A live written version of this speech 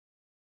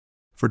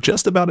for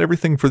just about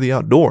everything for the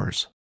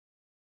outdoors.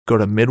 Go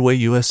to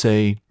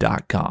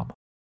MidwayUSA.com.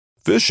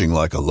 Fishing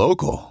like a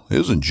local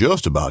isn't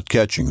just about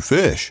catching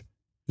fish.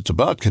 It's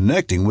about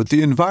connecting with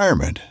the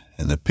environment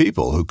and the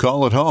people who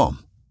call it home.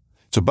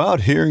 It's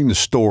about hearing the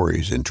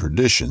stories and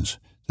traditions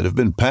that have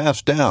been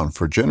passed down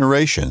for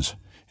generations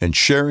and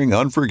sharing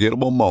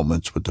unforgettable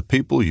moments with the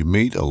people you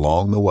meet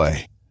along the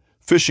way.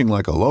 Fishing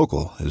like a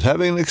local is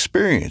having an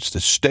experience that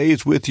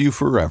stays with you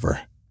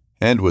forever.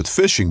 And with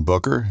Fishing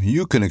Booker,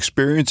 you can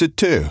experience it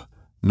too,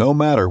 no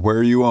matter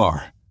where you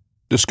are.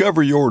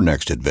 Discover your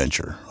next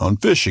adventure on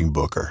Fishing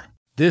Booker.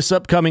 This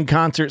upcoming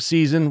concert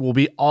season will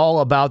be all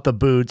about the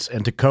boots,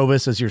 and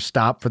Tecovas is your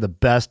stop for the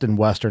best in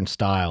Western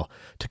style.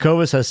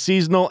 Tecovas has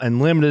seasonal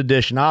and limited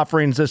edition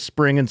offerings this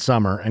spring and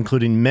summer,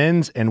 including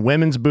men's and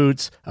women's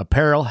boots,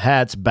 apparel,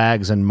 hats,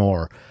 bags, and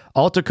more.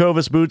 All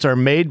Tecovas boots are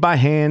made by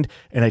hand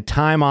in a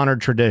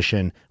time-honored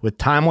tradition with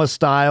timeless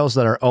styles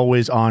that are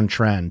always on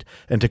trend.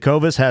 And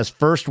Tecovas has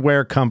first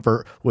wear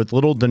comfort with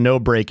little to no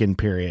break-in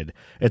period.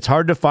 It's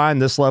hard to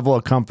find this level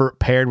of comfort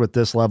paired with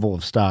this level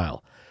of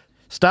style.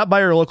 Stop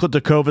by your local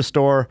Tecovas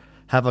store,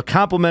 have a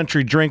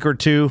complimentary drink or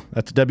two,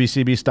 that's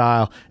WCB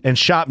style, and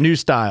shop new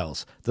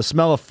styles. The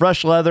smell of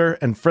fresh leather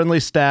and friendly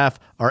staff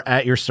are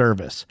at your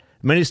service.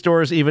 Many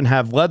stores even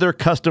have leather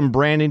custom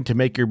branding to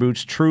make your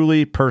boots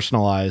truly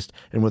personalized.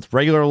 And with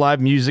regular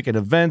live music and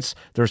events,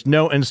 there's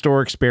no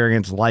in-store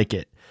experience like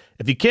it.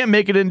 If you can't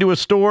make it into a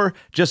store,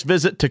 just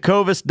visit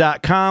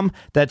tecovas.com.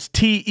 That's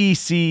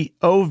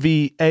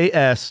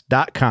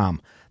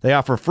TECOVAS.com. They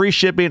offer free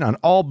shipping on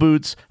all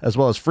boots, as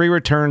well as free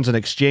returns and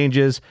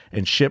exchanges,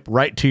 and ship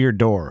right to your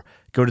door.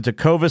 Go to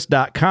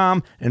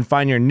tecovas.com and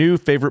find your new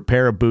favorite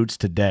pair of boots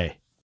today.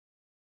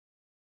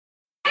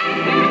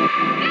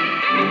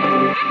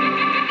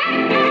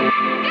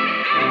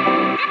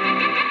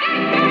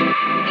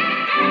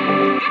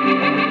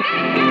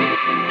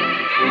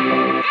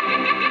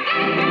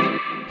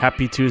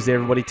 Happy Tuesday,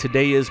 everybody.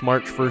 Today is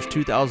March 1st,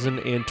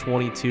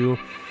 2022,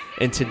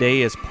 and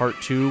today is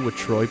part 2 with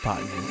Troy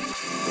Pottenger.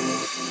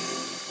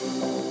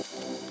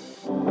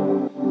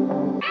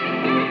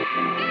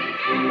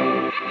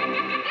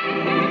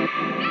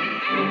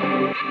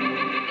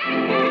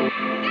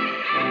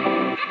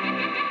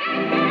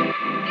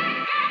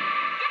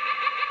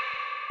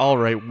 All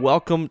right,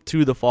 welcome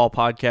to the Fall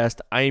Podcast.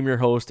 I am your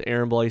host,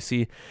 Aaron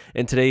Blasey,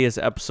 and today is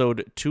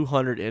episode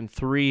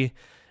 203.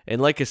 And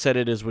like I said,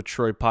 it is with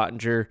Troy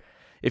Pottenger.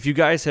 If you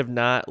guys have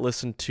not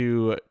listened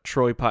to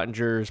Troy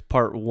Pottenger's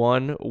part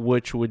 1,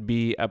 which would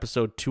be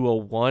episode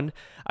 201,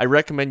 I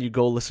recommend you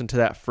go listen to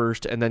that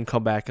first and then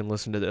come back and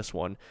listen to this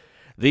one.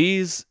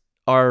 These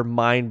are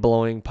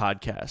mind-blowing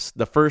podcasts.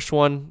 The first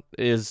one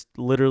is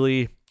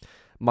literally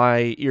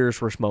my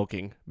ears were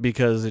smoking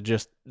because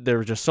there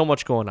was just so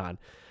much going on.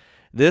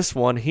 This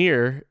one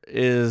here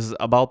is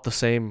about the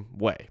same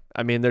way.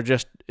 I mean, they're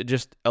just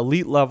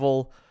elite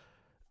level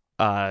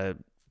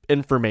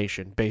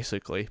information,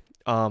 basically.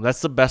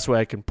 That's the best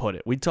way I can put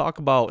it. We talk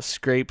about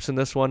scrapes in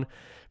this one,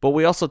 but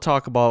we also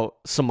talk about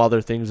some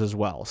other things as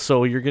well.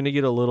 So you're going to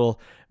get a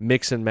little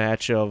mix and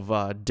match of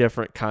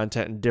different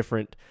content and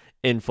different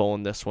info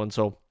in this one.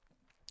 So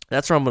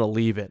that's where I'm going to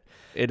leave it.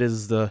 It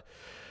is the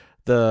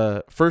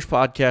first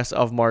podcast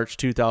of March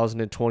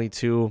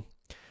 2022.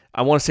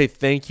 I want to say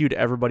thank you to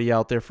everybody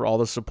out there for all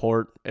the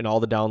support and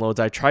all the downloads.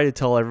 I try to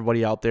tell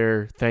everybody out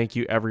there thank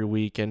you every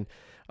week, and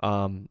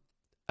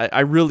I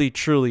really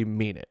truly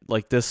mean it.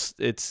 Like this,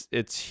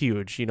 it's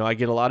huge. You know, I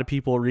get a lot of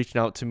people reaching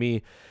out to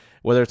me,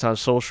 whether it's on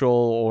social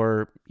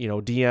or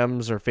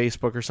DMs or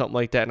Facebook or something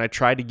like that, and I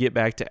try to get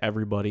back to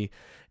everybody,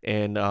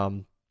 and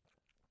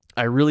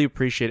I really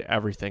appreciate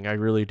everything. I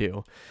really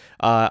do.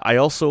 I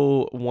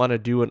also want to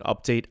do an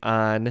update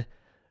on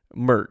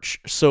merch.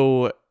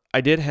 So I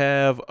did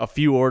have a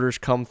few orders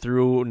come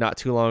through not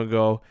too long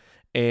ago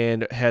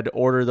and had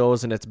ordered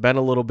those, and it's been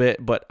a little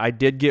bit, but I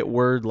did get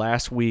word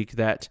last week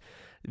that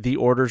the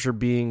orders are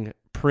being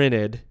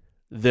printed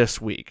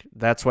this week.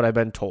 That's what I've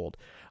been told.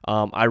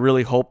 I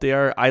really hope they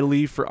are. I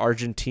leave for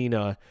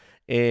Argentina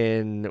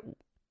in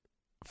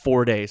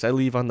 4 days. I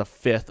leave on the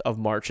 5th of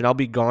March, and I'll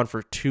be gone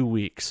for 2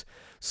 weeks.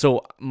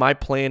 So my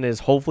plan is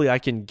hopefully I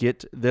can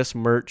get this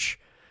merch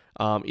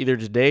either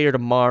today or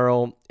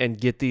tomorrow and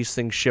get these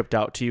things shipped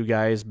out to you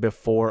guys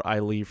before I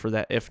leave for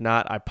that. If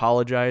not, I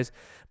apologize,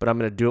 but I'm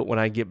going to do it when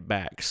I get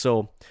back.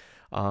 So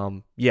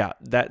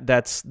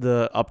that's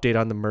the update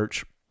on the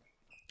merch.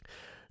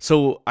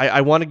 So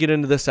I want to get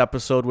into this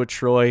episode with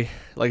Troy.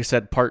 Like I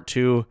said, part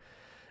 2.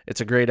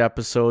 It's a great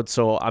episode,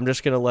 so I'm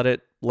just going to let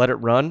it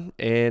run,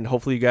 and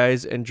hopefully you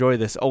guys enjoy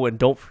this. Oh, and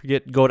don't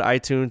forget, go to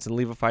iTunes and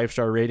leave a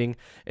 5-star rating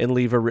and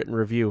leave a written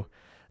review.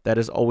 That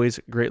is always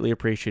greatly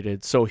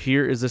appreciated. So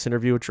here is this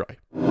interview with Troy.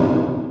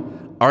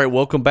 All right,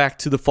 welcome back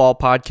to the Fall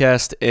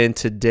Podcast, and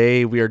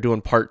today we are doing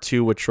part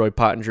 2 with Troy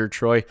Pottenger.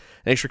 Troy,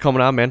 thanks for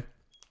coming on, man.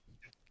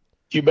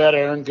 You bet,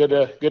 Aaron. Good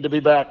to be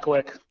back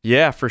quick.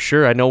 Yeah, for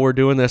sure. I know we're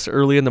doing this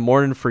early in the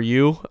morning for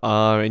you,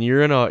 and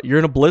you're in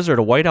a blizzard,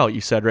 a whiteout.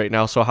 You said right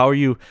now. So how are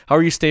you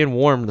staying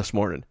warm this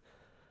morning?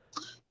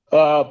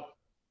 I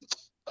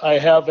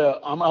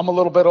I'm a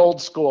little bit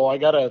old school.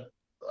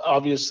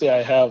 Obviously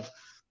I have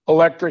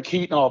electric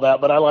heat and all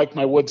that, but I like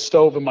my wood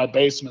stove in my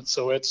basement.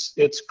 So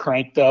it's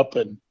cranked up,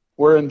 and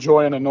we're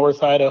enjoying a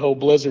North Idaho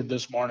blizzard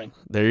this morning.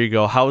 There you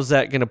go. How's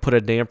that going to put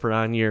a damper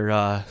on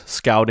your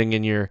scouting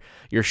and your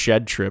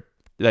shed trip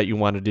that you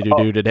wanted to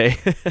do today?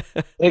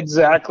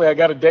 Exactly. I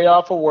got a day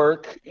off of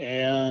work,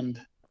 and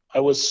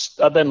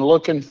I've been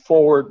looking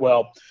forward.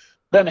 Well,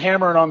 been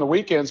hammering on the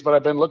weekends, but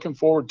I've been looking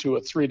forward to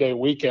a 3-day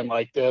weekend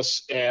like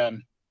this.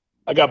 And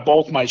I got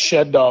both my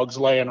shed dogs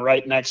laying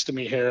right next to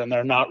me here, and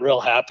they're not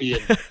real happy.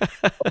 And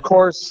of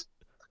course,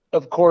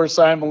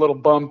 I'm a little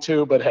bummed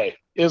too, but hey,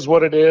 is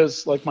what it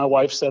is. Like my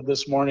wife said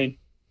this morning,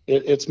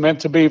 it's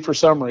meant to be for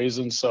some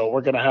reason. So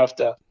we're going to have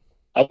to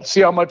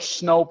see how much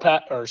snow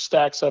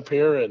stacks up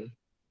here. And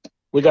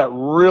we got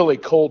really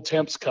cold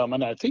temps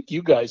coming. I think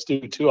you guys do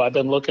too. I've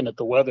been looking at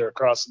the weather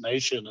across the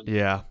nation, and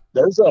yeah,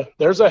 there's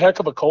a heck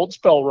of a cold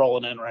spell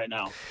rolling in right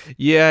now.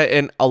 Yeah,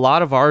 and a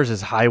lot of ours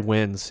is high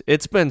winds.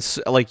 It's been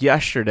like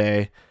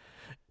yesterday,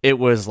 it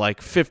was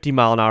like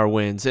 50-mile-an-hour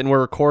winds, and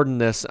we're recording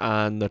this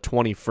on the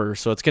 21st,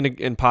 so it's going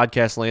to, in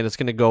podcast land, it's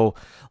going to go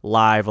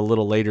live a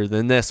little later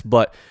than this,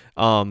 but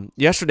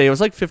yesterday it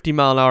was like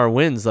 50-mile-an-hour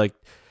winds. Like,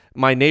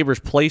 my neighbor's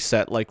place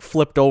set like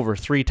flipped over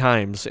 3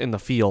 times in the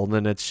field,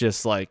 and it's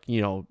just like,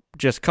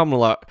 just coming a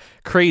lot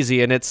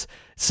crazy, and it's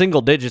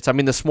single digits. I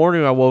mean, this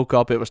morning I woke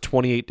up, it was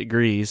 28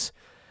 degrees,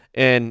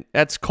 and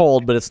that's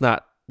cold, but it's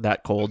not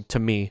that cold to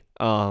me.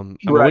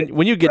 Right.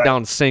 When you get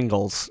down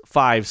singles,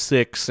 5,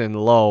 6, and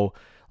low,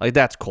 like,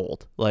 that's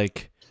cold.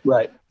 Like,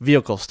 right.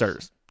 Vehicles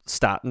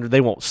stop. They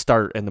won't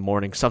start in the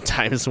morning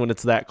sometimes when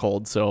it's that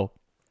cold. So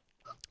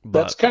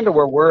that's kind of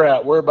where we're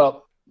at. We're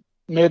about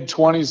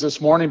mid-20s this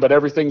morning, but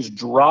everything's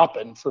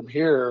dropping from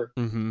here.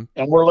 Mm-hmm.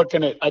 And we're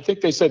looking at, I think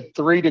they said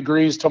 3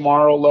 degrees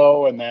tomorrow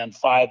low, and then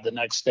 5 the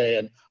next day,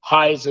 and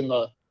highs in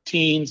the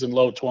teens and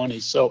low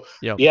 20s. So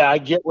yeah, I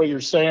get what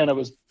you're saying.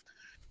 If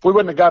we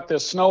wouldn't have got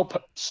this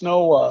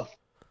snow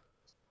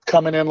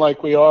coming in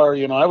like we are,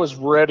 I was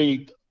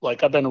ready.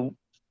 Like, I've been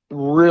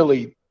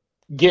really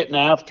getting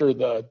after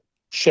the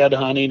shed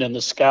hunting and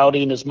the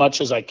scouting as much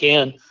as I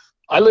can.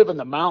 I live in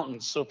the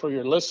mountains, so for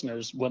your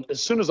listeners,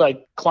 as soon as I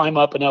climb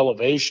up an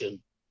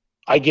elevation,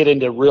 I get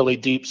into really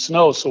deep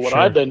snow. So what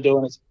I've been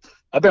doing is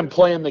I've been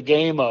playing the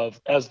game of,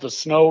 as the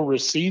snow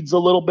recedes a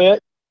little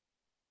bit,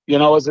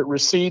 as it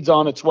recedes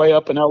on its way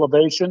up in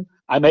elevation,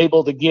 I'm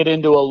able to get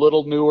into a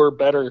little newer,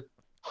 better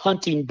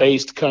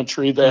hunting-based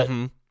country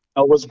that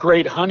was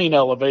great hunting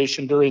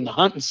elevation during the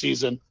hunting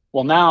season.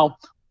 Well, now,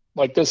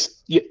 like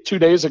this 2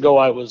 days ago,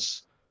 I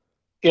was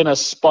in a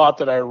spot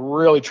that I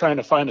really trying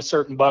to find a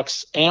certain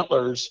buck's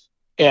antlers.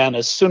 And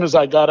as soon as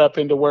I got up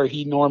into where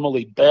he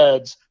normally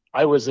beds,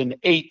 I was in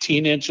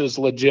 18 inches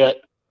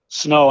legit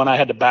snow, and I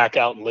had to back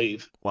out and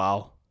leave.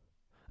 Wow.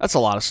 That's a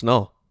lot of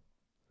snow.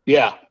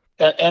 Yeah.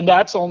 And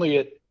that's only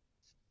at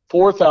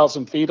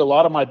 4,000 feet. A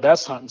lot of my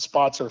best hunting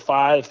spots are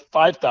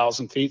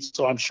 5,000 feet.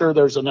 So I'm sure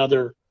there's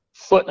another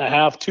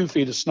 1.5 2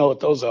 feet of snow at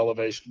those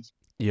elevations.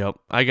 Yep.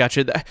 I got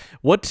you.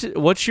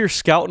 What's your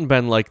scouting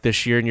been like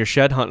this year in your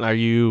shed hunting? Are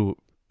you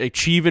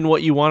achieving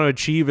what you want to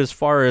achieve as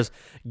far as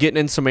getting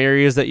in some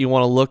areas that you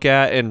want to look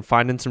at and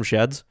finding some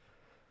sheds?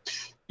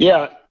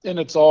 Yeah, and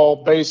it's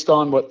all based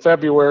on what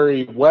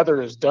February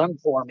weather has done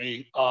for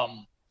me.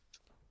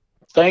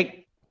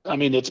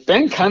 It's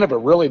been kind of a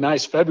really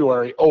nice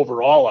February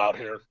overall out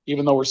here,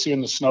 even though we're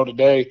seeing the snow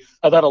today.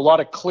 I've had a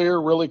lot of clear,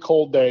 really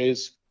cold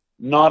days,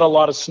 not a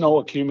lot of snow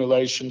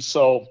accumulation.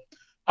 So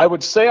I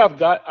would say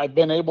I've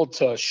been able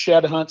to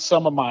shed hunt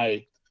some of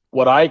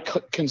what I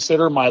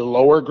consider my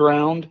lower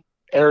ground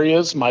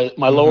areas, my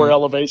lower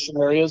elevation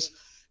areas.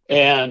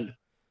 And,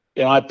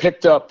 I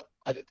picked up,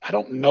 I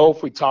don't know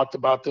if we talked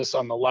about this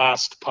on the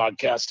last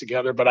podcast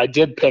together, but I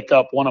did pick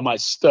up one of my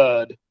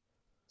stud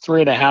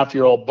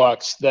 3.5-year-old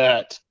bucks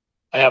that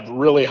I have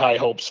really high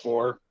hopes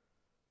for,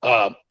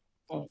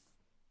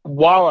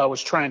 while I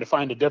was trying to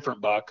find a different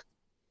buck.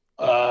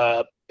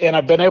 And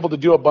I've been able to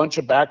do a bunch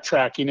of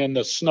backtracking in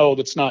the snow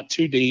that's not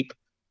too deep,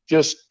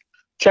 just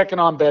checking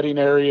on bedding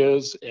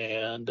areas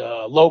and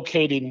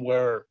locating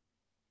where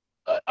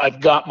I've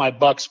got my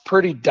bucks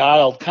pretty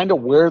dialed, kind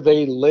of where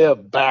they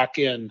live back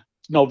in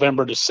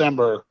November,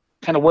 December,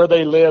 kind of where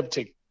they live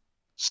to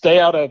stay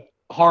out of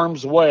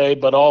harm's way,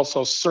 but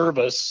also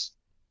service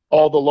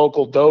all the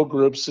local doe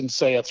groups in,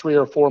 say, a 3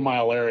 or 4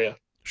 mile area.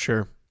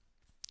 Sure.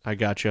 I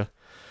gotcha.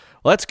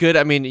 Well, that's good.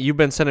 I mean, you've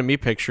been sending me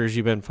pictures.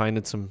 You've been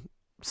finding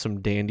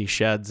some dandy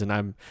sheds,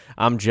 and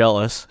I'm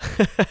jealous.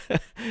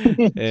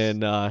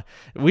 And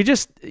we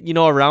just,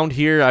 around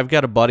here, I've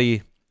got a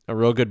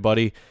real good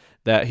buddy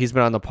that he's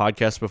been on the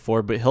podcast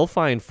before, but he'll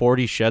find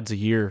 40 sheds a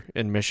year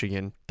in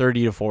Michigan,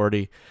 30 to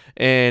 40.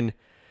 And,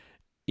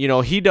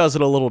 he does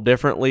it a little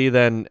differently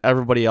than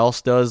everybody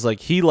else does. Like,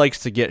 he likes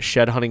to get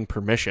shed hunting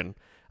permission.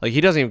 Like, he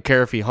doesn't even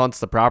care if he hunts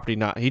the property or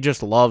not. He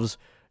just loves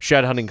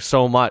shed hunting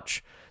so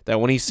much that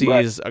when he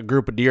sees a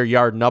group of deer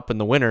yarding up in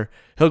the winter,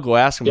 he'll go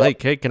ask them,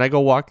 hey, can I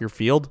go walk your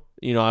field?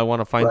 I want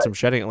to find some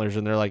shed antlers.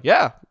 And they're like,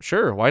 yeah,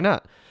 sure. Why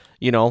not?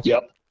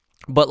 Yep.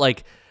 But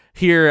like,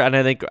 here, and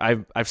I think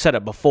I've said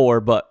it before,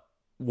 but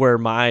where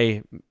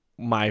my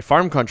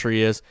farm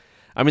country is,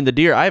 I mean, the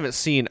deer, I haven't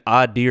seen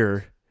a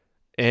deer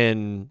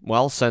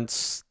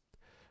since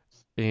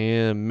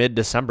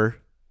mid-December,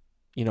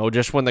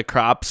 just when the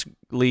crops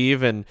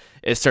leave and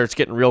it starts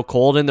getting real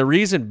cold. And the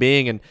reason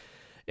being,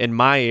 in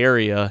my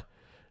area,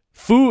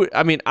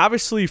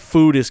 obviously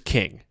food is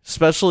king,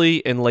 especially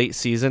in late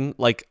season.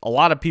 Like, a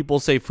lot of people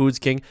say food's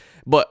king,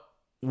 but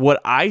what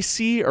I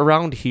see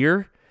around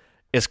here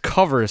is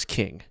cover is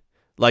king.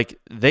 Like,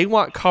 they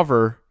want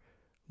cover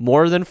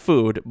more than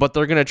food, but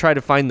they're going to try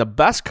to find the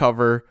best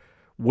cover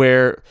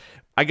where,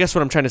 I guess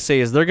what I'm trying to say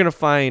is they're going to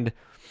find,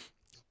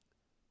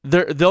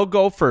 they'll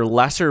go for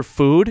lesser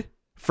food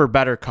for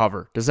better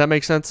cover. Does that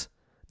make sense?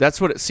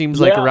 That's what it seems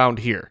like around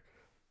here.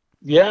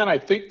 Yeah, and I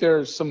think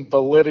there's some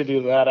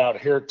validity to that out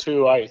here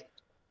too.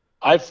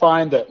 I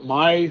find that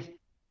my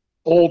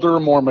older,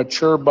 more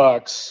mature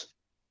bucks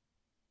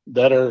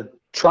that are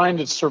trying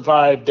to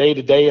survive day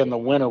to day in the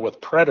winter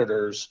with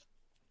predators,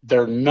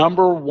 their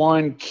number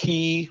one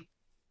key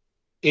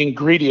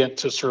ingredient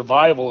to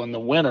survival in the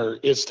winter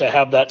is to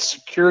have that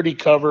security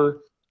cover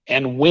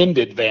and wind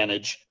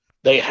advantage.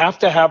 They have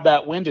to have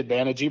that wind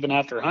advantage even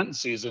after hunting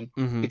season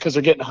because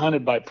they're getting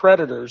hunted by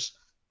predators,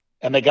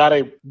 and they got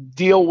to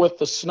deal with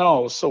the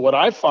snow. So what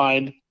I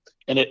find,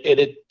 and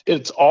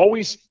it's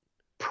always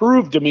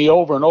proved to me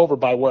over and over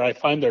by where I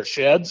find their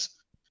sheds,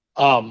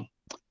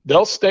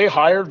 they'll stay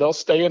higher. They'll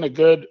stay in a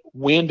good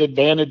wind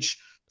advantage,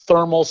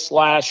 thermal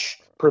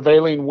 /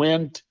 prevailing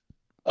wind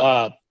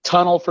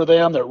tunnel for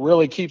them that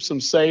really keeps them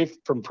safe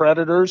from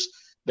predators.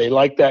 They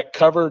like that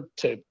cover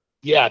to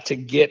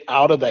get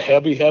out of the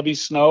heavy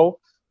snow.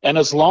 And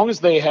as long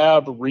as they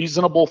have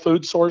reasonable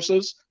food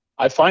sources,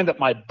 I find that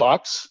my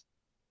bucks,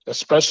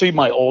 especially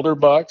my older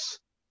bucks,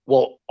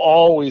 will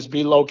always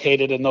be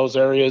located in those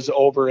areas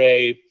over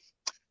an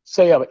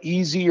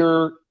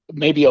easier,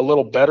 maybe a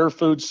little better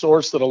food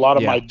source that a lot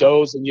of my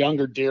does and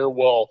younger deer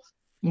will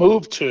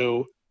move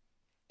to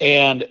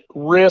and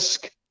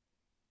risk,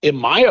 in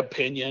my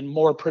opinion,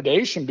 more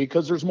predation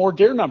because there's more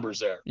deer numbers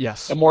there.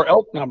 Yes. And more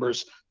elk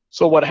numbers.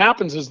 So what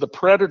happens is the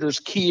predators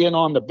key in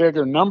on the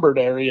bigger numbered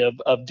area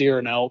of deer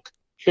and elk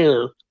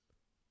here.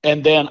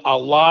 And then a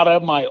lot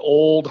of my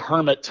old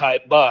hermit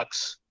type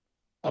bucks,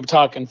 I'm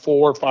talking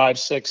 4, 5,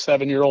 6,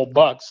 7-year-old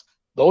bucks,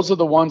 those are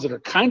the ones that are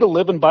kind of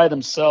living by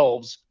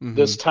themselves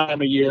this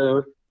time of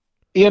year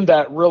in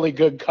that really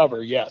good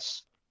cover.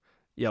 Yes.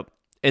 Yep.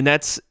 And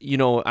that's,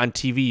 on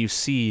TV you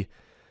see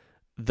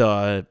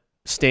the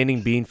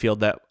standing bean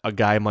field that a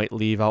guy might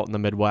leave out in the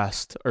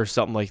Midwest or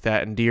something like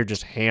that, and deer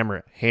just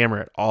hammer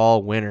it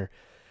all winter.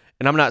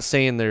 And I'm not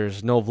saying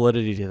there's no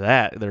validity to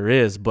that. There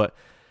is, but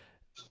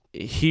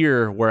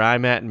here where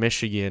I'm at in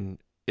Michigan,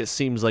 it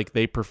seems like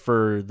they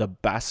prefer the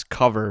best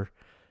cover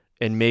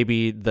and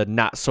maybe the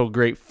not so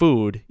great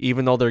food,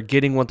 even though they're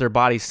getting what their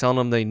body's telling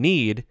them they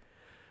need.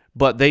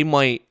 But they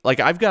might, like,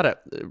 I've got a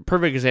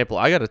perfect example.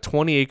 I got a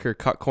 20-acre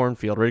cut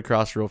cornfield right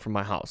across the road from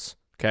my house.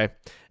 Okay.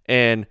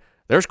 And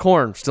there's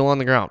corn still on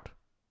the ground.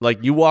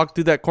 Like, you walk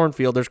through that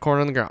cornfield, there's corn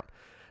on the ground.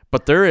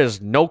 But there is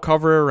no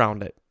cover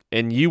around it.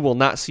 And you will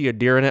not see a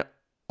deer in it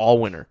all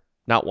winter.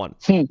 Not one.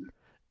 And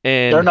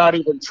they're not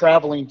even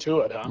traveling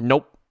to it, huh?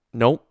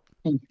 Nope.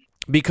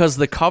 Because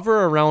the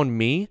cover around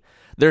me,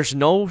 there's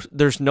no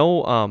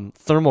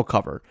thermal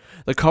cover.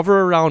 The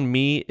cover around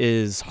me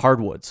is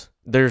hardwoods.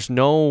 There's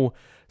no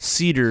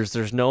cedars.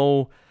 There's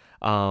no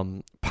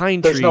pine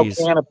trees. There's no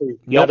canopy.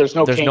 Yeah, there's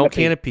no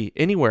canopy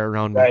anywhere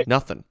around me.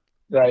 Nothing.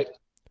 Right.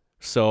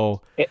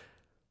 So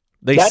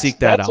they seek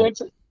that out.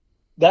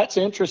 That's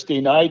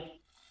interesting.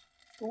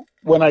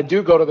 When I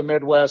do go to the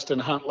Midwest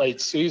and hunt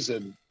late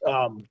season,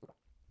 and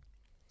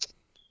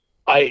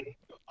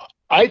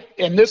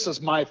this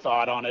is my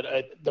thought on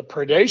it. The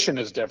predation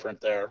is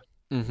different there.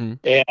 And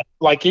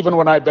like, even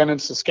when I've been in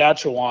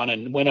Saskatchewan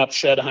and went up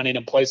shed hunting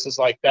in places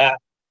like that,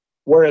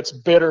 where it's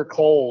bitter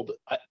cold,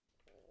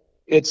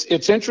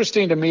 it's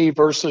interesting to me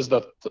versus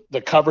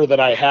the cover that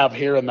I have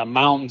here in the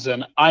mountains.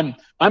 And I'm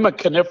a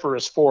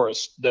coniferous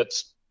forest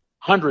that's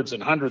hundreds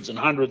and hundreds and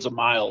hundreds of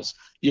miles.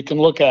 You can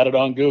look at it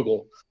on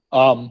Google.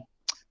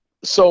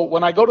 So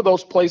when I go to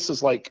those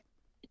places like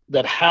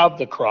that have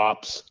the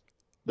crops,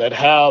 that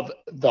have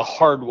the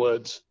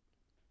hardwoods,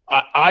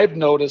 I've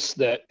noticed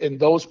that in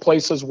those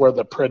places where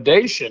the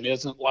predation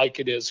isn't like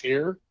it is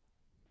here,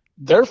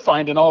 they're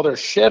finding all their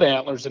shed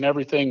antlers and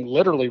everything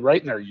literally right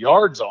in their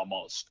yards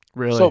almost.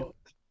 Really? So,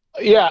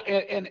 yeah,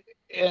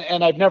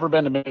 and I've never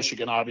been to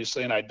Michigan,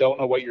 obviously, and I don't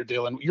know what you're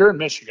dealing with. You're in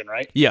Michigan,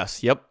 right?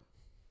 Yes. Yep.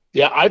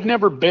 Yeah, I've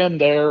never been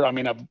there. I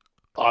mean, I've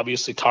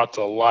obviously talked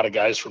to a lot of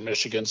guys from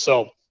Michigan.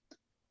 So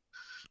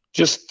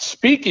just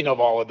speaking of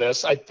all of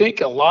this, I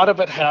think a lot of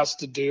it has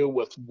to do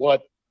with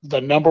what the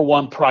number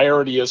one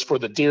priority is for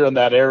the deer in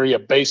that area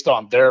based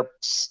on their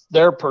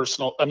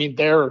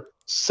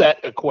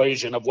set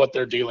equation of what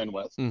they're dealing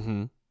with.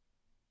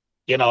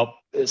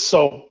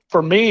 So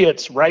for me,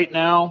 it's right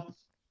now,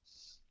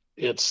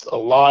 it's a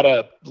lot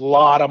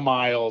of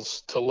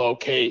miles to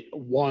locate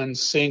one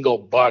single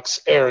buck's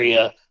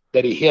area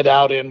that he hid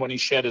out in when he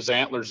shed his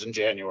antlers in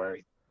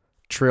January.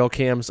 Trail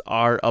cams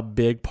are a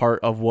big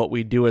part of what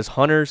we do as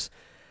hunters.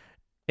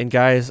 And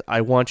guys,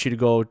 I want you to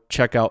go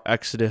check out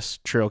Exodus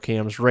trail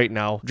cams right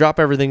now. Drop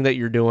everything that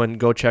you're doing.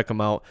 Go check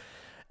them out.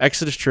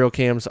 Exodus trail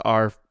cams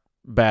are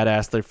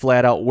badass. They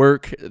flat out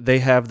work. They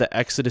have the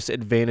Exodus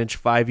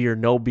Advantage 5-year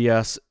no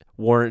BS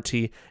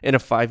warranty and a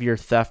 5-year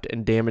theft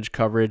and damage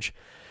coverage.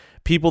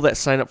 People that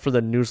sign up for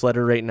the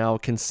newsletter right now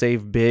can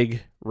save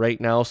big right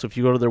now. So if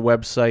you go to their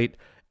website,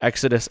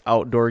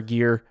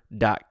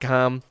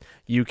 ExodusOutdoorGear.com,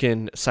 you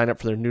can sign up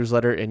for their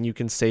newsletter and you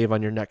can save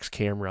on your next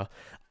camera.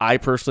 I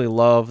personally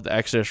love the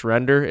Exodus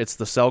Render. It's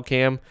the cell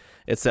cam.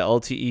 It's the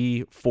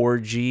LTE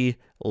 4G.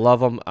 Love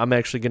them. I'm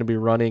actually going to be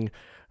running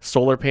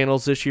solar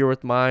panels this year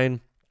with mine.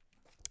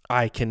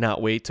 I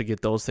cannot wait to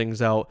get those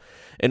things out.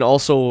 And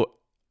also,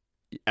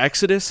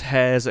 Exodus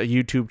has a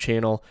YouTube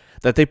channel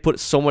that they put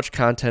so much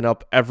content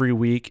up every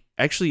week,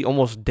 actually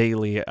almost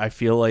daily, I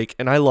feel like,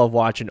 and I love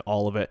watching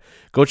all of it.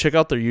 Go check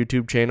out their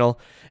YouTube channel.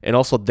 And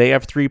also, they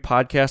have 3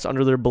 podcasts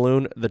under their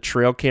balloon: the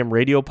Trail Cam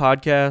Radio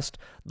Podcast,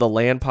 the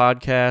Land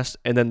Podcast,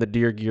 and then the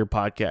Deer Gear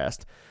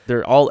Podcast.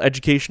 They're all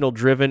educational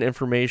driven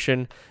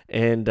information,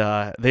 and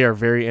they are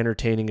very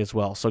entertaining as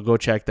well. So go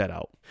check that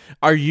out.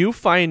 Are you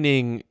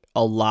finding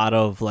a lot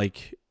of,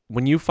 like,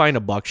 when you find a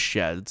buck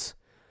sheds,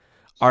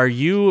 are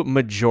you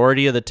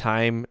majority of the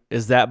time,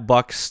 is that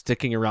buck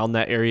sticking around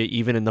that area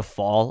even in the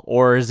fall?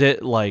 Or is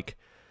it like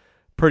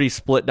pretty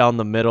split down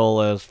the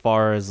middle as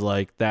far as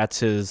like that's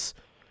his,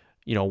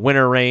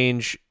 winter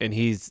range and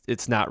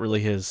it's not really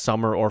his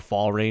summer or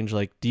fall range?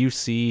 Like, do you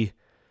see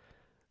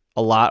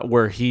a lot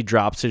where he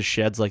drops his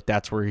sheds, like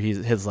that's where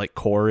his like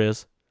core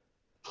is?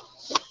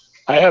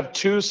 I have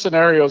 2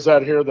 scenarios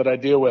out here that I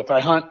deal with.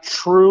 I hunt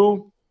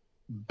true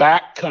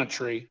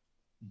backcountry,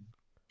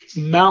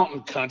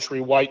 mountain country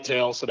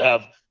whitetails that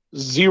have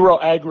zero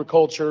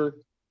agriculture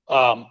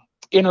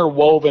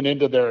interwoven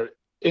into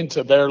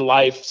their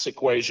life's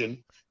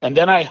equation. And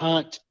then I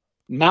hunt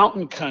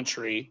mountain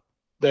country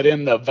that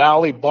in the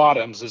valley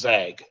bottoms is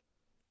ag.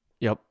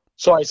 Yep.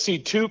 So I see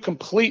 2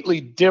 completely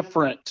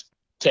different,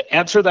 to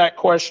answer that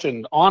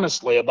question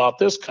honestly about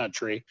this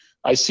country,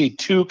 I see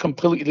 2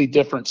 completely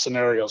different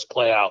scenarios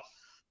play out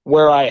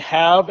where I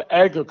have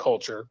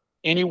agriculture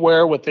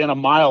anywhere within a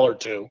mile or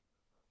 2.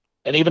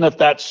 And even if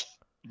that's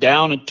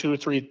down in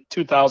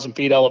 2,000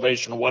 feet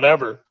elevation or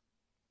whatever,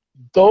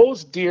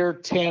 those deer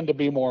tend to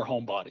be more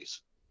homebodies.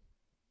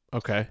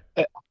 Okay.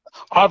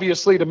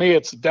 Obviously, to me,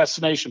 it's a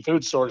destination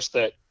food source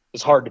that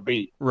is hard to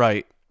beat.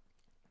 Right.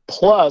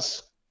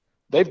 Plus,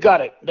 they've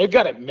got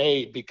it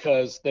made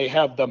because they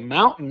have the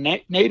mountain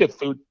native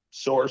food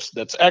source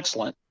that's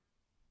excellent.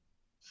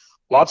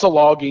 Lots of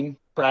logging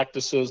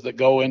practices that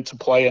go into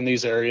play in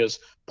these areas,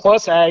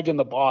 plus ag in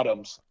the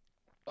bottoms.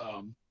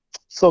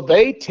 So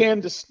they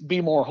tend to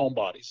be more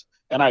homebodies.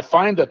 And I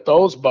find that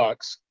those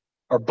bucks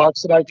are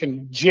bucks that I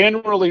can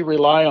generally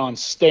rely on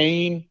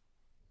staying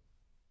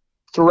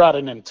throughout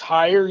an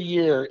entire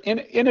year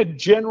in a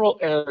general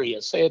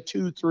area, say a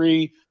 2,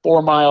 3,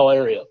 4 mile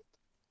area.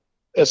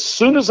 As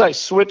soon as I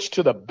switch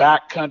to the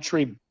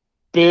backcountry,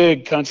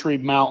 big country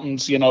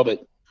mountains, that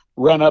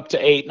run up to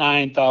 8,000,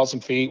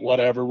 9,000 feet,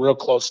 whatever, real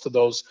close to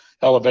those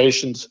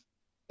elevations.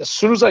 As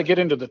soon as I get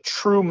into the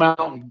true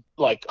mountain,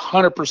 like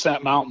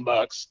 100% mountain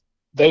bucks,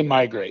 they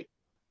migrate.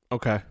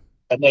 Okay.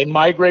 And they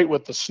migrate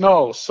with the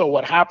snow. So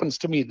what happens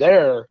to me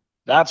there,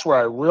 that's where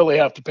I really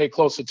have to pay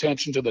close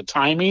attention to the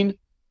timing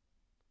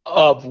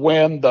of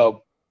when the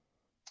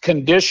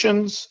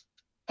conditions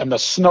and the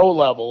snow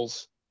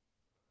levels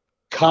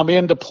come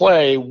into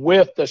play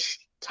with the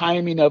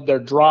timing of their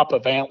drop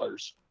of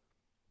antlers.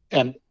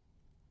 And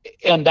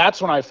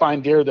that's when I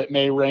find deer that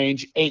may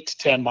range 8 to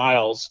 10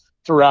 miles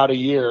throughout a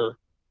year,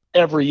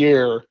 every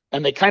year,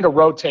 and they kind of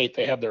rotate.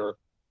 They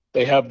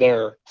have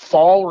their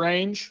fall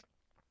range,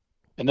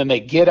 and then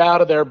they get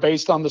out of there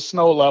based on the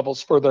snow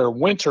levels for their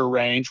winter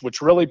range,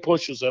 which really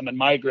pushes them and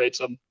migrates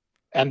them.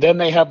 And then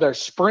they have their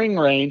spring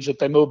range that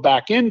they move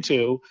back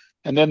into,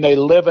 and then they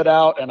live it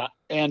out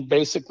and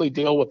basically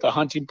deal with the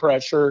hunting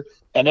pressure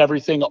and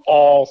everything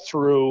all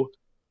through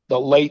the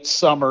late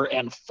summer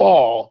and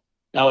fall.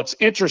 Now, it's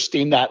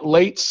interesting that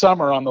late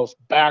summer on those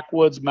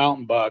backwoods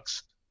mountain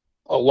bucks,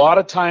 a lot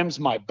of times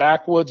my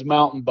backwoods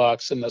mountain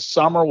bucks in the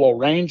summer will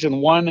range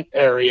in one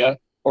area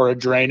or a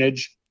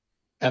drainage,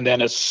 and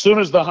then as soon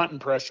as the hunting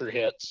pressure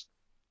hits,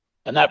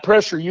 and that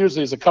pressure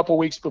usually is a couple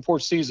weeks before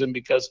season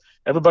because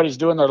everybody's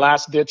doing their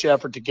last ditch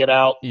effort to get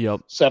out,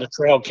 set a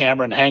trail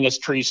camera and hang a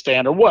tree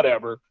stand or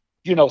whatever,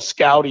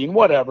 scouting,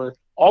 whatever.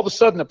 All of a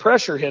sudden the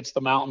pressure hits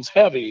the mountains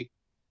heavy.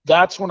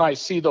 That's when I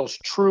see those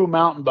true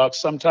mountain bucks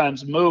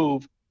sometimes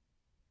move.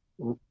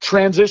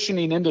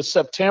 Transitioning into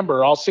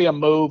September, I'll see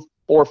them move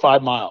 4 or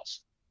 5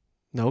 miles.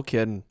 No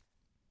kidding.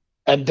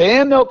 And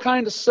then they'll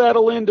kind of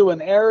settle into an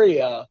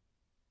area.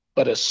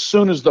 But as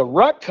soon as the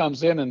rut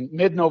comes in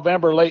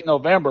mid-November, late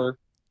November,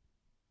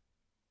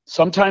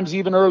 sometimes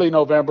even early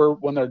November,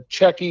 when they're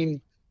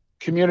checking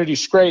community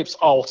scrapes,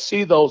 I'll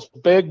see those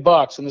big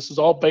bucks. And this is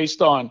all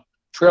based on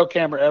trail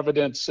camera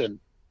evidence and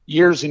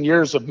years and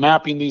years of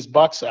mapping these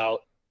bucks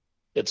out,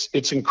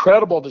 it's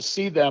incredible to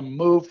see them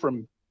move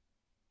from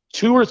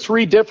 2 or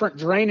 3 different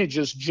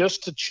drainages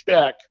just to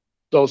check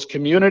those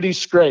community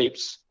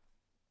scrapes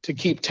to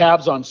keep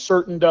tabs on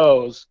certain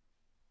does,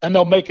 and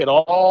they'll make it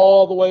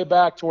all the way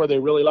back to where they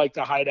really like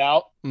to hide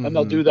out, and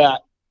they'll do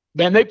that.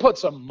 Man, they put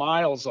some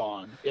miles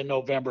on in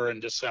November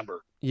and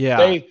December. Yeah.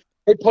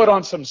 They put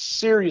on some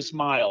serious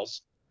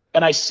miles,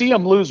 and I see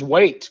them lose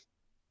weight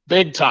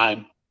big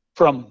time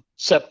from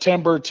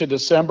September to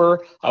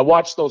December. I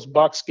watch those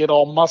bucks get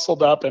all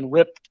muscled up and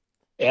ripped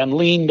and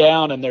lean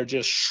down, and they're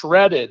just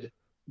shredded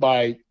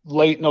by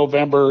late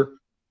November,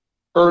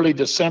 early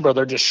December.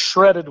 They're just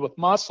shredded with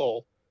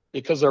muscle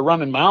because they're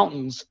running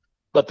mountains,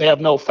 but they have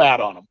no fat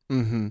on them.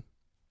 Mm-hmm.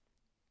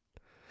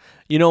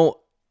 You know,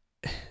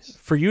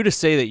 for you to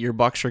say that your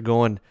bucks are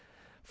going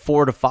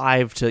 4 to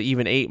 5 to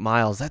even 8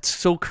 miles, that's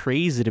so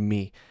crazy to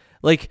me.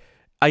 Like,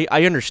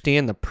 I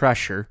understand the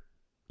pressure.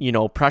 You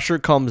know, pressure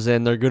comes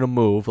in, they're going to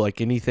move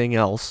like anything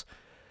else.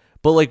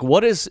 But, like,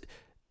 what is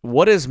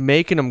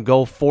making them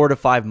go 4 to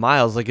 5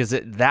 miles? Like, is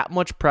it that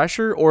much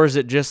pressure, or is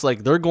it just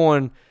like they're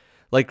going,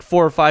 like,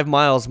 4 or 5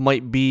 miles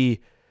might be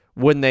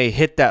when they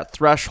hit that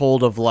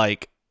threshold of,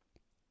 like,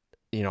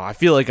 you know, I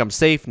feel like I'm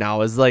safe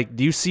now. Is like,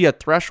 do you see a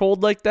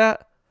threshold like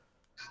that?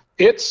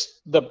 It's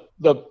the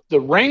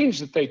range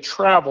that they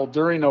travel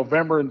during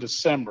November and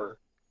December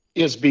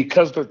is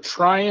because they're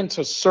trying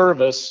to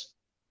service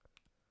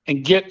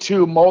and get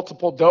to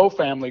multiple doe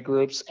family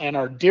groups, and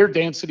our deer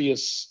density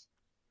is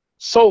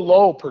so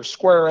low per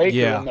square acre.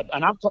 Yeah.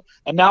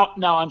 And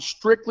now I'm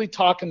strictly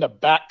talking the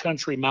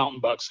backcountry mountain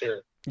bucks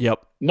here.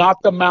 Yep.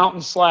 Not the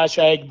mountain /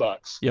 ag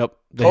bucks. Yep.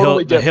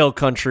 Totally The hill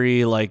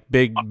country, like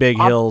big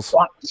hills.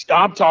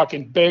 I'm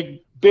talking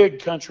big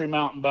country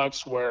mountain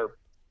bucks where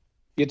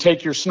you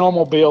take your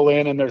snowmobile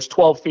in and there's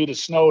 12 feet of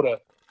snow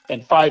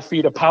and 5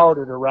 feet of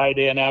powder to ride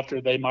in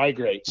after they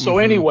migrate. So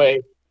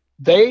anyway,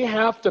 they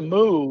have to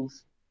move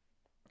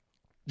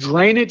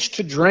drainage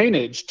to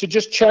drainage to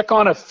just check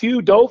on a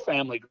few doe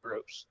family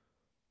groups.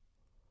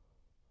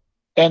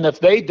 And if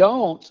they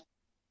don't,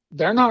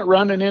 they're not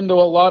running into a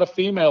lot of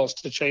females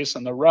to chase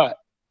in the rut.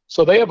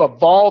 So they have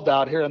evolved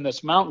out here in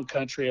this mountain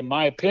country, in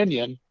my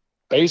opinion,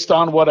 based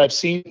on what I've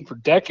seen for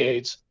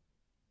decades.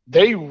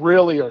 They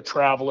really are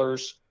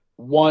travelers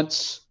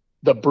once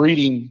the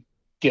breeding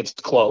gets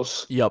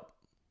close. Yep.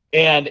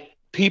 And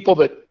people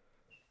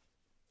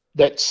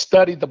that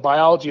studied the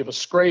biology of a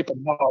scrape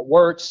and how it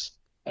works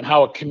and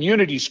how a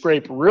community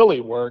scrape really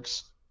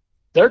works,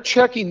 they're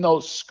checking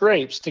those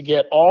scrapes to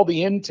get all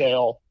the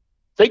intel.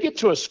 They get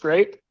to a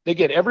scrape, they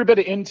get every bit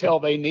of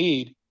intel they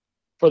need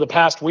for the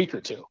past week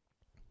or two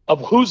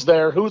of who's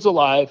there, who's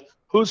alive,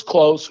 who's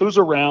close, who's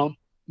around.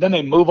 Then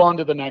they move on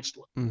to the next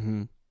one.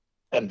 Mm-hmm.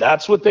 And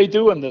that's what they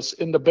do in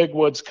the big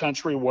woods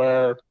country,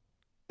 where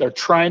they're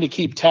trying to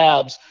keep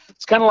tabs.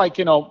 It's kind of like,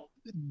 you know,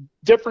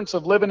 difference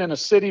of living in a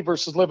city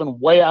versus living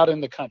way out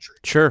in the country.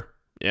 Sure.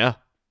 Yeah.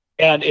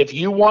 And if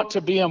you want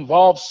to be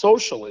involved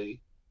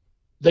socially,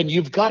 then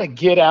you've got to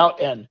get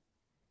out and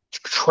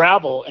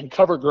travel and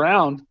cover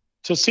ground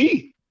to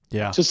see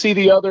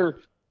the other,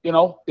 you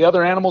know, the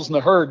other animals in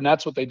the herd. And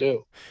that's what they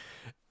do.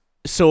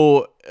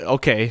 So,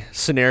 okay,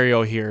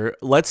 scenario here.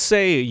 Let's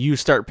say you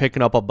start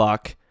picking up a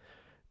buck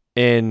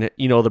in,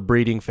 you know, the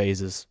breeding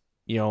phases,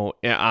 you know,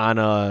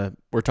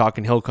 we're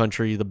talking hill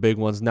country, the big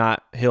ones,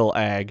 not hill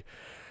ag.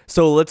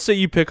 So let's say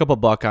you pick up a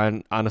buck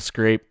on a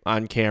scrape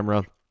on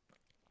camera.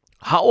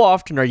 How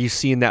often are you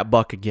seeing that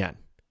buck again?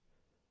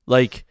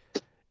 Like,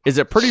 is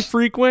it pretty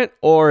frequent,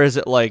 or is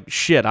it like,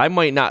 shit, I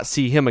might not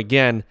see him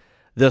again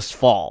this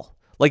fall?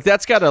 Like,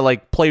 that's got to,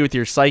 like, play with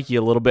your psyche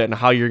a little bit and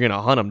how you're going to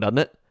hunt him, doesn't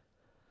it?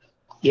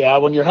 Yeah,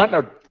 when you're hunting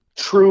a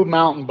true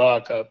mountain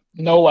buck, a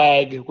no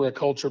ag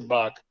agriculture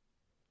buck,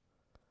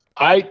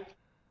 I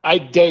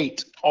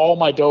date all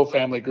my doe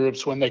family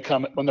groups when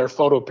their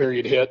photo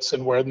period hits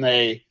and when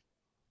they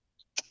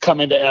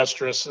come into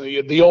estrus,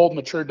 the old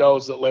mature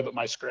does that live at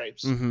my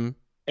scrapes. Mm-hmm.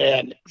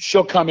 And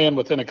she'll come in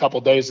within a couple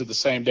of days of the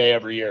same day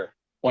every year.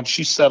 Once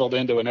she's settled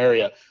into an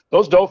area,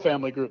 those doe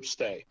family groups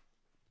stay.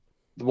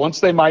 Once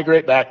they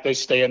migrate back, they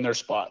stay in their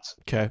spots.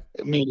 Okay.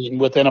 Meaning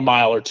within a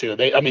mile or two.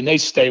 They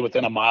stay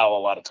within a mile a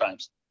lot of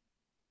times.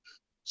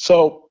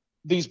 So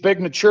these big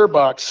mature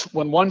bucks,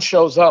 when one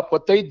shows up,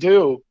 what they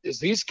do is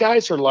these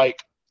guys are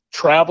like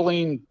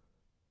traveling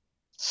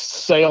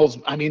sales.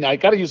 I mean, I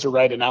got to use the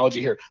right analogy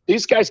here.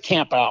 These guys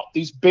camp out.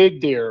 These big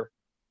deer,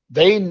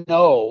 they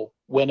know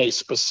when a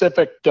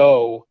specific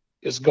doe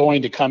is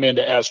going to come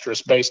into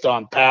estrus based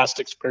on past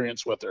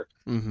experience with her.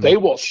 Mm-hmm. They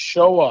will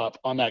show up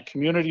on that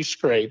community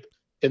scrape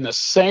in the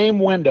same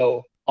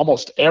window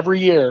almost every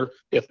year.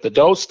 If the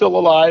doe's still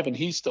alive and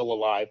he's still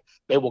alive,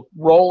 they will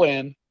roll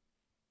in,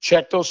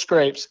 check those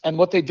scrapes, and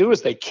what they do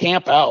is they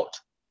camp out.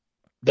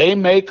 They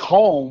make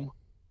home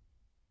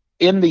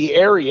in the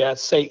area,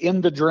 say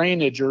in the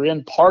drainage or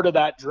in part of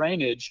that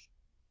drainage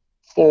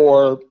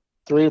for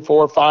 3 or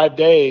 4 or 5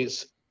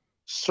 days,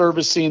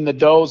 servicing the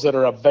does that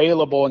are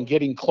available and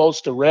getting close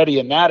to ready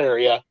in that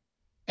area.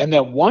 And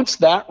then once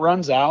that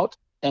runs out,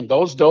 and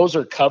those does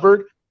are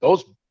covered,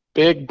 those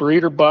big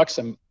breeder bucks,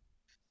 and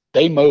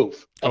they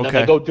move. And then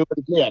they go do it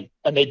again,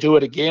 and they do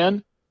it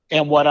again.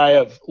 And what I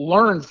have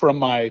learned from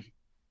my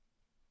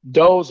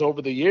does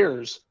over the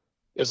years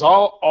is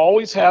I'll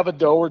always have a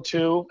doe or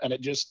two, and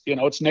it just,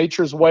 it's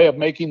nature's way of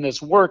making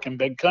this work in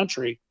big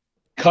country.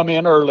 Come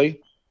in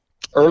early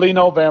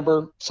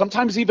November,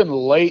 sometimes even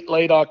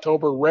late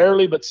October,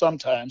 rarely, but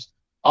sometimes.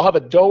 I'll have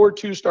a doe or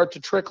two start to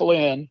trickle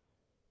in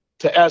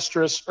to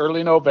estrus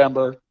early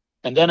November,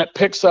 and then it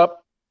picks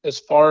up as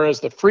far as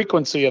the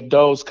frequency of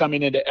does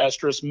coming into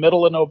estrus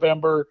middle of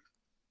November,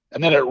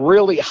 and then it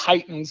really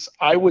heightens.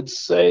 I would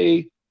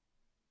say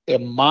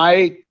in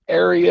my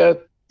area,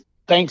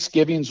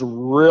 Thanksgiving's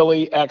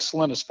really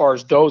excellent as far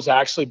as does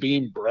actually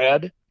being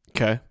bred.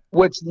 Okay.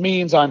 Which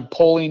means I'm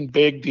pulling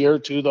big deer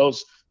to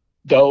those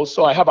does.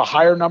 So I have a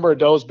higher number of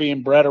does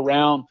being bred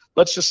around,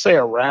 let's just say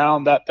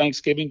around that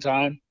Thanksgiving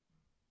time.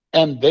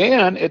 And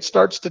then it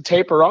starts to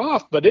taper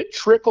off, but it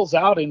trickles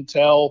out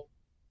until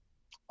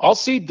I'll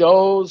see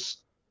does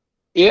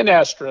in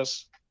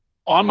estrus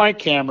on my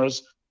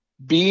cameras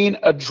being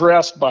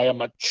addressed by a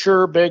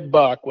mature big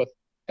buck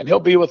and he'll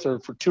be with her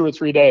for 2 or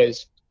 3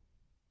 days,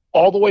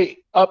 all the way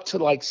up to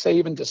like say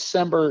even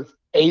December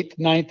 8th,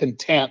 9th, and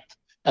 10th.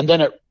 And then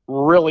it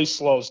really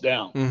slows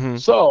down. Mm-hmm.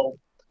 So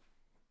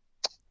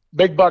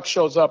big buck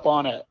shows up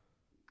on a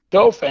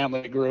doe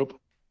family group.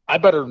 I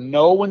better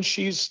know when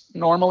she's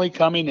normally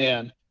coming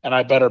in, and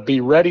I better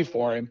be ready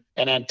for him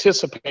and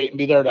anticipate and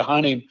be there to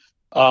hunt him.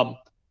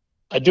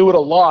 I do it a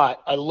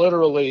lot. I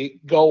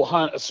literally go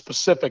hunt a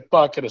specific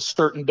buck at a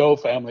certain doe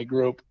family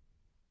group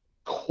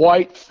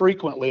quite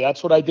frequently.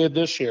 That's what I did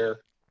this year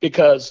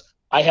because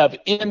I have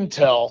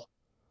intel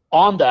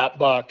on that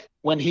buck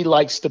when he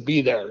likes to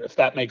be there, if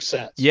that makes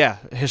sense. Yeah,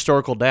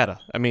 historical data.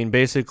 I mean,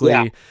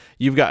 basically,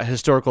 You've got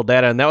historical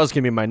data, and that was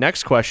going to be my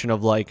next question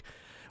of, like,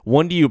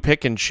 when do you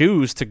pick and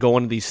choose to go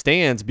into these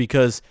stands?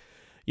 Because,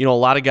 a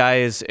lot of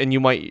guys, and you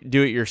might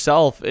do it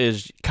yourself,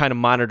 is kind of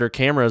monitor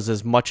cameras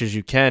as much as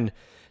you can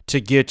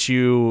to get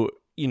you,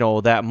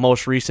 that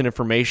most recent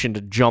information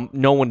to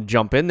know when to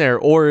jump in there.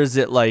 Or is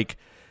it like,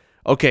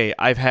 okay,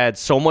 I've had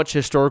so much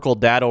historical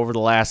data over the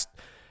last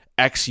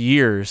X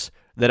years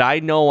that I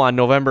know on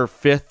November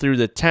 5th through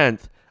the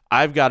 10th,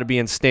 I've got to be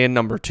in stand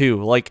number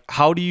 2. Like,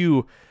 how do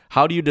you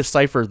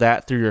decipher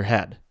that through your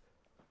head?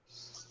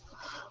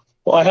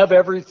 Well, I have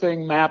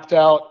everything mapped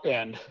out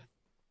and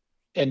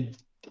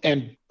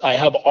I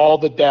have all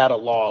the data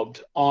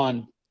logged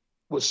on.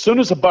 As soon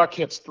as a buck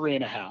hits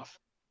 3.5,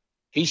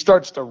 he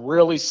starts to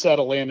really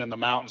settle in the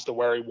mountains to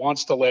where he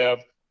wants to live,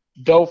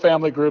 doe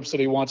family groups that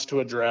he wants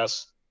to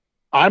address.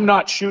 I'm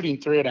not shooting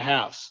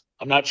 3.5s.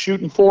 I'm not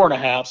shooting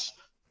 4.5s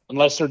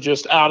unless they're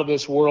just out of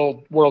this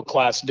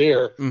world-class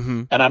deer.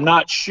 Mm-hmm. And I'm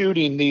not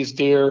shooting these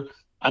deer.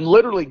 I'm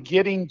literally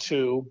getting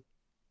to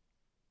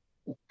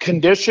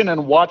condition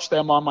and watch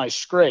them on my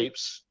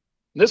scrapes.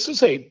 This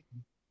is a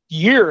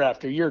year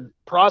after year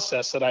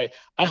process that I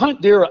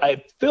hunt deer.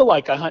 I feel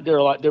like I hunt deer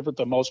a lot different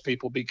than most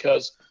people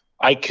because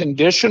I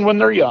condition when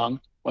they're young.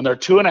 When they're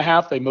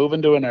 2.5, they move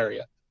into an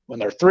area. When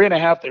they're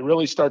 3.5, they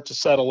really start to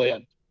settle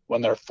in.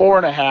 When they're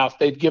 4.5,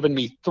 they've given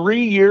me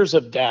 3 years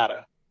of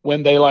data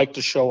when they like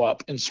to show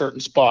up in certain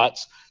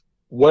spots,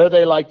 where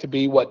they like to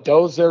be, what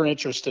does they're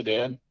interested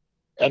in.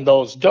 And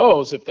those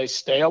does, if they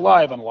stay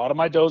alive, and a lot of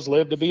my does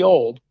live to be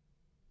old,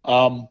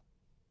 some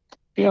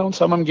of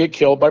them get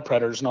killed by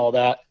predators and all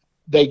that.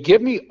 They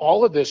give me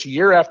all of this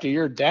year after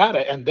year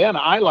data, and then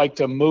I like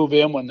to move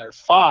in when they're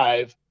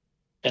 5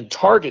 and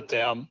target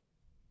them.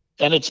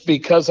 And it's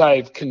because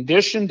I've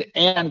conditioned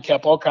and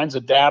kept all kinds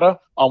of data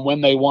on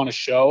when they want to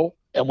show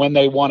and when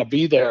they want to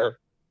be there.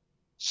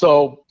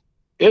 So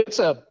it's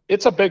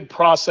a big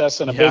process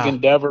and a big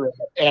endeavor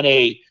and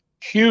a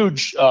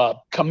huge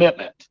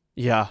commitment.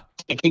 Yeah.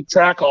 To keep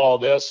track of all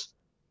this.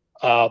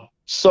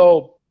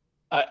 So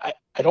I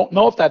don't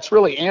know if that's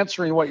really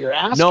answering what you're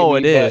asking. No, me,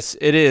 it is.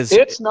 It is.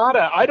 It's not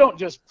I don't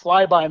just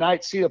fly by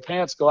night, see the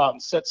pants, go out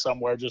and sit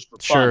somewhere just for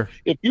fun. Sure.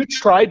 If you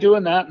try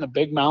doing that in the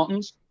big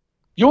mountains,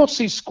 you won't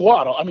see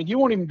squat. I mean, you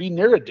won't even be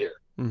near a deer.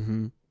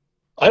 Mm-hmm.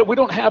 We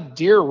don't have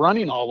deer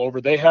running all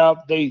over. They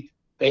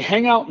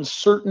hang out in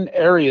certain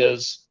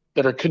areas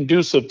that are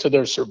conducive to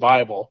their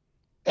survival.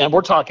 And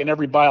we're talking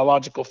every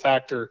biological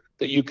factor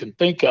that you can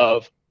think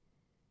of.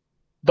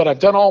 But I've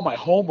done all my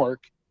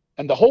homework,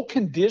 and the whole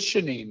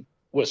conditioning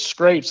with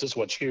scrapes is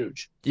what's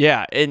huge.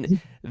 Yeah, and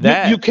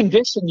that you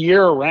condition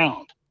year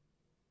round.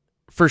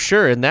 For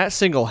sure, and that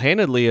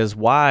single-handedly is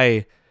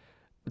why,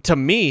 to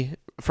me,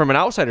 from an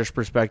outsider's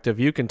perspective,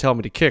 you can tell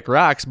me to kick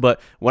rocks, but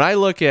when I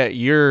look at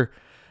your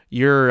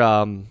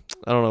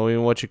I don't know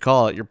even what you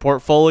call it, your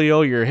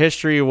portfolio, your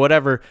history, or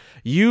whatever,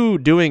 you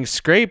doing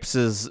scrapes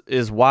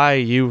is why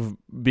you've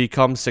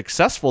become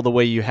successful the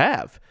way you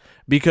have.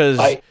 Because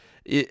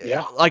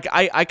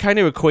I kind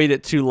of equate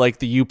it to like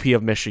the UP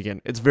of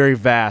Michigan. It's very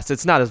vast.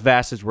 It's not as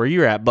vast as where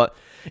you're at, but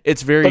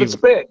it's very. But it's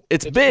big.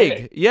 It's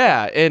big.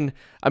 Yeah, and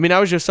I mean, I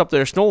was just up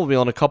there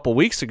snowmobiling a couple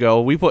weeks ago.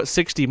 We put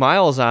 60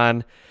 miles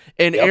on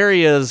in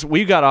areas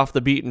we got off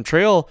the beaten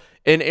trail.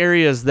 in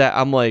areas that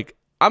I'm like,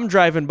 I'm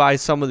driving by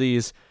some of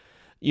these,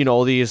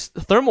 these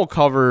thermal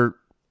cover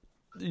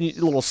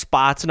little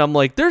spots, and I'm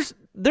like, there's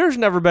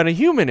never been a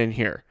human in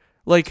here.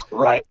 Like,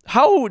 Right.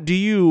 how do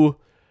you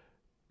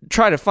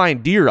try to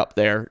find deer up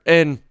there?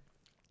 And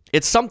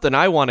it's something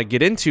I want to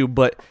get into,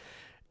 but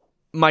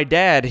my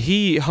dad,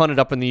 he hunted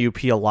up in the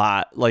UP a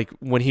lot, like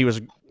when he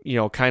was,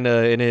 kind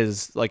of in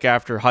his, like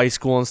after high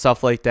school and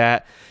stuff like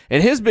that.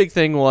 And his big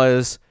thing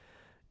was,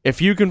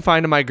 if you can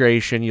find a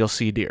migration, you'll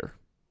see deer.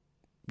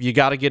 You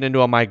got to get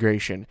into a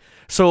migration.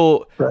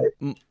 So Right.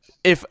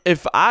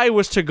 if I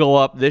was to go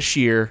up this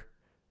year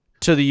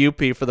to the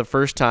UP for the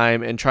first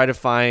time and try to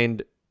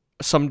find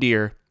some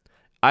deer,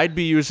 I'd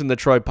be using the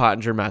Troy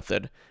Pottenger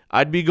method.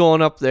 I'd be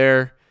going up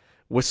there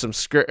with some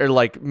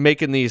like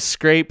making these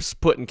scrapes,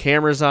 putting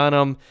cameras on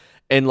them,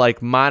 and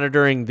like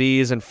monitoring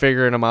these and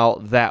figuring them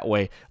out that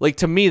way. Like,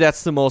 to me,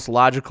 that's the most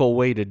logical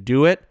way to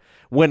do it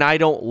when I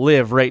don't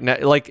live right now.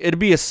 Like, it'd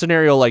be a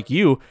scenario like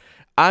you.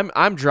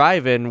 I'm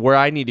driving where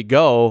I need to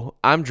go.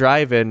 I'm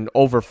driving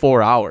over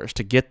 4 hours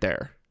to get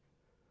there.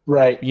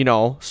 Right.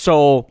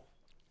 So,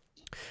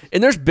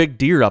 and there's big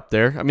deer up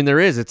there. I mean, there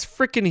is. It's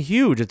freaking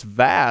huge. It's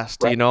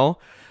vast, Right.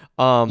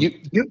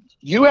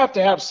 You have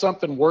to have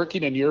something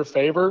working in your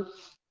favor.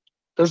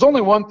 There's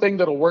only one thing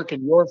that'll work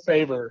in your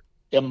favor,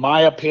 in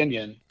my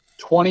opinion,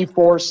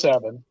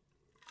 24/7.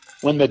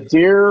 When the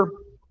deer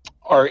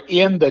are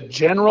in the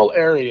general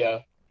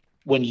area,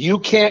 when you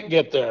can't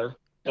get there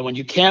and when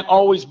you can't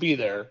always be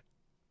there,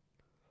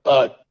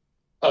 a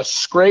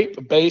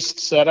scrape-based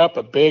setup,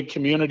 a big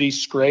community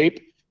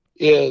scrape,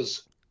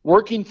 is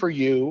working for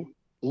you.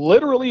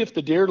 Literally, if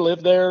the deer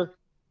live there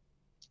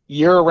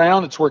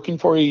year-round, it's working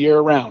for you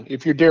year-round.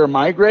 If your deer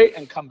migrate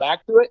and come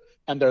back to it,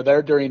 and they're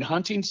there during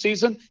hunting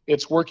season,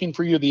 it's working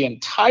for you the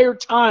entire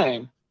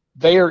time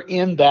they are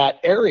in that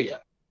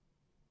area.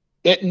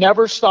 It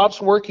never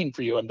stops working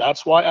for you, and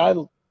that's why I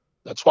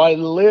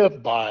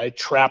live by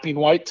trapping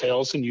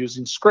whitetails and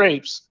using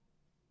scrapes,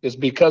 is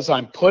because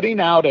I'm putting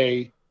out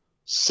a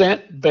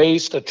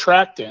scent-based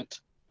attractant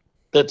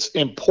that's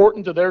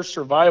important to their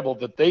survival,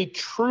 that they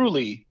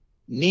truly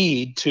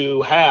need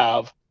to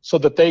have so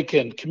that they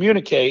can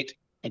communicate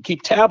and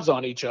keep tabs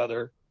on each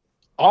other.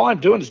 All I'm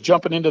doing is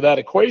jumping into that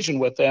equation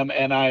with them,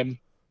 and I'm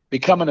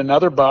becoming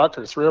another buck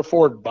or 3 or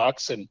 4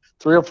 bucks and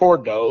 3 or 4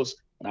 does,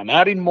 and I'm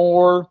adding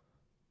more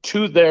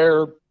to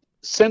their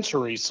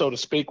sensory, so to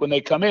speak, when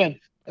they come in.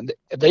 And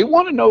they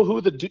want to know who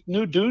the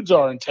new dudes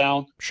are in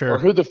town, Sure. or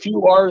who the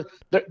few are.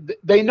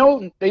 They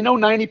know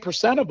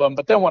 90% of them,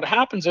 but then what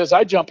happens is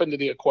I jump into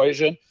the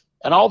equation,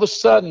 and all of a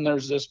sudden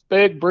there's this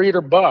big breeder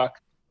buck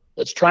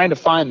that's trying to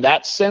find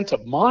that scent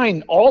of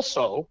mine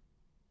also.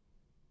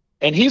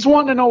 And he's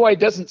wanting to know why he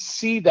doesn't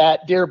see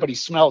that deer, but he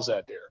smells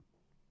that deer.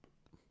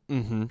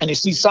 Mm-hmm. And he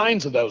sees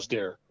signs of those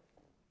deer.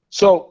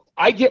 So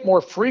I get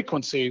more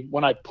frequency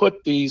when I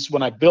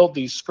build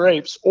these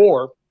scrapes,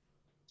 or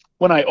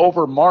when I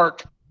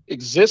overmark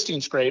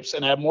existing scrapes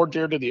and add more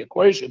deer to the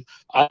equation.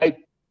 I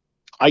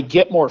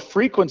get more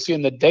frequency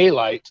in the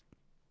daylight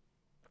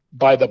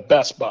by the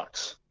best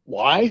bucks.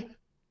 Why?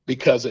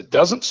 Because it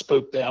doesn't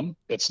spook them.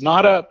 It's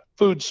not a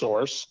food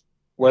source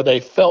where they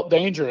felt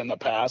danger in the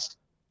past.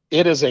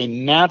 It is a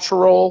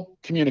natural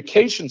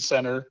communication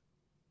center.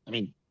 I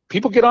mean,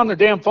 people get on their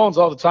damn phones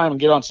all the time and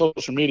get on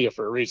social media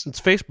for a reason.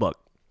 It's Facebook.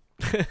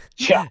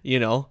 Yeah.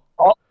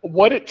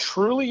 What it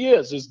truly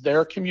is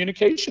their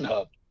communication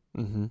hub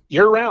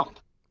year-round.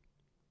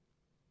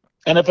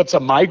 And if it's a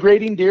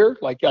migrating deer,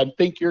 like I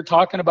think you're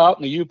talking about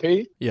in the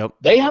UP, Yep.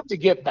 they have to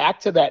get back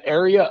to that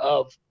area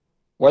of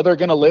where they're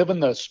going to live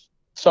in the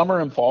summer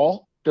and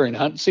fall during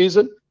hunting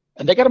season.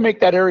 And they got to make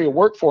that area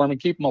work for them and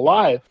keep them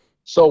alive.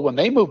 So when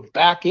they move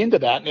back into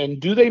that, and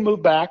do they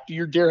move back? Do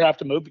your deer have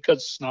to move because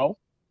of snow?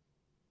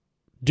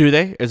 Do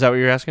they? Is that what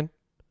you're asking?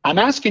 I'm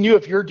asking you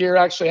if your deer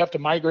actually have to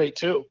migrate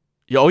too.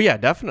 Oh yeah,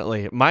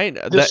 definitely. Mine.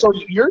 So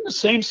you're in the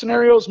same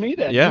scenario as me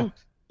then. Yeah.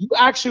 You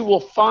actually will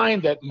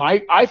find that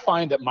I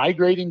find that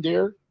migrating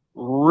deer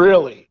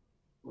really,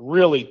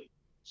 really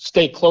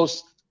stay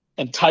close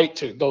and tight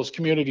to those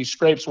community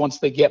scrapes once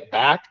they get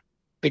back,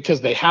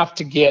 because they have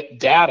to get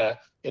data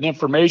and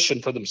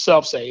information for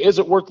themselves. Say, is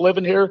it worth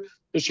living here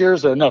this year?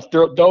 Is there enough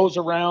does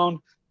around?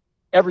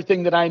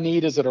 Everything that I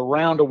need, is it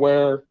around to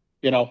where,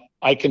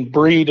 I can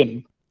breed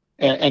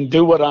and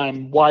do what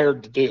I'm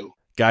wired to do?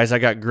 Guys, I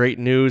got great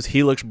news.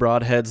 Helix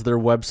Broadheads, their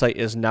website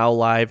is now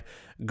live.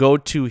 Go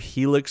to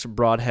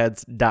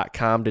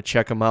helixbroadheads.com to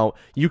check them out.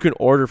 You can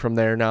order from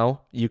there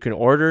now. You can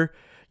order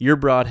your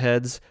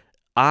broadheads.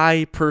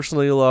 I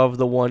personally love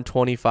the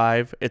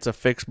 125. It's a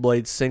fixed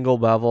blade, single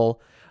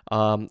bevel.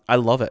 I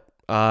love it.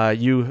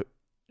 You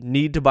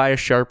need to buy a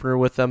sharpener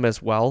with them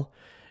as well,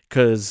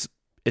 because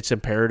it's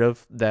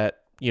imperative that,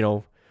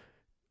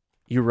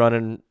 you're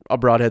running a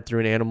broadhead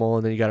through an animal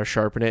and then you got to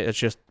sharpen it. It's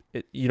just,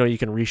 you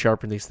can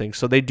resharpen these things.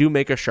 So they do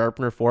make a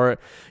sharpener for it.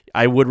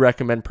 I would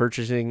recommend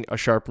purchasing a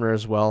sharpener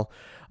as well.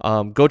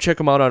 Go check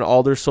them out on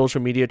all their social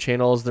media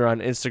channels. They're on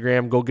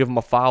Instagram. Go give them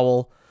a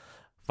follow.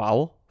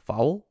 A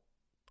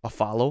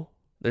follow?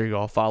 There you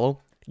go, a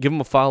follow. give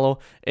them a follow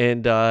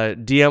and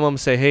DM them,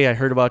 say, hey, I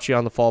heard about you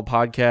on the fall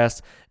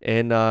podcast,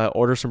 and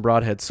order some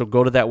broadheads. So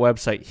go to that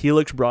website,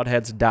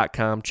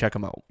 helixbroadheads.com. Check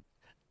them out.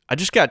 I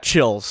just got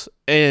chills,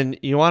 and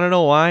you want to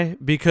know why?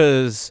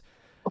 Because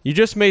you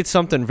just made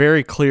something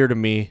very clear to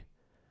me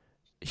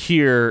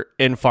here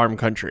in farm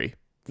country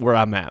where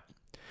I'm at.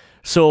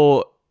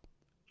 So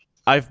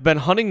I've been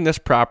hunting this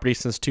property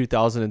since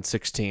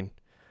 2016,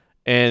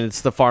 and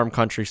it's the farm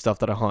country stuff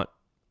that I hunt.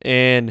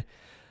 And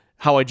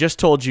how I just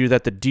told you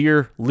that the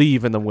deer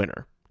leave in the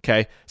winter,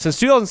 okay? Since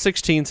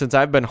 2016, since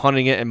I've been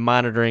hunting it and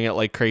monitoring it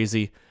like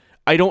crazy,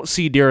 I don't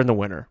see deer in the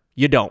winter.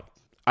 You don't.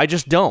 I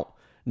just don't.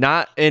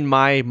 Not in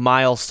my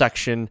mile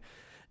section,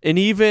 and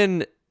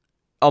even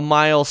a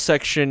mile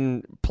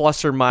section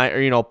plus or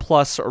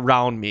plus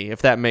around me,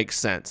 if that makes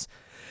sense.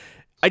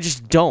 I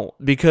just don't,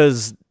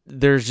 because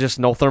there's just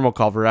no thermal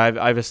cover.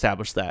 I've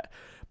established that.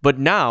 But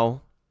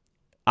now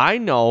I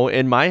know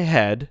in my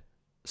head,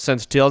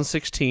 since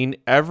 2016,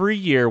 every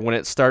year when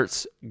it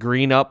starts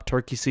green up,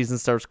 turkey season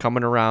starts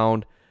coming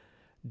around,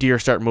 deer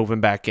start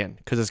moving back in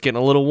because it's getting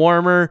a little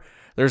warmer.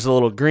 There's a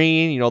little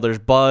green, there's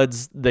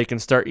buds they can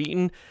start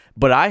eating.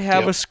 But I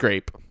have a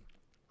scrape,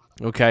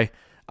 okay?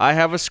 I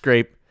have a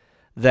scrape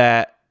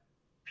that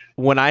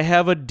when I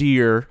have a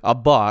deer, a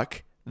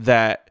buck,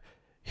 that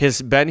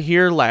has been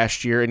here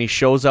last year and he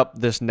shows up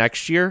this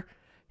next year,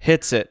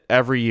 hits it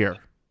every year.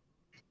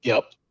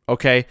 Yep.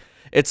 Okay?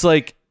 It's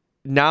like,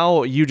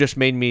 now you just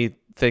made me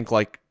think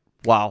like,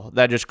 wow,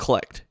 that just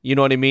clicked. You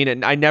know what I mean?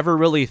 And I never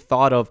really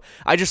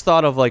I just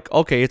thought of like,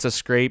 okay, it's a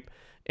scrape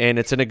and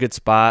it's in a good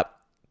spot.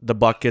 The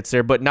buck gets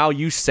there. But now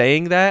you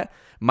saying that,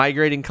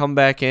 migrating, come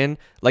back in,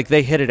 like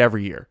they hit it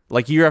every year.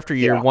 Like year after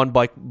year, one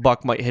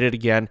buck might hit it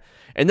again.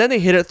 And then they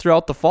hit it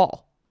throughout the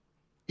fall.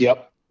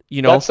 Yep.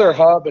 That's their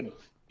hub. And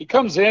he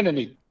comes in and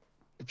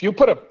if you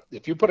put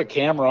a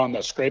camera on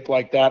the scrape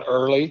like that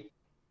early,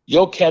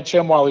 you'll catch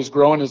him while he's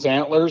growing his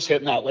antlers,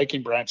 hitting that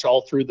laking branch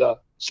all through the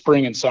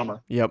spring and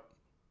summer. Yep.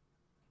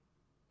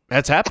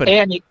 That's happened.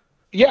 And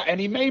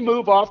he may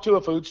move off to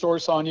a food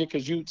source on you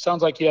because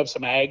sounds like you have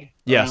some ag.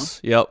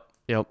 Yes. Around.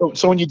 Yep.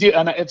 So when you do,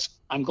 and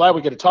I'm glad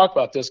we get to talk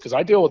about this because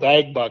I deal with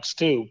ag bucks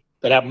too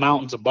that have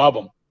mountains above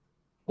them.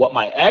 What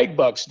my ag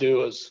bucks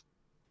do is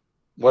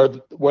where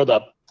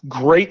the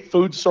great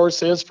food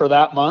source is for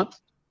that month,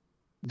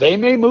 they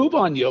may move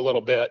on you a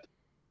little bit.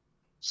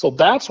 So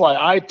that's why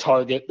I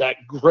target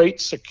that great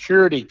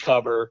security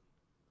cover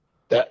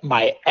that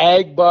my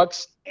ag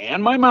bucks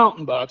and my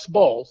mountain bucks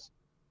both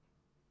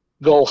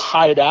go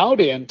hide out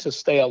in to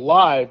stay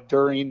alive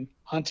during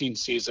hunting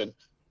season.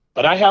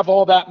 But I have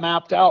all that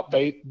mapped out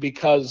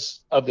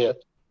because of the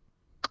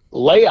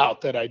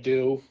layout that I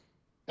do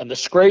and the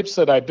scrapes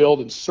that I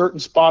build in certain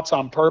spots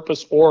on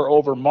purpose or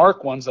over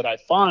mark ones that I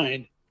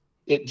find.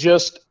 It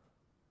just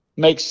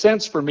makes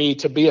sense for me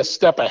to be a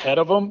step ahead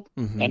of them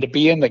and to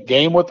be in the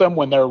game with them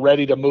when they're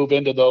ready to move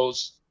into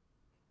those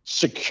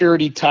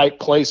security type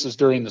places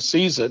during the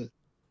season.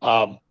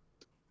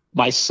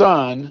 My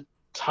son,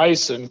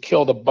 Tyson,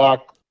 killed a buck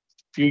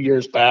a few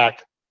years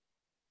back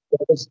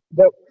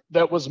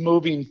that was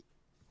moving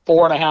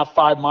 4.5,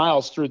 5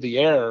 miles through the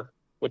air,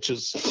 which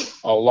is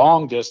a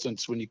long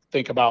distance when you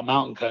think about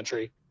mountain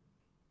country.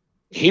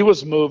 He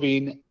was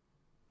moving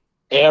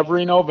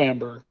every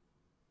November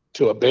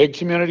to a big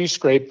community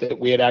scrape that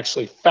we had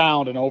actually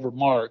found and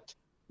overmarked.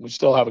 We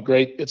still have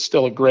it's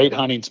still a great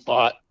hunting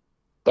spot,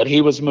 but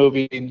he was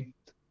moving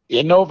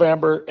in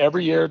November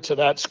every year to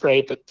that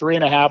scrape at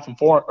 3.5 and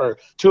 4, or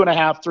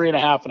 2.5,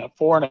 3.5, and at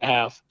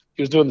 4.5.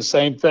 He was doing the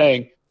same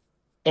thing.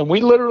 And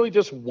we literally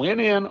just went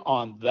in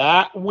on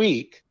that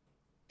week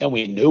and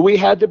we knew we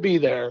had to be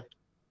there.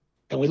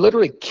 And we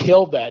literally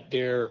killed that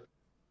deer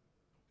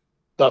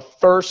the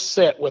first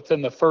sit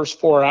within the first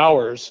 4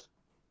 hours.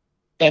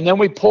 And then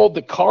we pulled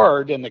the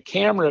card and the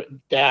camera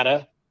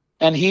data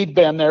and he'd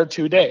been there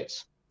 2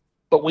 days.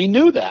 But we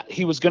knew that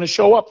he was going to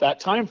show up that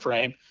time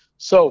frame.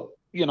 So,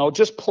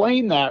 just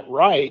playing that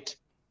right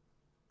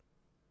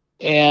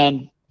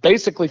and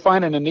basically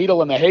finding a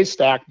needle in the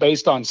haystack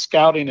based on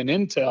scouting and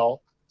intel.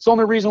 It's the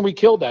only reason we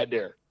killed that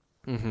deer.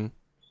 Mm-hmm.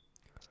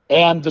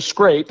 And the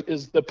scrape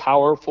is the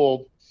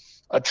powerful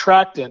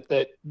attractant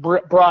that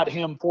brought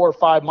him 4 or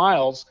 5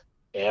 miles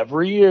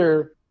every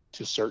year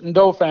to certain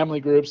doe family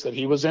groups that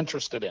he was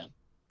interested in.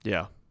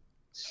 Yeah.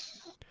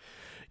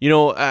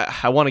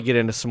 I want to get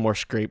into some more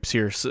scrapes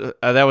here. So,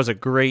 that was a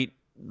great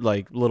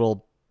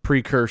little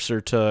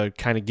precursor to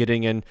kind of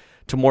getting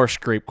into more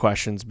scrape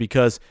questions,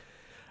 because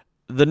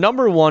the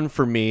number one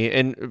for me,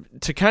 and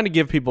to kind of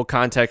give people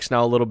context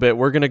now a little bit,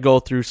 we're going to go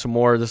through some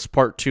more. This is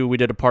part 2. We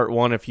did a part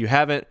 1. If you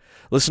haven't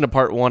listened to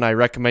part 1, I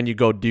recommend you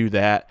go do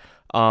that.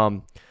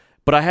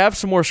 But I have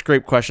some more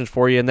scrape questions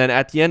for you. And then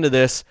at the end of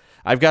this,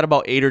 I've got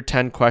about 8 or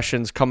 10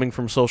 questions coming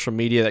from social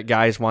media that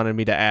guys wanted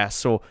me to ask.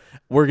 So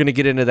we're going to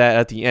get into that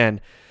at the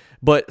end.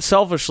 But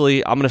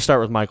selfishly, I'm going to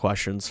start with my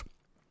questions.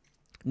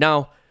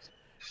 Now,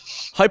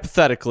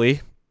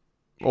 hypothetically,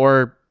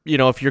 or,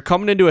 if you're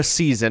coming into a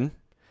season,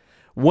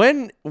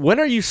 when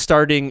are you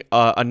starting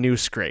a new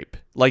scrape?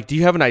 Do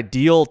you have an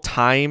ideal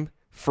time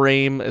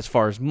frame as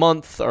far as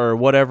month or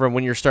whatever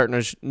when you're starting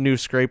a new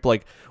scrape?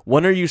 Like,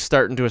 when are you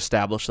starting to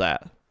establish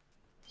that?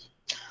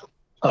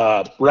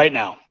 Right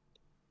now.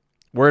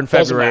 We're in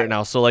February right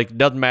now, so like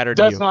doesn't matter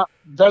to you.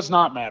 Does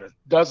not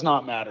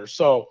matter.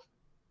 So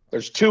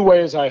there's two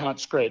ways I hunt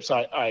scrapes.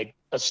 I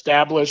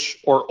establish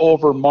or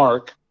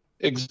overmark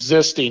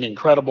existing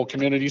incredible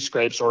community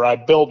scrapes, or I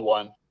build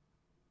one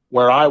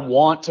where I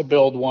want to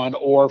build one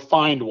or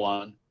find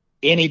one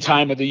any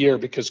time of the year,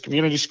 because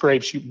community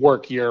scrapes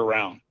work year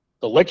round.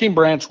 The licking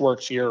branch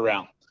works year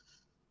round.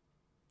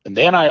 And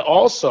then I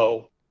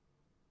also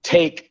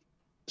take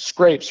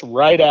scrapes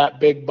right at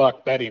big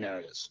buck bedding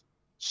areas.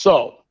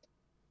 So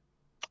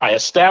I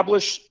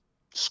establish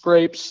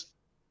scrapes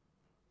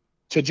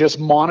to just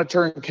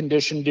monitor and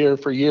condition deer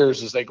for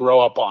years as they grow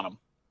up on them.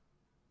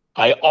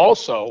 I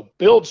also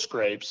build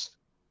scrapes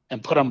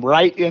and put them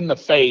right in the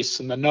face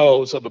and the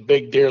nose of a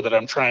big deer that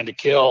I'm trying to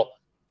kill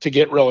to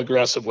get real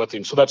aggressive with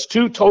him. So that's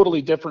two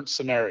totally different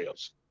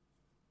scenarios.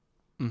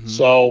 Mm-hmm.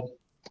 So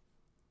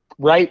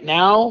right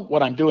now,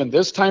 what I'm doing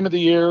this time of the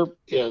year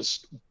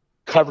is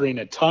covering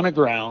a ton of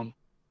ground,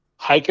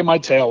 hiking my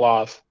tail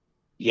off.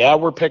 Yeah,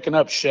 we're picking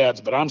up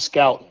sheds, but I'm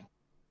scouting.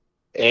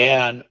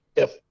 And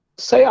if,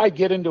 say I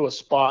get into a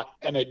spot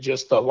and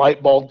the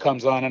light bulb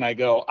comes on and I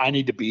go, I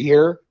need to be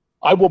here,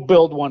 I will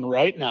build one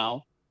right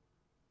now.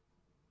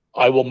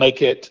 I will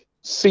make it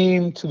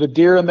seem to the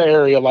deer in the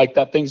area like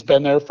that thing's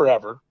been there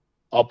forever.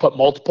 I'll put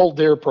multiple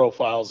deer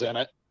profiles in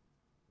it.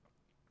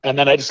 And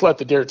then I just let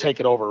the deer take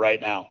it over right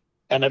now.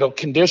 And it'll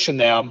condition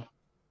them.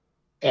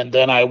 And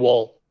then I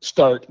will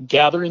start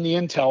gathering the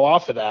intel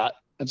off of that.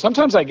 And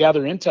sometimes I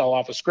gather intel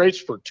off of scrapes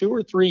for 2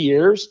 or 3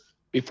 years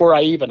before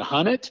I even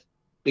hunt it,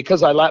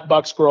 because I let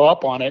bucks grow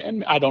up on it.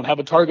 And I don't have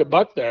a target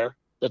buck there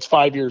that's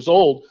 5 years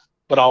old,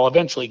 but I'll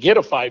eventually get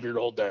a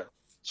 5-year-old there.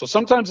 So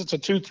sometimes it's a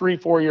 2, 3,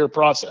 4 year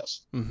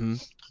process. Mm-hmm.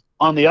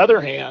 On the other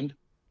hand,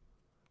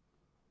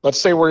 let's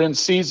say we're in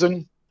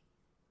season,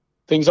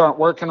 things aren't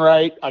working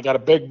right. I got a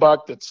big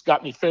buck that's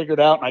got me figured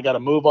out, and I got to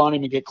move on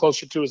him and get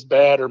closer to his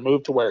bed or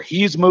move to where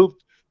he's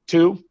moved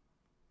to.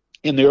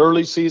 In the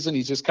early season,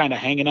 he's just kind of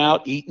hanging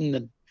out, eating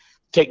and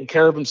taking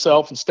care of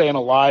himself and staying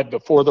alive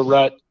before the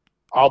rut.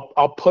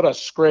 I'll put a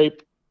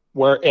scrape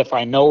where, if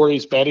I know where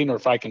he's bedding, or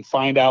if I can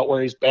find out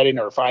where he's bedding,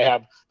 or if I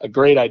have a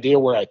great idea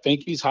where I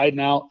think he's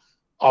hiding out,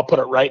 I'll put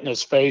it right in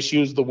his face,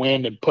 use the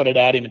wind and put it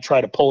at him and try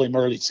to pull him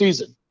early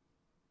season.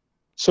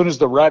 As soon as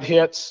the rut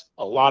hits,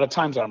 a lot of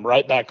times I'm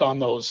right back on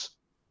those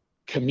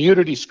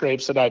community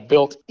scrapes that I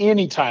built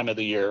any time of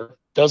the year,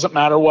 doesn't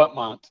matter what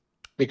month,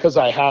 because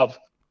I have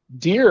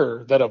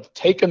deer that have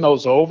taken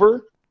those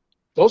over.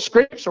 Those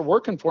scrapes are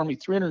working for me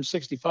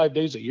 365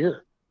 days a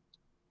year.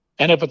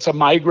 And if it's a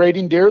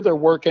migrating deer, they're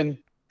working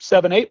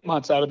 7-8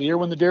 months out of the year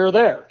when the deer are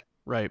there.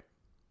 Right.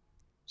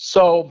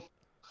 So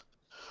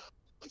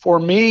for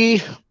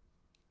me,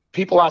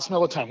 people ask me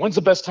all the time, when's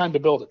the best time to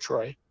build it,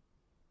 Troy?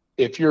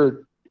 If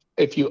you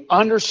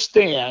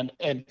understand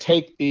and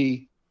take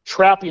the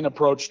trapping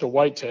approach to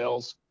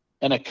whitetails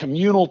and a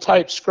communal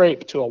type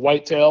scrape to a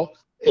whitetail,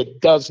 it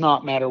does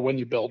not matter when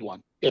you build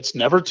one. It's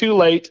never too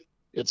late.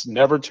 It's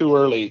never too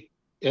early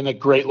in a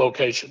great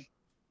location.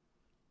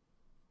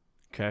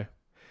 Okay.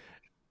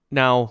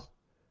 Now,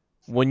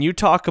 when you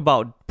talk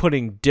about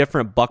putting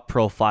different buck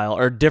profile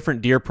or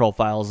different deer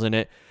profiles in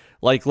it,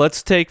 like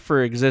let's take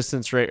for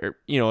existence, right?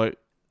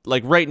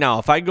 Like right now,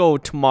 if I go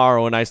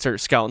tomorrow and I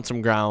start scouting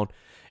some ground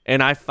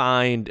and I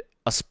find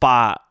a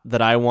spot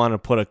that I want to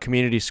put a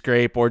community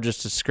scrape or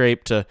just a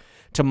scrape to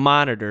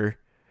monitor,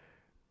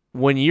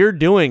 when you're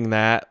doing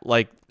that,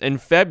 like in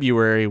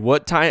February,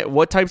 what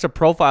types of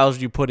profiles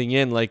are you putting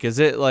in? Like, is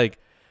it like,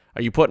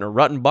 are you putting a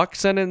rut and buck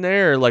scent in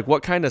there, or like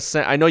what kind of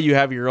scent? I know you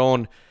have your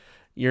own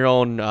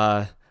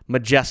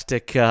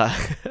majestic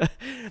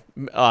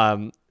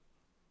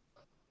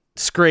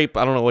scrape.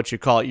 I don't know what you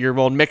call it. Your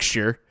own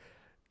mixture.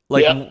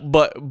 Like, yeah.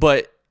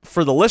 But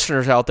for the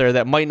listeners out there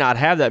that might not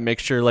have that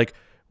mixture, like,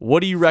 what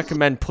do you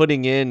recommend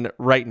putting in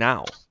right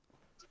now?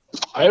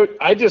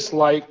 I just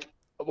like,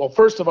 well,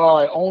 first of all,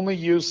 I only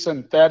use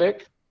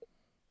synthetic,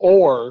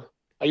 or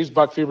I use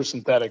buck fever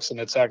synthetics, and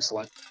it's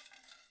excellent.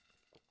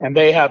 And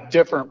they have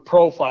different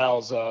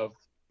profiles of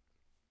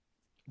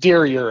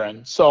deer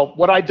urine. So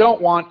what I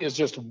don't want is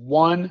just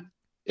one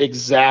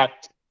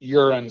exact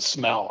urine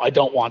smell. I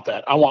don't want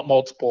that. I want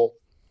multiple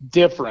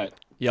different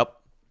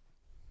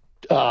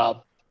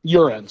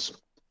urines.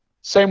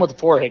 Same with the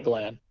forehead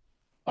gland.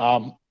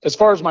 As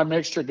far as my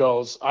mixture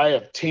goes, I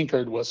have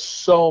tinkered with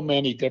so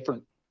many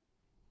different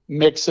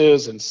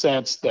mixes and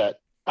scents that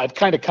I've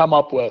kind of come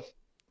up with,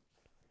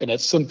 and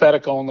it's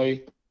synthetic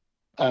only,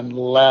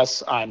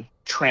 unless I'm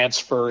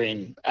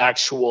transferring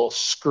actual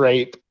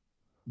scrape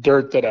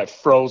dirt that I've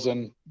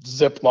frozen,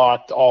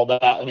 ziplocked, all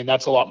that. I mean,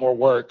 that's a lot more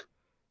work.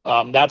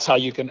 That's how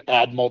you can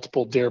add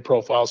multiple deer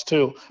profiles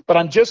too. But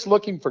I'm just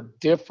looking for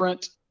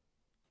different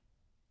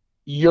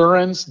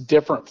urines,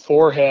 different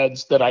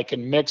foreheads that I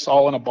can mix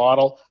all in a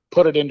bottle,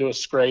 put it into a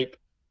scrape,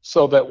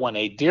 so that when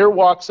a deer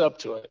walks up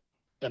to it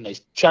and they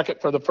check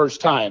it for the first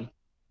time,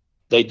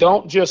 They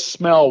don't just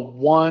smell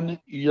one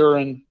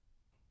urine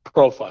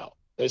profile.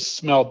 They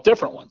smell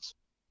different ones.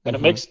 And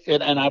it makes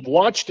it, and I've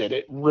watched it,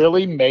 it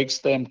really makes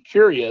them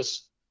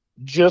curious,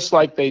 just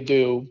like they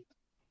do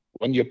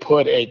when you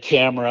put a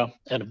camera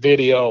and a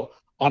video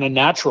on a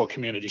natural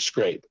community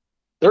scrape.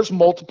 There's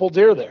multiple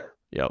deer there.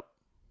 Yep.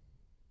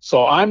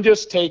 So I'm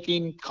just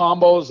taking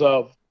combos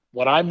of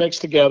what I mix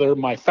together.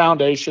 My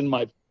foundation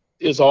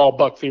is all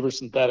buck fever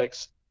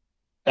synthetics,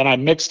 and I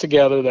mix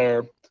together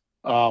there.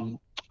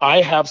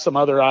 I have some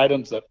other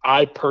items that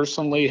I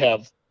personally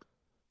have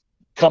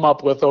come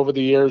up with over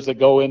the years that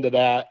go into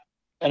that.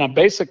 And I'm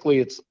basically,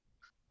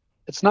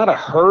 it's not a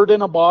herd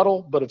in a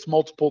bottle, but it's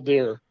multiple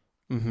deer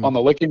on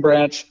the licking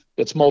branch.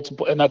 It's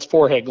multiple, and that's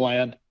forehead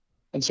gland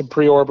and some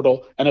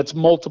preorbital, and it's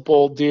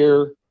multiple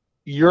deer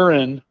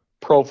urine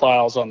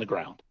profiles on the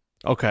ground.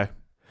 Okay.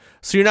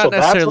 So you're not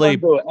necessarily.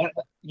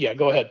 Yeah,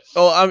 go ahead.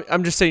 Oh,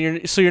 I'm just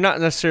saying. You're not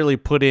necessarily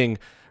putting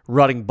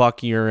rutting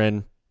buck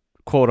urine,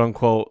 quote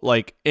unquote,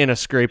 like in a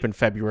scrape in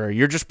February.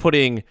 You're just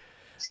putting,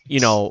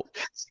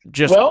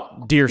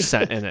 deer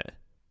scent in it.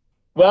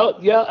 Well,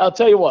 yeah, I'll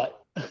tell you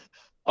what.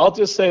 I'll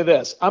just say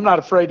this: I'm not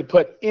afraid to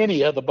put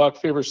any of the buck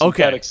fever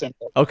synthetics in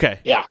there. Okay.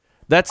 Yeah.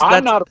 That's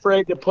I'm not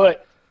afraid to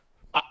put.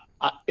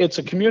 It's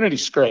a community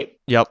scrape.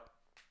 Yep.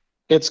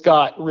 It's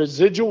got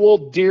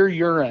residual deer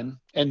urine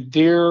and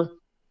deer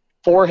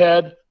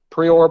forehead,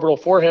 preorbital.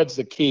 Forehead's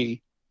the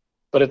key,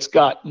 but it's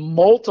got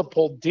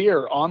multiple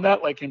deer on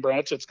that licking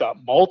branch. It's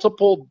got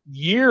multiple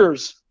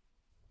years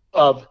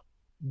of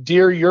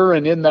deer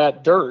urine in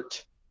that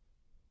dirt.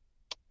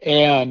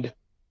 And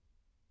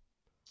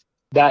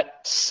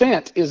that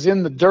scent is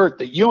in the dirt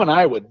that you and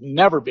I would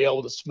never be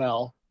able to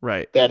smell.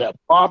 Right. That a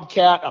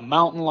bobcat, a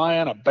mountain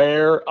lion, a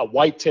bear, a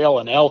whitetail,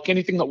 an elk,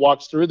 anything that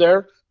walks through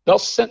there, they'll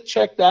scent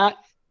check that,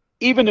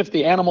 even if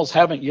the animals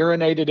haven't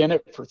urinated in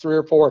it for 3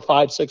 or 4 or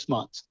 5, 6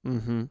 months.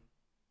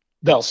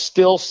 They'll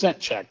still scent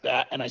check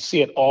that, and I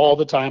see it all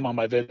the time on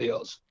my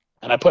videos.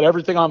 And I put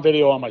everything on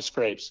video on my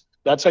scrapes.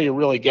 That's how you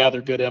really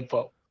gather good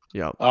info.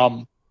 Yeah.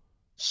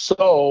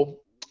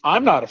 So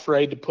I'm not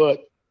afraid to put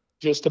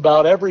just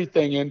about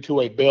everything into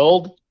a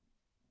build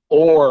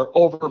or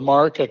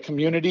overmark a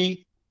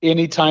community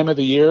any time of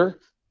the year,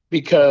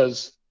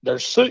 because there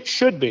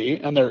should be,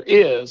 and there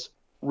is,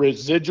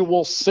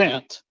 residual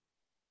scent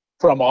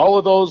from all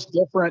of those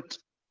different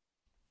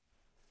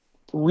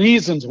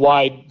reasons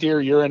why deer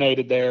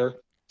urinated there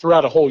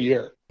throughout a whole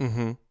year.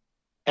 And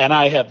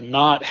I have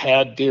not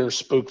had deer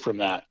spook from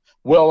that.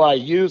 Will I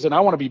use, and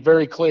I want to be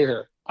very clear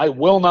here, I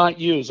will not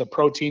use a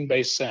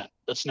protein-based scent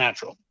that's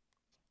natural.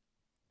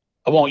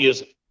 I won't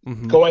use it.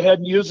 Go ahead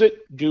and use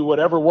it. Do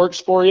whatever works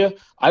for you.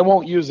 I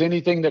won't use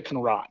anything that can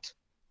rot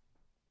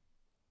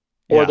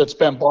or that's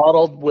been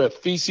bottled with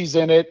feces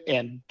in it.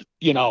 And,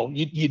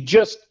 you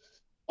just,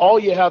 all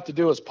you have to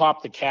do is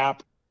pop the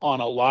cap on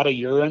a lot of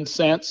urine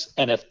scents.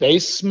 And if they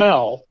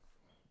smell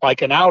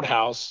like an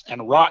outhouse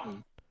and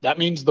rotten, that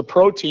means the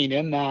protein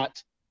in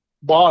that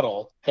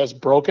bottle has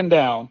broken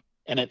down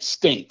and it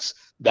stinks.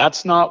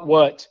 That's not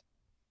what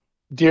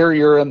deer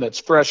urine that's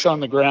fresh on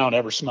the ground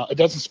ever smells. It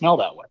doesn't smell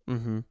that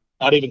way.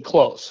 Not even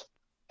close.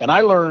 And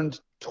I learned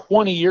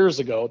 20 years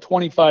ago,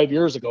 25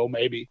 years ago,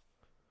 maybe,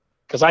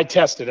 because I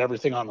tested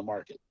everything on the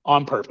market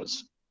on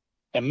purpose.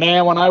 And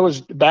man, when I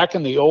was back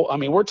in the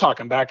we're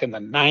talking back in the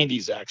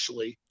 90s,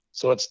 actually.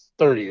 So it's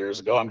 30 years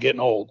ago. I'm getting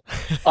old.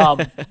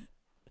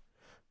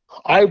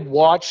 I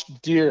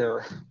watched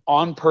deer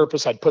on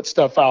purpose. I'd put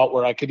stuff out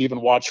where I could even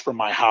watch from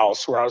my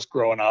house where I was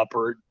growing up,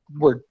 or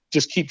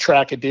just keep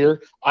track of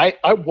deer. I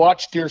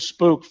watched deer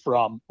spook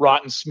from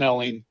rotten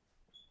smelling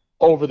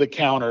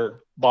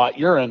over-the-counter bought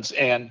urines,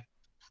 and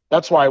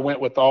that's why I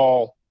went with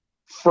all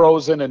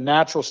frozen and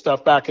natural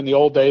stuff back in the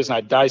old days, and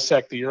I'd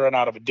dissect the urine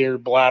out of a deer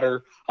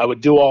bladder. I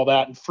would do all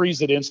that and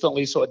freeze it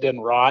instantly so it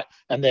didn't rot,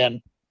 and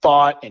then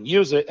thaw it and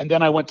use it. And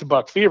then I went to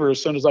buck fever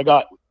as soon as I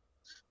got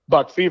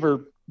buck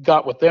fever,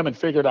 got with them and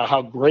figured out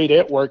how great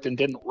it worked and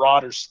didn't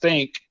rot or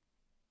stink.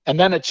 And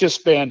then it's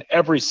just been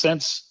ever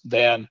since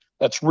then,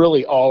 that's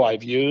really all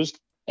I've used,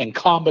 and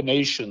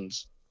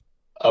combinations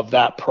of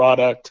that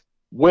product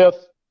with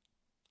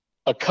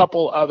a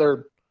couple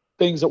other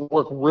things that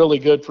work really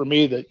good for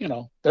me that,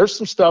 there's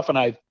some stuff, and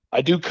I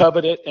do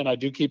covet it and I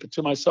do keep it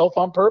to myself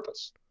on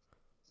purpose.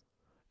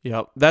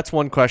 Yeah, that's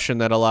one question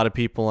that a lot of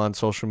people on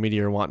social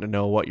media are wanting to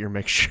know, what your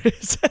mixture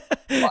is.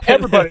 Well,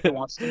 everybody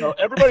wants to know.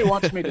 Everybody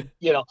wants me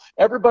to,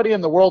 everybody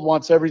in the world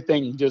wants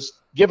everything just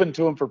given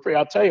to them for free.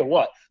 I'll tell you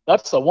what,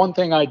 that's the one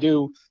thing I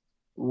do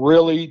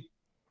really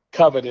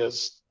covet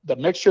is the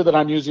mixture that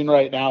I'm using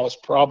right now is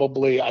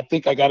probably, I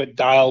think I got it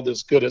dialed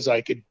as good as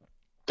I could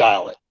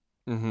dial it.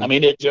 I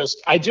mean,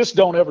 I just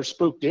don't ever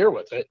spook deer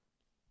with it.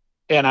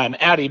 And I'm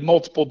adding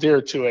multiple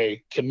deer to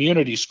a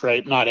community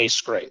scrape, not a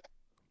scrape.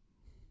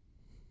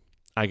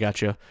 I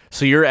got you.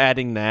 So you're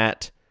adding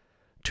that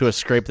to a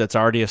scrape that's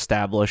already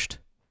established,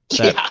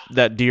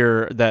 that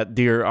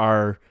deer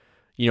are,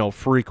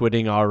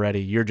 frequenting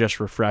already. You're just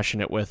refreshing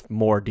it with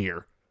more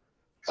deer.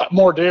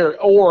 More deer,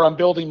 or I'm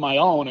building my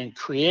own and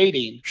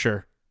creating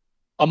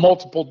a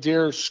multiple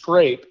deer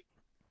scrape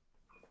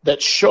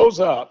that shows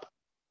up.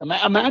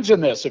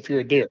 Imagine this: if you're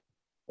a deer,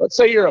 let's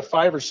say you're a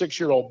 5 or 6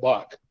 year old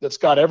buck that's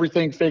got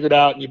everything figured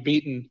out and you've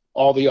beaten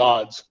all the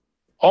odds.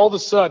 All of a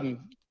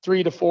sudden,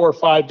 3 to 4 or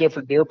 5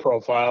 different deer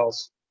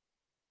profiles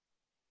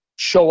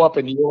show up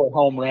in your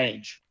home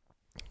range.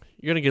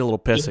 You're going to get a little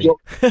pissy.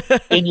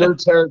 In your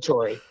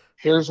territory.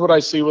 Here's what I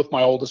see with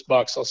my oldest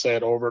bucks. I'll say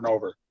it over and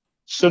over. As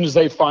soon as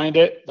they find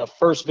it, the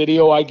first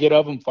video I get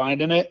of them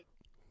finding it,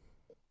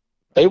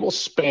 they will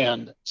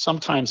spend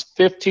sometimes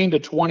 15 to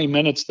 20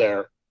 minutes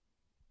there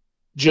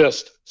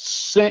just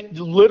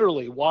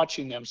literally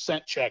watching them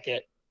scent check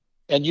it.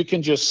 And you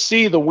can just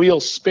see the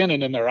wheels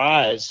spinning in their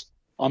eyes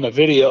on the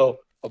video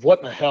of what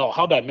in the hell,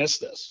 how'd I miss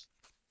this?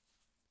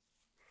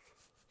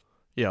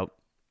 Yep.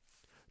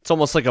 It's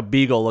almost like a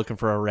beagle looking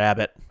for a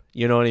rabbit.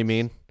 You know what I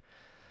mean?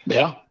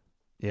 Yeah.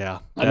 Yeah.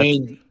 I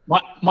mean,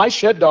 my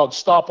shed dogs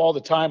stop all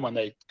the time when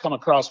they come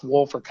across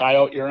wolf or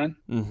coyote urine.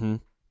 Mm-hmm.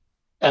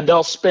 And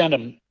they'll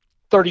spend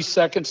 30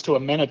 seconds to a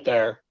minute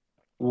there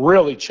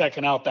really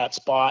checking out that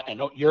spot and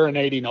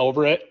urinating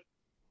over it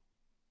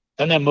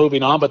and then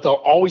moving on. But they'll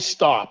always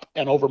stop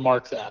and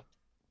overmark that.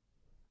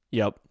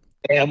 Yep.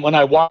 And when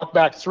I walk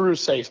back through,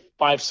 say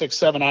 5, 6,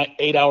 7,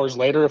 8 hours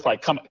later, if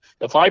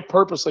I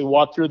purposely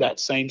walk through that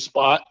same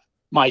spot,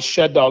 my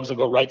shed dogs will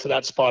go right to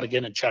that spot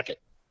again and check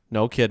it.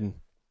 No kidding.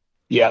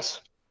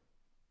 Yes.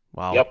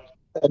 Wow. Yep.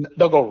 And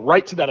they'll go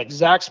right to that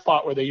exact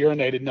spot where they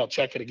urinated and they'll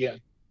check it again.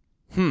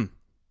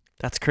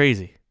 That's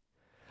crazy.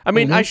 I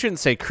mean, I shouldn't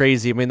say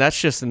crazy. I mean, that's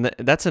just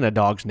that's in a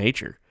dog's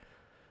nature.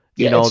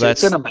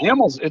 It's in a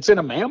mammal's. It's in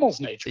a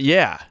mammal's nature.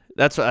 Yeah,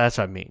 that's what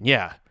I mean.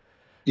 Yeah.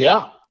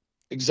 Yeah,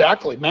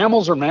 exactly.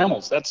 Mammals are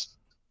mammals. That's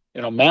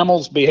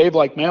mammals behave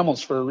like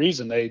mammals for a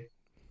reason. They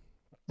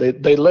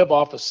live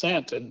off of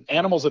scent, and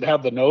animals that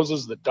have the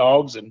noses that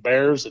dogs and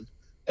bears and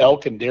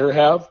elk and deer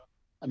have.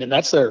 I mean,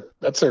 that's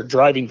their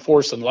driving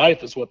force in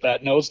life, is what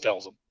that nose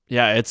tells them.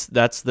 Yeah,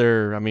 that's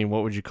their. I mean,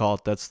 what would you call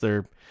it? That's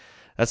their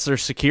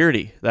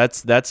security.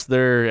 That's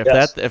their.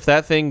 If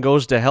that thing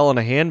goes to hell in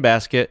a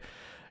handbasket,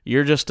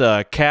 you're just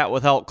a cat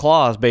without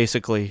claws,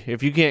 basically.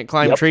 If you can't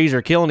climb trees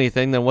or kill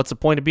anything, then what's the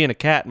point of being a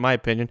cat, in my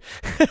opinion?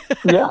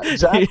 Yeah,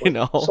 exactly.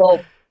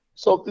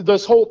 So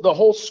the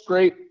whole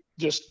scrape,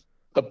 just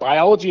the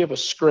biology of a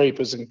scrape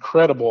is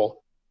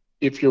incredible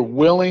if you're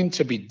willing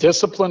to be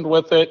disciplined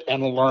with it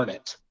and learn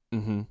it.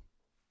 Mm-hmm.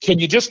 Can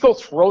you just go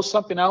throw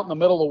something out in the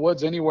middle of the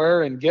woods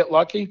anywhere and get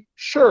lucky?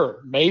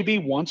 Sure, maybe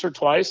once or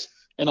twice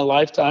in a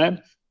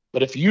lifetime.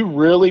 But if you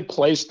really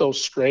place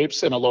those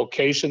scrapes in a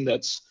location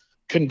that's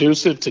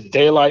conducive to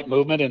daylight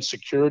movement and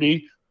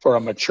security for a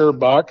mature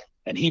buck,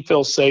 and he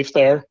feels safe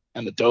there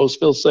and the does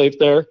feel safe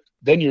there,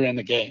 then you're in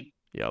the game.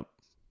 Yep.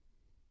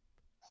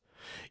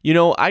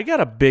 I got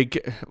a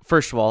big,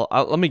 first of all,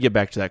 let me get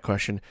back to that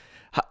question.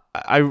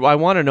 I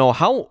want to know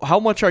how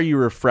much are you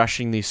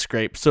refreshing these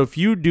scrapes? So if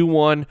you do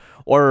one,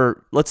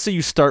 or let's say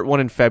you start one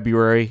in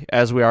February,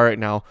 as we are right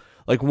now,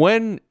 like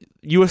when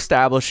you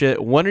establish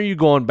it, when are you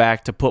going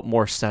back to put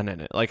more scent in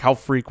it? Like how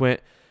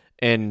frequent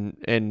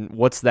and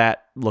what's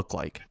that look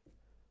like?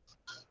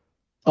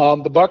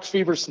 The Buck's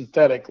Fever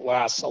synthetic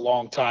lasts a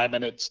long time,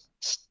 and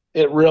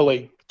it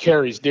really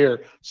carries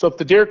deer. So if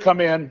the deer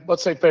come in,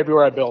 let's say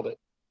February, I build it,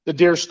 the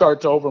deer start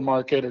to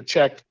overmarket or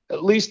check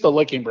at least the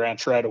licking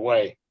branch right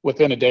away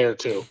within a day or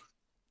two.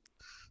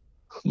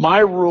 My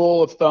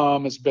rule of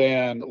thumb has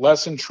been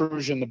less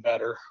intrusion, the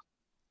better.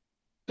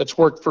 That's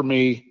worked for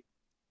me.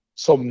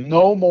 So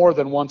no more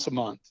than once a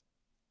month,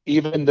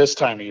 even this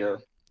time of year.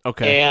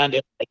 Okay. And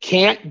if I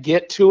can't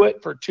get to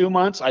it for 2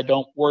 months, I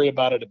don't worry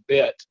about it a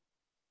bit.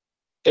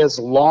 As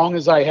long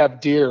as I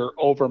have deer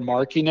over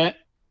marking it,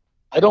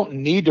 I don't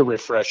need to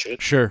refresh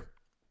it. Sure.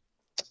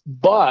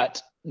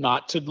 But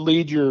not to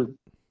lead your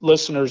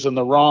listeners in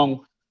the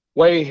wrong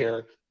way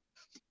here.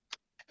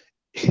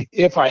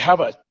 If I have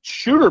a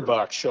shooter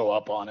buck show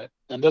up on it,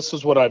 and this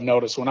is what I've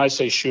noticed when I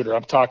say shooter,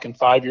 I'm talking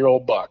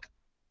 5-year-old buck.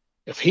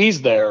 If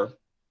he's there,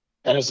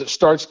 and as it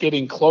starts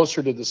getting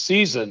closer to the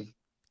season,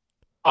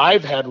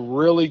 I've had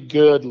really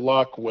good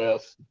luck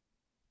with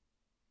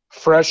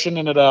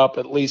freshening it up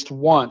at least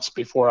once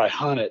before I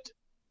hunt it,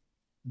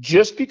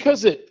 just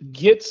because it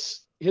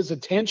gets his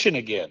attention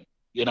again,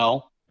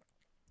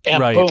 and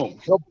right. Boom,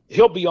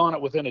 he'll be on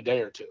it within a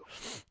day or two.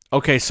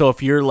 Okay, so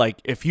if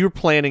you're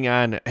planning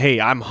on, hey,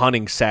 I'm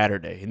hunting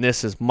Saturday and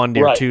this is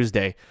Monday or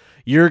Tuesday,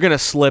 you're gonna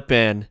slip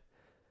in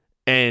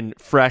and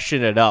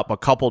freshen it up a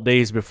couple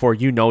days before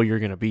you're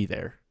gonna be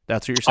there.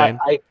 That's what you're saying?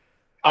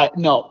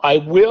 No, I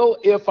will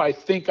if I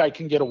think I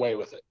can get away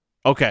with it.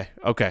 Okay.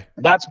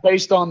 That's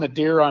based on the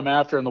deer I'm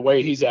after and the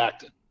way he's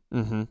acting.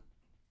 Mm-hmm.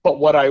 But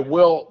what I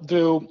will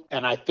do,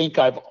 and I think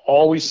I've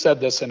always said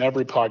this in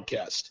every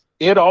podcast,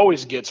 it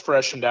always gets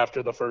freshened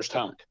after the first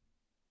hunt.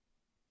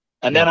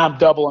 And then I'm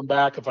doubling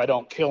back if I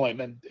don't kill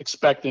him and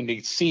expecting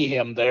to see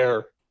him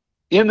there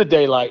in the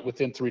daylight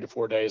within 3 to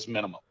 4 days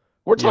minimum.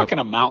 We're talking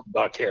a mountain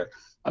buck here.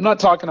 I'm not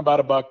talking about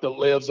a buck that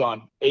lives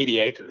on 80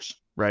 acres.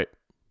 Right.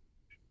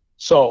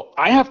 So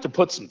I have to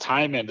put some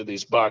time into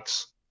these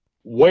bucks,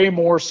 way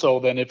more so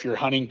than if you're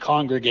hunting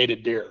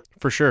congregated deer.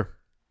 For sure.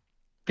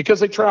 because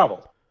they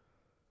travel.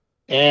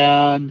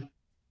 And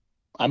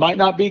I might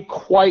not be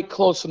quite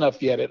close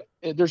enough yet.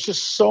 There's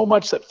just so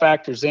much that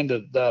factors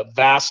into the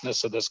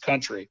vastness of this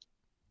country.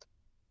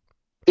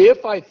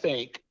 If I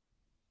think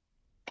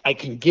I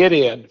can get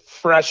in,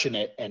 freshen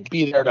it, and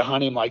be there to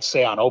hunt him, like,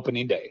 say, on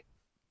opening day,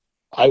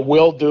 I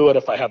will do it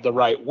if I have the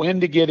right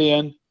wind to get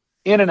in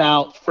and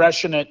out,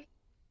 freshen it,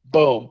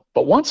 boom.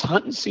 But once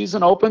hunting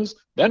season opens,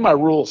 then my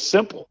rule is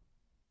simple.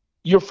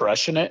 You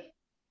freshen it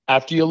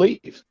after you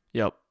leave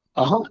Yep.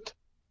 a hunt.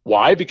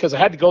 Why? Because I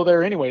had to go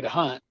there anyway to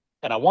hunt,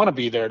 and I want to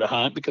be there to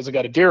hunt because I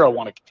got a deer I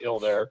want to kill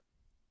there.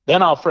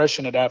 Then I'll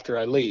freshen it after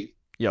I leave.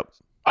 Yep.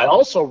 I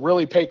also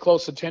really pay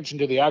close attention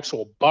to the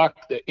actual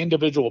buck, the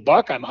individual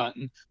buck I'm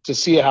hunting, to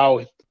see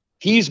how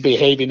he's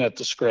behaving at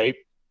the scrape.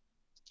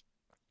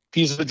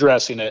 He's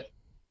addressing it.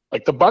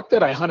 Like the buck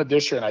that I hunted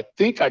this year, and I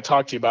think I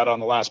talked to you about it on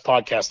the last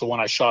podcast, the one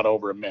I shot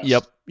over and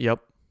missed. Yep.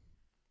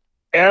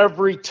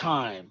 Every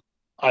time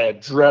I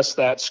addressed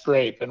that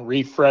scrape and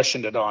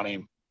refreshened it on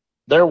him,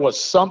 there was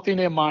something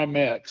in my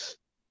mix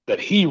that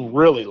he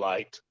really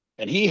liked.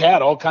 And he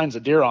had all kinds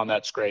of deer on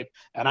that scrape.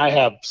 And I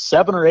have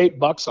 7 or 8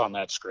 bucks on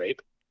that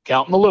scrape,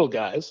 counting the little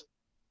guys.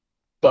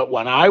 But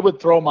when I would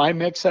throw my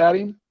mix at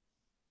him,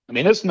 I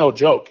mean, it's no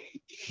joke.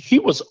 He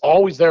was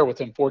always there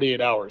within 48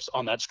 hours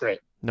on that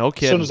scrape. No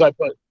kidding. As soon as I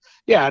put,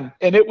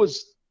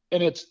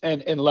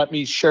 and let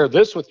me share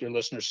this with your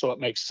listeners so it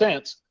makes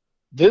sense.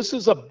 This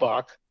is a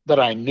buck that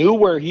I knew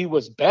where he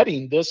was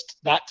bedding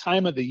that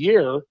time of the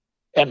year,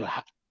 and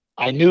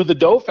I knew the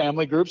doe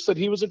family groups that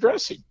he was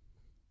addressing.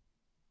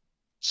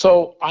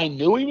 So I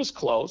knew he was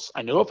close.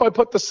 I knew if I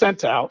put the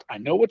scent out, I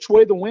know which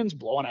way the wind's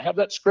blowing. I have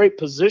that scrape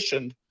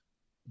positioned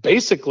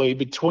basically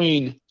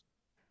between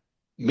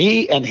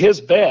me and his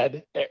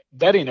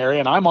bedding area,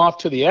 and I'm off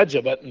to the edge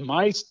of it. And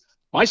my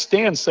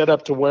stand's set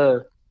up to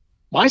where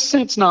my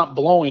scent's not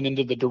blowing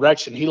into the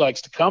direction he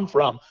likes to come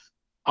from.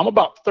 I'm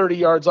about 30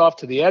 yards off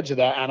to the edge of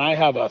that, and I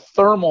have a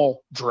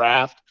thermal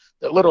draft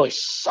that literally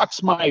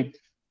sucks my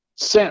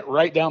scent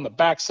right down the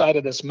backside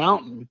of this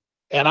mountain.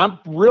 And I'm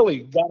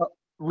really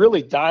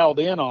dialed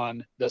in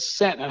on the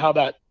scent and how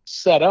that's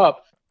set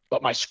up,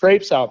 but my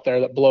scrape's out there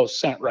that blows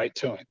scent right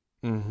to him.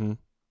 Mm-hmm.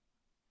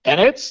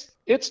 And it's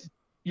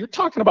you're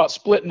talking about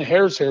splitting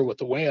hairs here with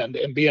the wind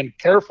and being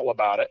careful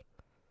about it,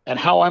 and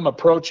how I'm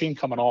approaching,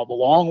 coming all the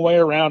long way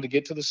around to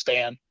get to the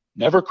stand,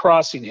 never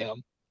crossing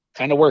him,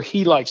 kind of where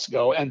he likes to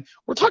go. And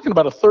we're talking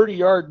about a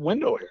 30-yard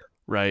window here,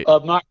 right,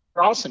 of not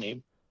crossing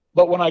him.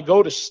 But when I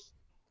go to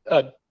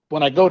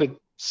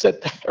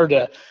sit or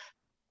to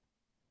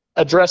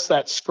address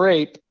that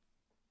scrape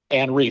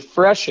and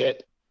refresh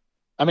it,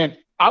 I mean,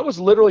 I was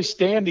literally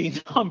standing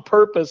on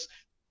purpose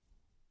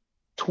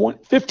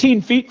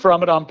 15 feet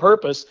from it on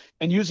purpose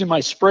and using my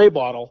spray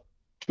bottle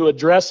to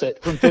address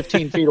it from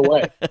 15 feet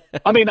away.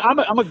 I mean,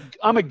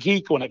 I'm a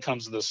geek when it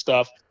comes to this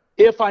stuff,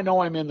 if I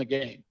know I'm in the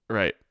game.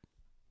 right.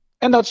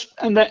 And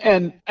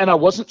I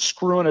wasn't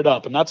screwing it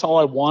up. And that's all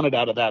I wanted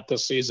out of that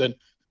this season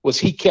was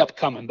he kept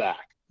coming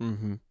back.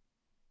 Mm-hmm.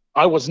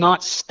 I was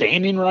not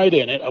standing right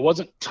in it. I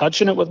wasn't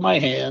touching it with my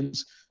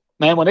hands.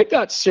 Man, when it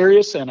got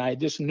serious and I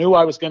just knew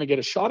I was going to get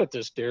a shot at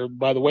this deer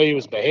by the way he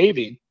was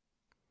behaving,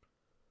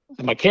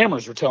 and my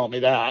cameras were telling me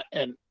that,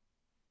 and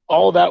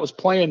all of that was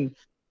playing,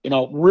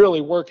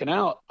 really working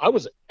out, I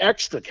was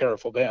extra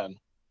careful then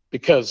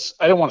because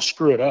I didn't want to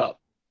screw it up.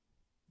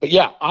 But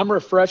yeah, I'm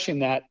refreshing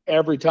that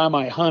every time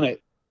I hunt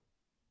it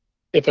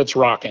if it's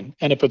rocking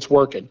and if it's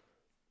working.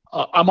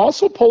 I'm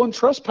also pulling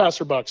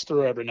trespasser bucks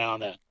through every now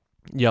and then.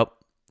 Yep.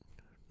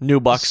 New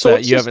bucks So that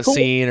it's you just haven't cool.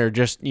 seen, or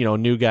just,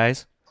 new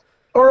guys.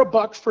 Or a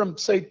buck from,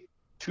 say,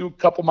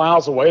 couple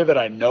miles away that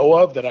I know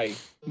of, that I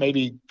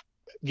maybe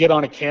get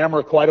on a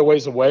camera quite a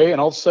ways away, and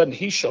all of a sudden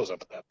he shows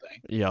up at that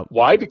thing. Yep.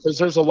 Why? Because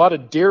there's a lot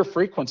of deer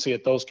frequency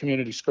at those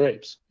community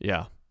scrapes.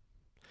 Yeah.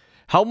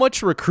 How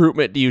much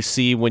recruitment do you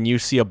see when you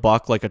see a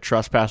buck like a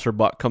trespasser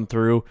buck come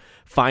through,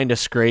 find a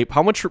scrape?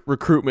 How much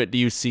recruitment do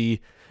you see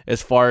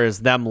as far as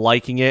them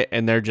liking it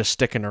and they're just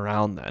sticking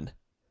around then?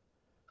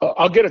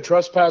 I'll get a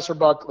trespasser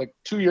buck. Like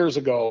 2 years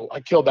ago,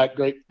 I killed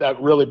that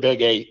really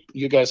big 8.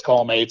 You guys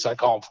call them 8s. I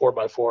call them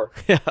 4x4.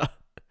 Yeah.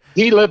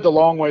 He lived a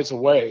long ways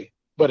away,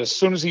 but as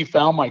soon as he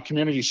found my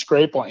community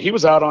scrape line, he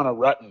was out on a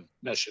rutting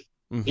mission.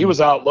 Mm-hmm. He was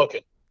out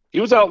looking.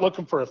 He was out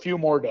looking for a few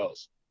more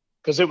does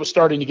because it was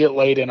starting to get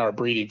late in our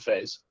breeding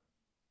phase.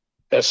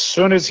 As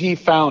soon as he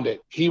found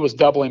it, he was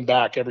doubling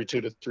back every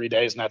 2 to 3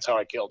 days, and that's how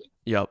I killed him.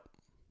 Yep.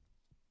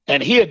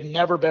 And he had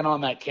never been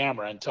on that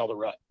camera until the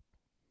rut.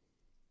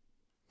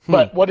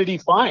 But what did he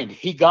find?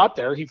 He got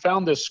there. He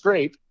found this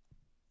scrape.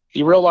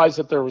 He realized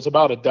that there was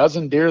about a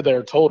dozen deer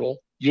there total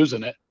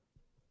using it.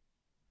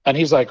 And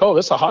he's like, oh,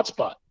 this is a hot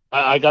spot.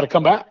 I got to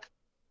come back.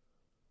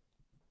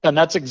 And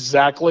that's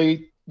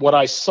exactly what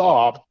I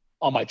saw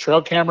on my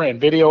trail camera and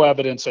video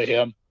evidence of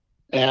him.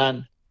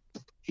 And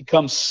he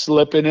comes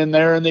slipping in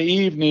there in the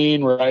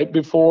evening, right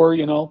before,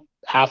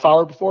 half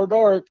hour before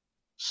dark,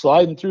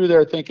 sliding through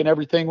there thinking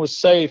everything was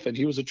safe. And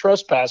he was a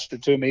trespasser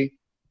to me.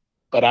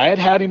 But I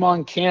had him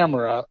on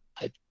camera,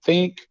 I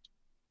think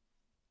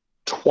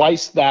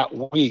twice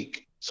that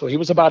week. So he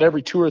was about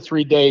every 2 or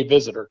 3 day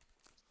visitor.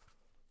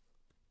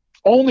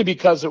 Only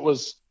because it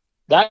was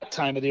that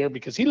time of the year,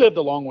 because he lived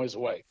a long ways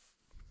away.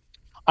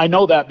 I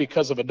know that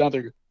because of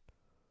another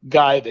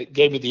guy that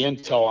gave me the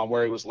intel on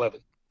where he was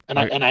living. And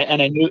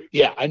I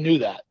knew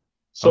that.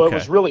 So It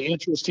was really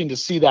interesting to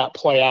see that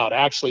play out. I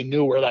actually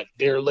knew where that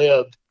deer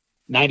lived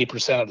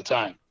 90% of the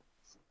time.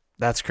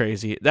 That's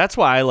crazy. That's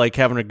why I like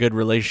having a good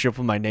relationship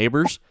with my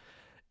neighbors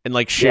and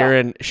like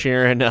sharing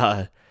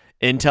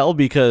intel,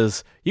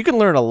 because you can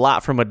learn a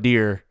lot from a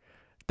deer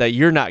that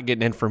you're not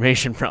getting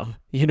information from.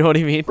 You know what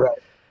I mean? Right.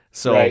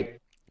 So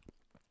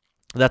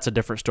that's a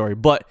different story.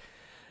 But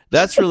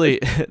that's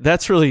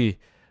really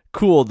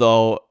cool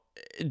though.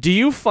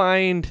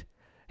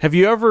 Have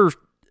you ever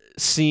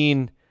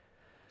seen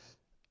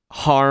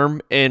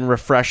harm in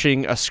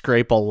refreshing a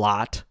scrape a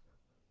lot?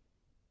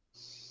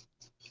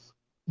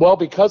 Well,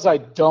 because I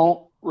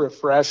don't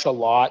refresh a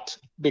lot,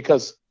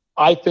 because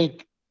I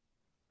think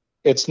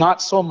it's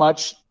not so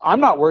much,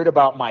 I'm not worried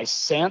about my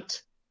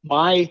scent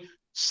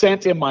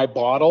in my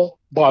bottle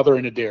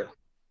bothering a deer.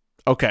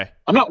 Okay.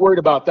 I'm not worried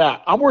about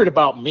that. I'm worried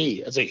about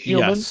me as a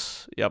human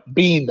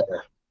being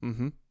there.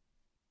 Mm-hmm.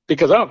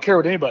 Because I don't care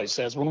what anybody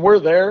says. When we're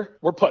there,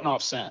 we're putting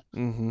off scent.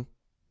 Mm-hmm.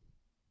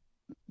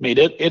 I mean,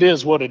 it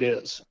is what it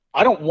is.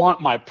 I don't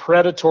want my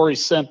predatory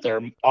scent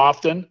there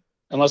often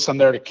unless I'm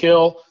there to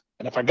kill.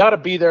 And if I got to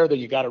be there, then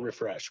you got to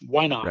refresh.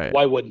 Why not? Right.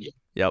 Why wouldn't you?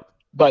 Yep.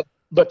 But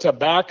to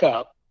back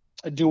up,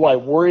 do I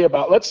worry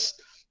about,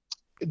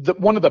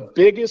 one of the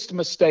biggest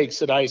mistakes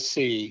that I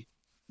see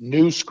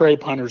new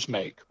scrape hunters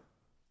make.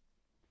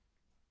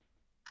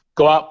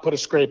 Go out, put a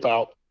scrape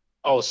out.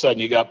 All of a sudden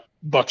you got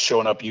bucks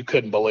showing up you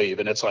couldn't believe.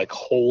 And it's like,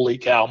 holy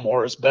cow,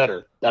 more is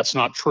better. That's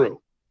not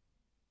true.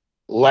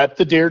 Let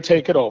the deer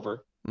take it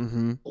over.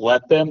 Mm-hmm.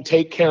 Let them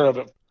take care of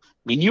it. I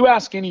mean, you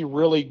ask any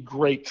really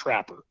great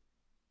trapper,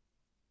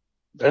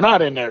 they're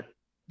not in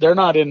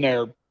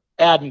there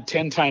adding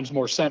 10 times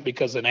more scent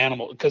because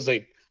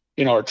they,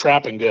 are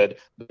trapping good.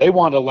 They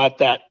want to let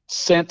that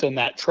scent and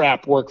that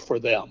trap work for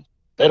them.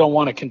 They don't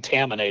want to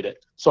contaminate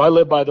it. So I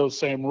live by those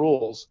same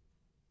rules.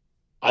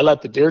 I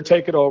let the deer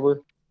take it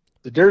over.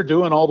 The deer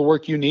doing all the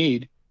work you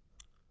need.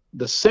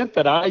 The scent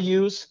that I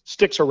use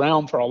sticks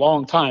around for a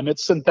long time.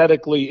 It's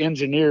synthetically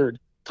engineered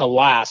to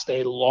last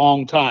a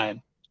long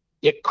time.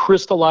 It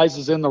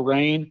crystallizes in the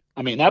rain.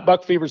 I mean, that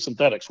buck fever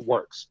synthetics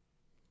works.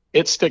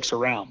 It sticks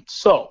around.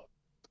 So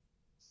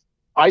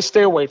I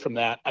stay away from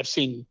that. I've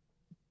seen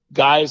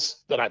guys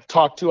that I've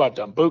talked to, I've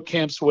done boot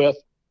camps with.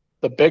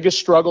 The biggest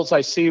struggles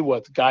I see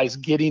with guys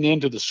getting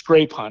into the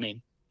scrape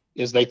hunting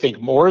is they think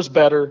more is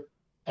better,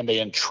 and they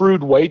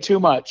intrude way too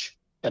much,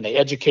 and they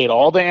educate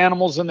all the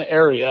animals in the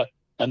area,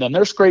 and then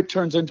their scrape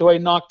turns into a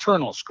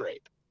nocturnal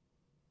scrape.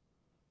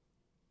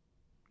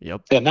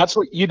 Yep. And that's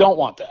what you don't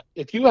want. That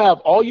if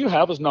all you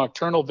have is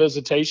nocturnal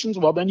visitations,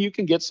 well, then you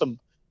can get some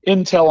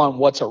intel on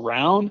what's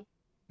around,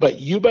 but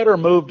you better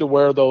move to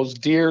where those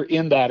deer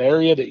in that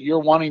area that you're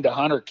wanting to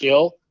hunt or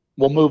kill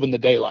will move in the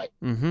daylight,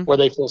 where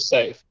they feel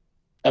safe.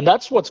 And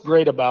that's what's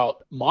great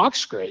about mock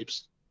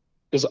scrapes,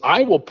 is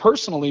I will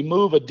personally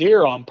move a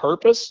deer on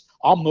purpose.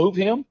 I'll move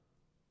him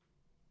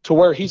to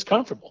where he's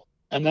comfortable,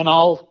 and then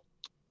I'll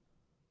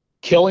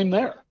kill him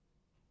there.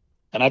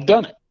 And I've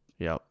done it.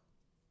 Yep.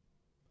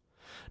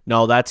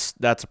 No, that's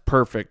a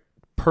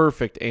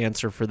perfect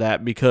answer for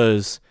that,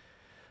 because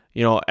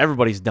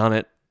everybody's done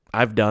it.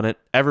 I've done it.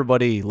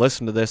 Everybody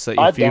listen to this.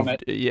 I've done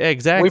it. Yeah,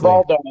 exactly. We've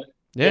all done it.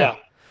 Yeah.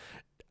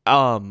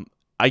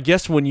 I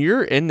guess when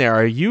you're in there,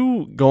 are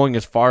you going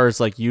as far as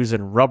like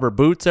using rubber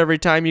boots every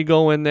time you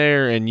go in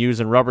there and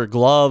using rubber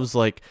gloves?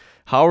 Like,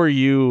 how are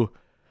you,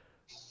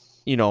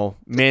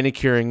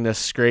 manicuring this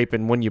scrape?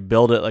 And when you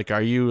build it, like,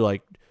 are you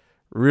like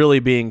really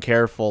being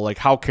careful? Like,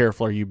 how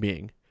careful are you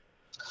being?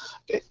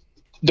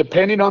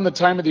 Depending on the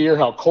time of the year,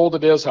 how cold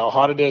it is, how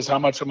hot it is, how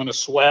much I'm going to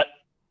sweat.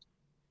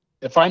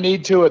 If I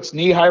need to, it's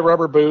knee-high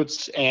rubber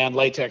boots and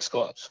latex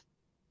gloves.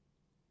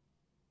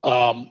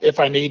 If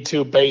I need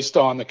to, based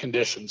on the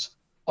conditions.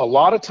 A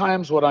lot of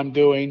times what I'm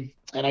doing,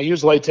 and I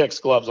use latex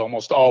gloves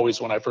almost always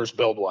when I first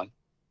build one,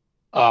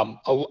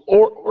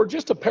 or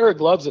just a pair of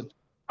gloves that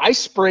I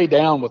spray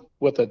down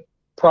with a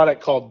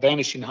product called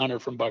Vanishing Hunter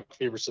from Buck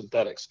Fever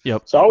Synthetics.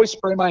 Yep. So I always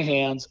spray my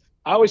hands.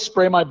 I always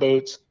spray my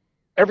boots.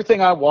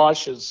 Everything I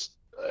wash is,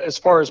 as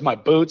far as my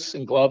boots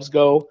and gloves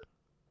go,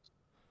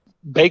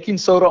 baking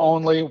soda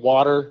only,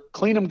 water,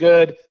 clean them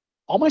good.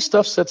 All my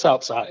stuff sits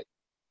outside.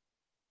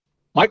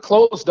 My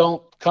clothes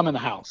don't come in the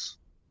house.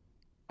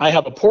 I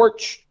have a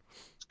porch.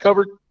 It's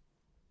covered.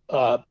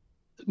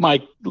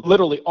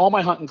 Literally all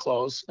my hunting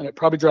clothes, and it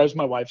probably drives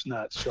my wife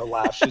nuts. She'll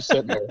laugh. She's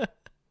sitting there.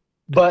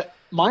 But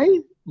my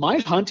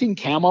hunting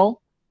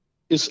camo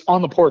is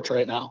on the porch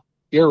right now,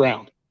 year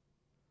round.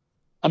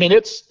 I mean,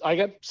 I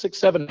got 6,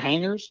 7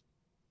 hangers.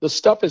 The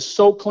stuff is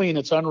so clean,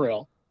 it's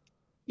unreal.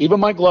 Even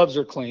my gloves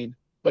are clean.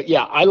 But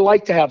yeah, I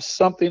like to have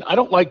something. I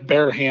don't like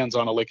bare hands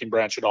on a licking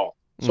branch at all.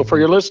 So for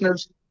your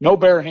listeners, no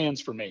bare hands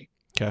for me.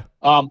 Okay.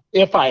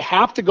 If I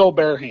have to go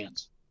bare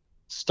hands,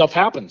 stuff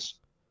happens.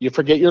 You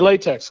forget your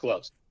latex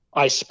gloves.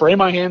 I spray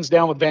my hands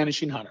down with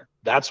Vanishing Hunter.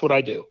 That's what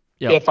I do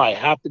if I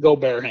have to go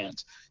bare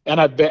hands.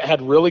 And I've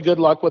had really good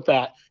luck with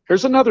that.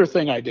 Here's another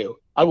thing I do.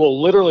 I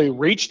will literally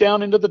reach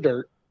down into the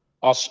dirt.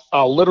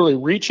 I'll literally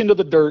reach into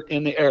the dirt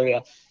in the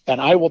area, and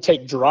I will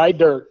take dry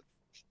dirt,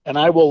 and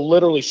I will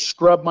literally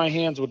scrub my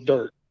hands with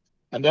dirt.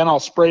 And then I'll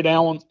spray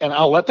down, and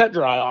I'll let that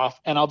dry off,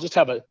 and I'll just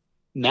have a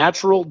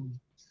natural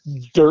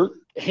dirt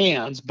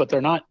hands, but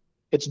they're not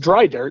 – it's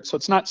dry dirt, so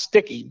it's not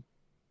sticky.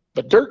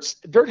 But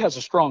dirt has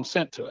a strong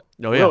scent to it,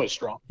 really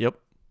strong. Yep.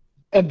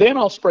 And then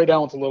I'll spray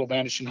down with a little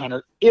Vanishing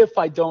Hunter if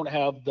I don't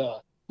have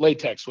the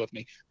latex with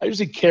me. I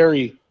usually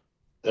carry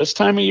this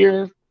time of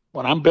year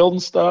when I'm building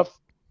stuff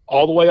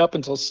all the way up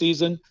until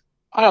season.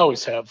 I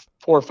always have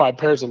 4 or 5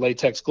 pairs of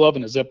latex glove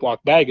in a Ziploc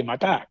bag in my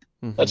pack.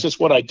 Mm-hmm. That's just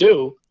what I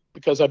do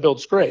because I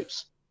build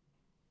scrapes.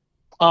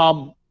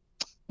 When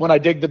I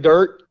dig the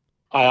dirt,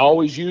 I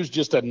always use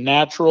just a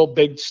natural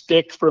big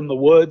stick from the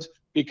woods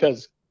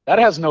because that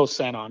has no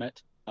scent on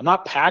it. I'm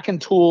not packing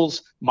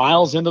tools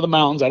miles into the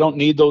mountains. I don't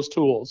need those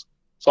tools.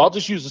 So I'll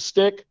just use a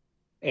stick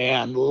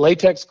and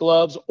latex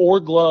gloves or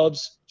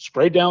gloves,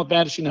 sprayed down with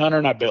Vanishing Hunter,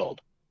 and I build.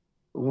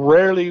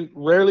 Rarely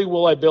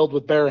will I build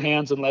with bare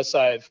hands unless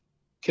I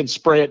can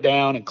spray it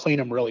down and clean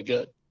them really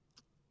good.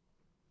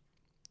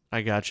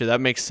 I got you.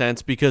 That makes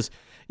sense because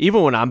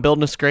even when I'm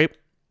building a scrape,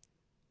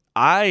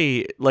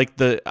 I like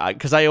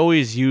because I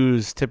always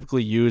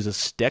typically use a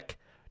stick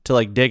to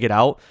like dig it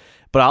out.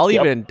 But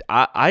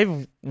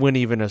I went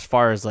even as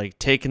far as like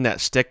taking that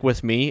stick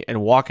with me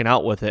and walking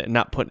out with it and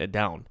not putting it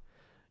down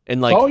and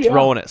like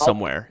throwing it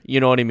somewhere. You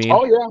know what I mean?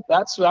 Oh yeah,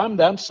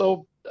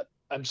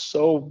 I'm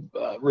so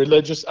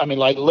religious. I mean,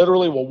 like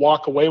literally, will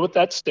walk away with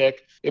that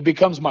stick. It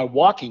becomes my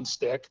walking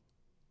stick.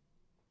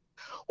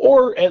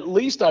 Or at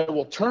least I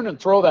will turn and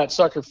throw that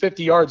sucker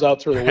 50 yards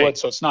out through the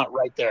woods, so it's not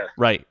right there.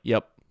 Right.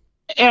 Yep.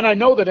 And I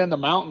know that in the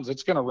mountains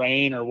it's going to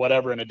rain or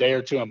whatever in a day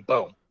or two, and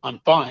boom, I'm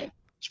fine.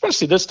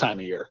 Especially this time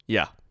of year.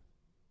 Yeah.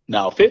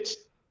 Now, if it's,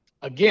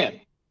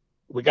 again,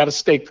 we got to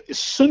stay, as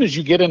soon as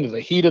you get into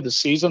the heat of the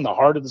season, the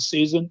heart of the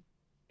season,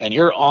 and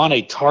you're on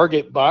a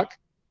target buck,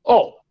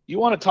 you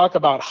want to talk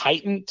about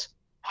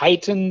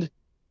heightened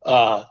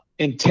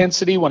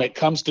intensity when it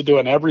comes to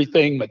doing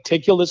everything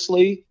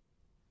meticulously.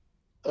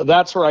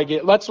 That's what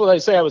I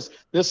say.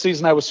 This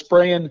season I was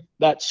spraying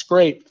that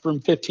scrape from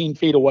 15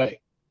 feet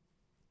away,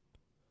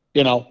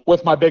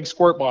 with my big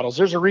squirt bottles.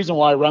 There's a reason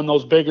why I run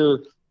those bigger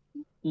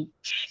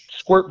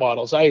squirt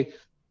bottles.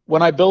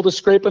 When I build a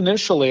scrape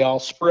initially, I'll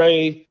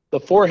spray the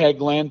forehead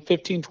gland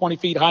 15, 20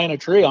 feet high in a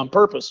tree on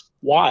purpose.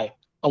 Why?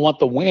 I want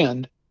the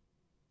wind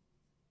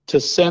to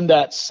send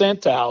that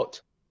scent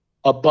out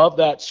above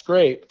that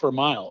scrape for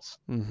miles.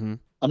 Mm-hmm.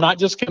 I'm not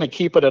just going to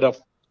keep it at a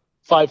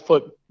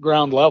 5-foot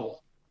ground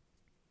level.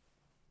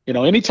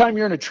 Anytime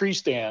you're in a tree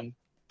stand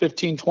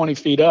 15, 20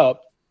 feet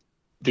up,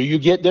 do you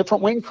get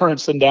different wind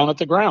currents than down at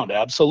the ground?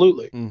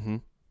 Absolutely. Mm-hmm.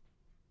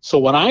 So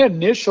when I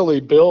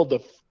initially build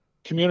the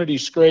community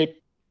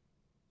scrape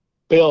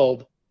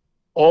build,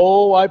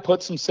 I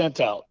put some scent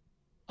out.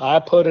 I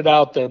put it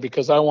out there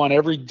because I want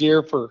every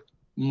deer for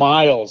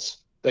miles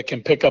that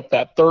can pick up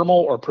that thermal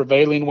or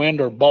prevailing wind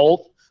or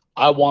both.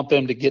 I want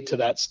them to get to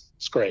that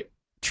scrape.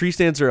 Tree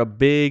stands are a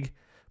big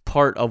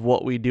part of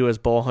what we do as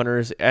bow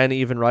hunters and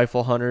even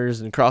rifle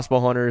hunters and crossbow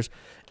hunters,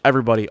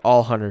 everybody,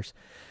 all hunters.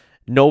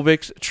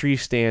 Novix tree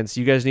stands.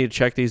 You guys need to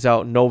check these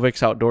out,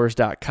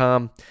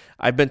 novixoutdoors.com.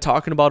 I've been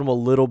talking about them a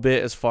little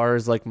bit as far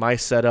as like my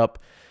setup.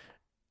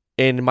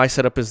 And my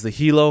setup is the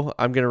Hilo.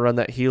 I'm going to run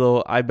that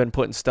Hilo. I've been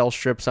putting stealth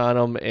strips on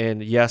them.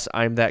 And yes,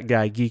 I'm that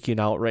guy geeking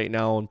out right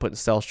now and putting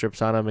stealth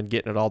strips on them and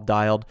getting it all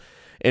dialed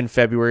in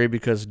February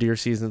because deer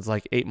season's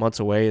like 8 months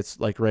away. It's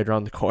like right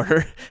around the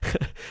corner.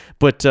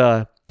 But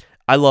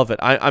I love it.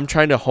 I'm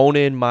trying to hone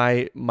in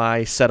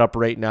my setup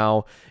right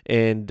now.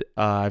 And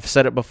I've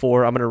said it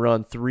before. I'm going to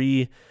run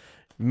 3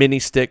 mini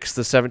sticks,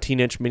 the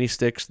 17-inch mini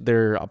sticks.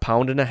 They're 1.5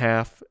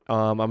 pounds.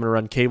 I'm going to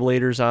run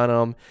cabelators on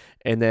them.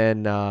 And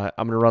then I'm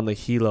going to run the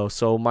Hilo.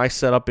 So my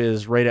setup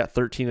is right at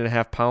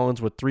 13.5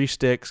 pounds with 3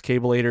 sticks,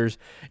 cabelators,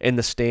 and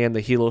the stand,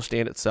 the Hilo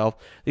stand itself.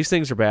 These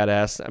things are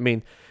badass. I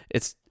mean,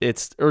 it's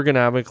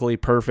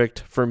ergonomically perfect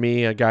for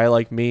me, a guy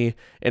like me,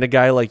 and a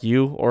guy like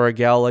you or a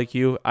gal like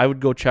you. I would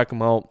go check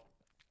them out.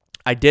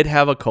 I did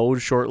have a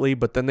code shortly,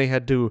 but then they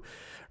had to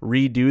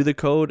redo the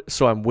code.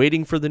 So I'm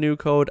waiting for the new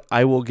code.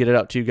 I will get it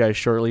out to you guys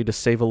shortly to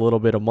save a little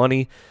bit of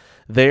money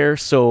there.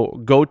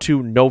 So go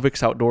to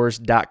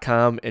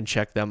novixoutdoors.com and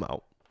check them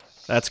out.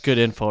 That's good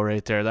info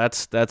right there.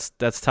 That's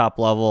top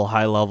level,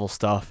 high level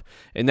stuff.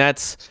 And I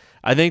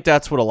think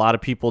that's what a lot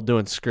of people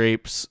doing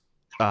scrapes,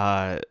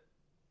 they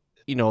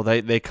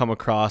come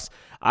across.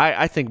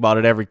 I think about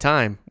it every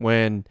time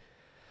when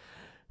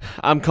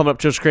I'm coming up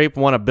to a scrape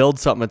and want to build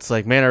something. It's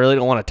like, man, I really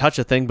don't want to touch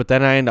a thing, but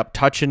then I end up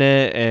touching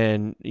it.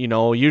 And,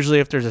 usually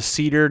if there's a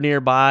cedar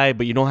nearby,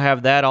 but you don't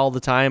have that all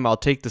the time, I'll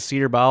take the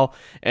cedar bough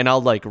and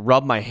I'll like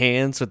rub my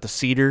hands with the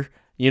cedar,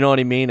 you know what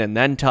I mean? And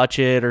then touch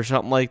it or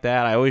something like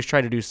that. I always try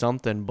to do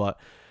something, but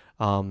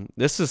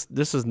this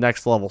is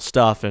next level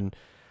stuff. And,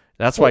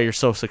 That's why you're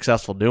so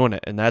successful doing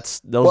it, and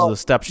those are the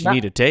steps you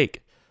need to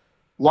take.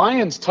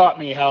 Lions taught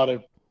me how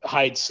to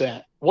hide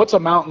scent. What's a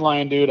mountain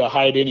lion do to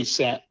hide any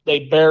scent?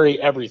 They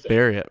bury everything.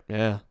 Bury it,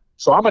 yeah.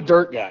 So I'm a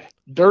dirt guy.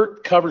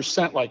 Dirt covers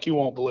scent like you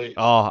won't believe.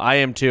 Oh, I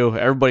am too.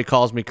 Everybody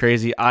calls me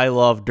crazy. I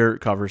love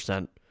dirt cover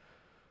scent.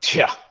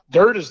 Yeah,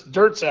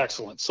 dirt's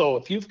excellent. So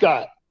if you've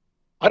got,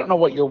 I don't know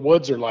what your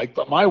woods are like,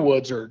 but my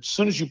woods are, as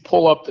soon as you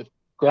pull up the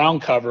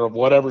ground cover of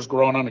whatever's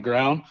growing on the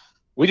ground,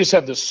 we just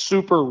have this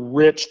super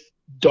rich,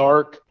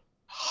 dark,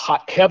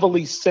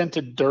 heavily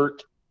scented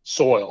dirt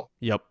soil.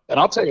 Yep. And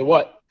I'll tell you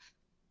what,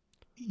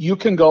 you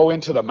can go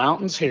into the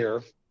mountains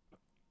here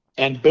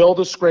and build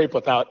a scrape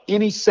without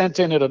any scent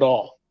in it at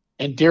all,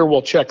 and deer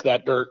will check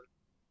that dirt.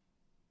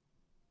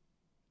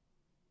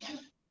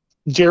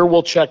 Deer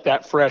will check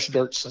that fresh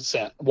dirt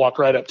scent, walk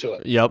right up to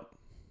it. Yep.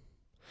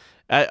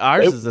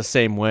 Ours is the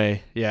same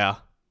way, yeah.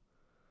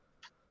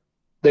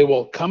 They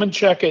will come and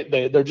check it.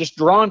 They're just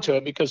drawn to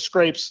it because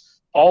scrapes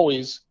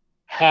always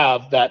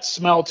have that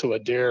smell to a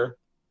deer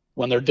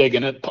when they're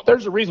digging it.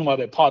 There's a reason why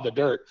they paw the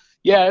dirt.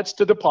 Yeah, it's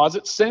to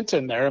deposit scent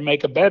in there and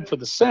make a bed for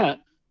the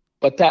scent,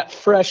 but that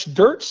fresh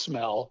dirt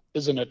smell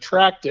is an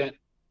attractant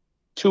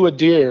to a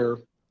deer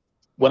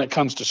when it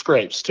comes to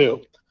scrapes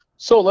too.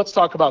 So let's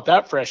talk about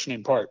that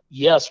freshening part.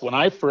 Yes, when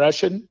I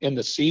freshen in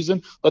the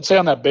season, let's say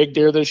on that big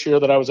deer this year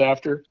that I was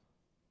after,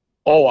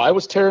 I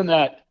was tearing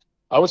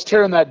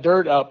that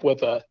dirt up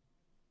with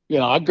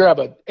I'd grab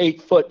an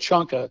 8-foot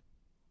chunk of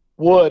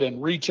wood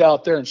and reach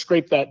out there and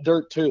scrape that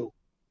dirt too.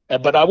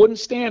 But I wouldn't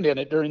stand in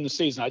it during the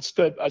season. I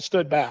stood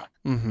back.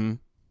 Mm-hmm.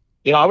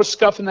 I was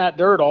scuffing that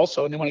dirt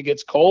also. And then when it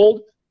gets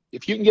cold,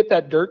 if you can get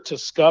that dirt to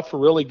scuff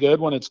really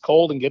good when it's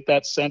cold and get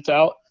that scent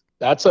out,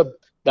 that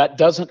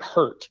doesn't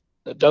hurt.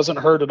 That doesn't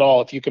hurt at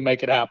all if you can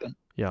make it happen.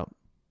 Yeah.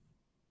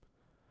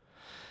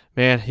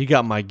 Man, you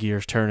got my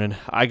gears turning.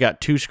 I got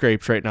 2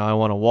 scrapes right now. I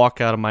want to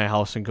walk out of my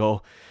house and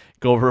go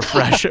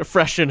refresh,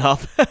 freshen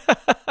up.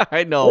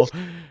 I know.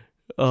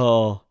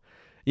 Oh,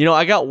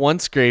 I got 1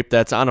 scrape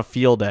that's on a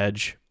field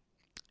edge,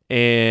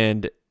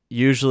 and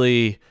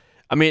usually,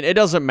 it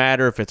doesn't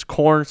matter if it's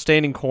corn,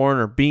 standing corn,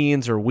 or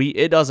beans or wheat.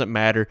 It doesn't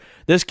matter.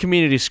 This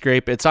community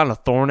scrape, it's on a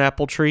thorn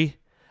apple tree.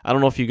 I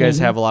don't know if you guys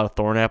have a lot of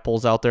thorn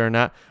apples out there or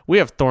not. We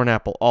have thorn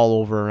apple all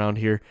over around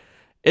here.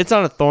 It's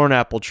on a thorn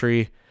apple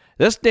tree.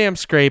 This damn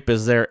scrape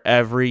is there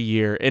every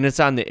year, and it's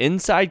on the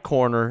inside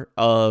corner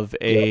of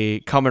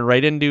coming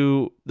right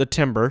into the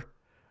timber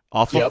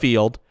off the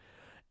field.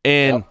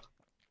 And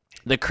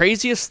the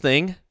craziest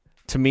thing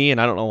to me,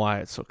 and I don't know why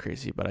it's so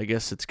crazy, but I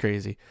guess it's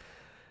crazy.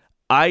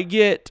 I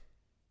get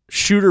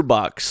shooter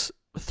bucks,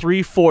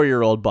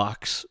 3-4-year-old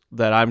bucks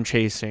that I'm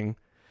chasing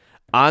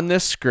on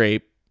this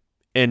scrape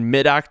in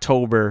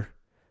mid-October,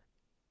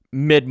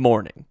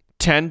 mid-morning,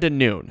 10 to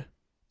noon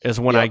is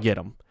when I get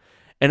them.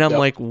 And I'm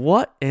like,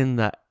 what in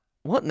the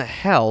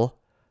hell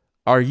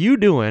are you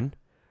doing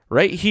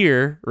right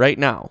here, right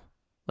now?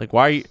 Like,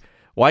 why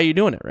are you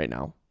doing it right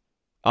now?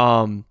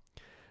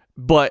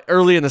 But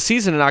early in the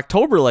season in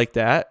October like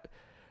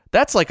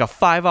that's like a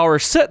 5-hour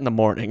sit in the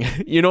morning.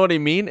 You know what I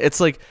mean?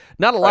 It's like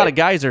not a lot of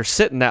guys are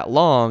sitting that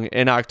long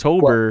in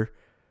October,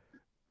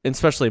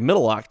 especially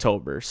middle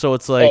October. So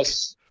it's like,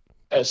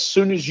 as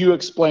soon as you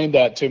explained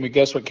that to me,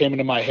 guess what came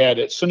into my head?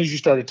 As soon as you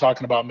started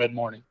talking about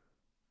mid-morning.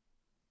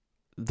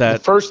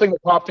 The first thing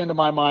that popped into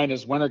my mind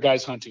is when are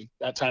guys hunting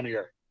that time of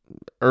year?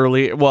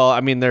 Early.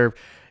 Well,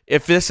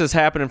 if this is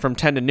happening from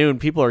 10 to noon,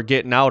 people are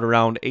getting out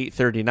around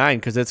 8:39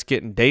 because it's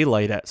getting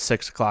daylight at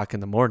 6 o'clock in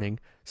the morning,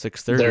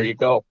 6:30. There you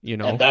go.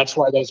 And that's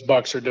why those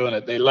bucks are doing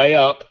it. They lay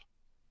up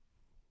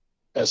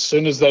as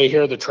soon as they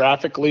hear the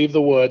traffic leave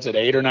the woods at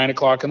 8 or 9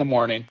 o'clock in the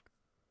morning.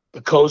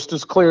 The coast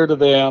is clear to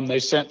them. They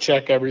scent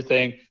check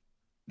everything.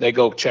 They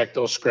go check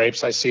those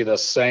scrapes. I see the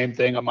same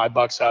thing on my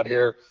bucks out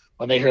here.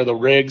 When they hear the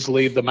rigs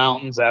leave the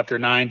mountains after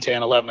 9,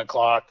 10, 11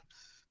 o'clock,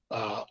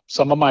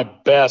 some of my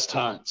best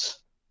hunts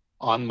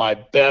on my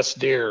best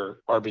deer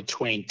are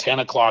between 10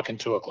 o'clock and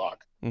 2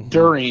 o'clock.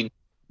 Mm-hmm.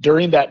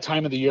 During that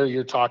time of the year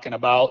you're talking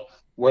about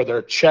where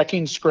they're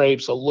checking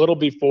scrapes a little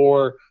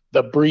before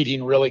the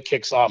breeding really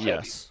kicks off.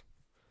 Yes.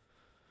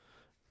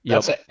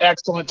 That's an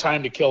excellent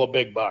time to kill a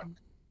big buck.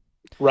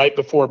 Right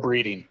before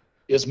breeding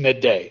is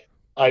midday.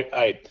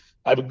 I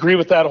agree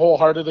with that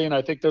wholeheartedly, and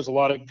I think there's a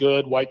lot of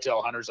good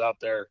whitetail hunters out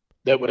there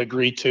that would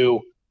agree too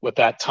with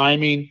that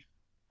timing,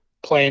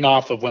 playing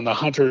off of when the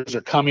hunters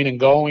are coming and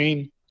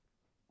going.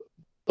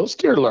 Those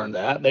deer learn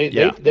that. They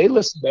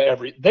listen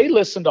to they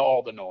listen to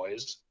all the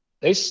noise.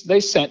 They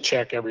scent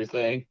check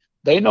everything.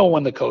 They know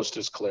when the coast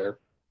is clear.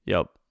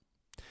 Yep.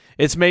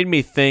 It's made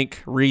me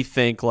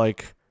rethink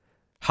like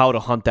how to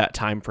hunt that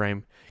time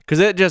frame. Because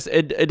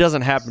it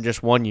doesn't happen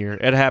just one year.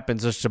 It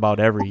happens just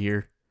about every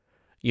year.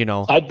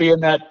 I'd be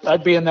on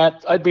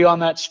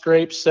that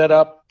scrape set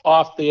up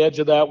off the edge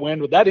of that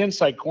wind. That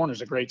inside corner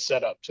is a great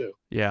setup too.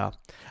 Yeah.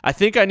 I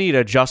think I need to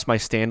adjust my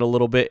stand a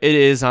little bit. It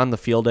is on the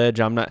field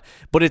edge.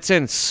 But it's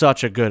in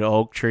such a good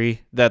oak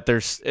tree that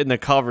the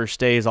cover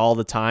stays all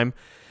the time.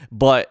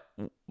 But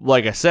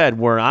like I said,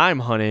 where I'm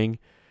hunting,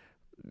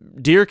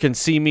 deer can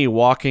see me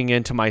walking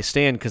into my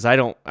stand because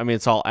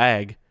it's all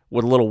ag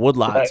with little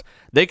woodlots. Right.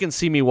 They can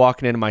see me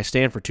walking into my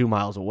stand for 2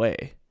 miles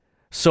away.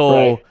 So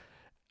Right.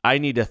 I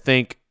need to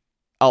think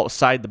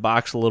outside the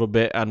box a little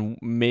bit on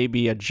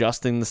maybe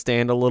adjusting the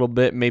stand a little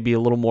bit, maybe a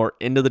little more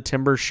into the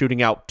timber,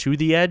 shooting out to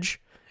the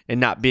edge and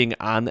not being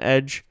on the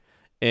edge,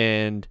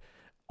 and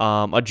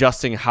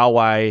adjusting how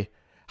I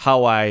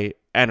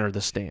enter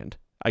the stand,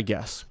 I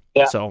guess.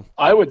 Yeah. So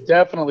I would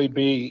definitely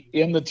be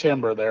in the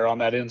timber there on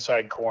that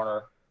inside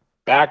corner,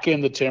 back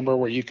in the timber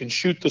where you can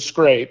shoot the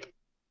scrape.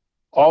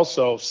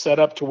 Also set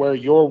up to where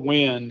your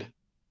wind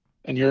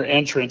and your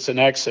entrance and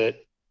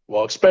exit,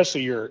 well,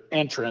 especially your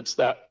entrance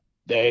that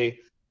day,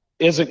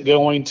 isn't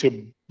going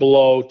to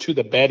blow to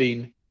the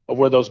bedding of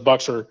where those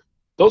bucks are.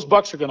 Those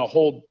bucks are going to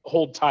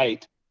hold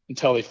tight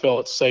until they feel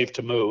it's safe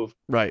to move.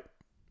 right.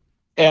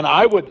 And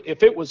I would,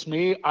 if it was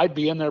me, I'd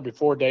be in there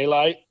before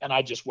daylight and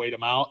I'd just wait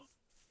them out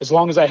as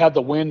long as I had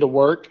the wind to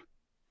work,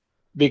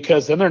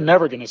 because then they're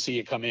never going to see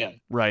you come in.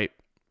 Right.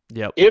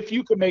 Yep. If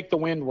you can make the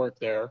wind work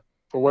there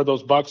for where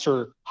those bucks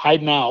are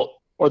hiding out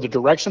or the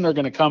direction they're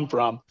going to come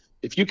from,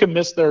 if you can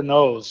miss their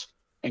nose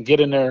and get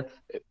in there,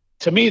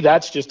 to me,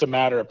 that's just a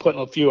matter of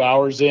putting a few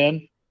hours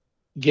in,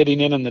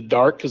 getting in the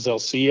dark because they'll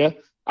see you.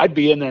 I'd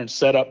be in there and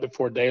set up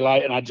before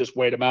daylight, and I'd just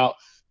wait them out.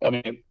 I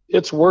mean,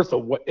 it's worth a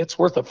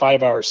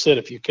 5-hour sit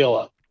if you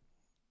kill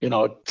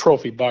a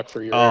trophy buck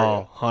for your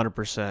area.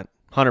 100%.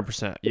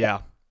 100%. Yeah.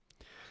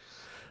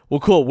 Well,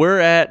 cool. We're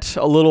at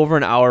a little over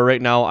an hour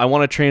right now. I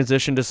want to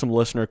transition to some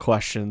listener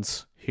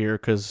questions here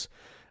because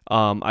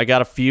I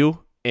got a few,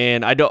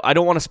 and I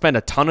don't want to spend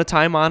a ton of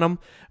time on them,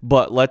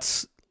 but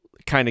let's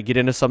kind of get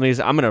into some of these.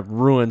 I'm going to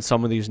ruin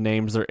some of these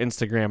names. They're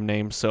Instagram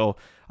names, so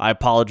I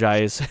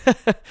apologize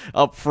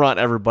up front,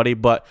 everybody.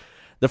 But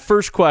the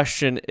first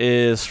question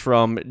is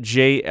from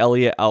J.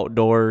 Elliott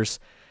Outdoors,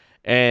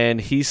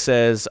 and he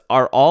says,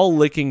 are all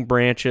licking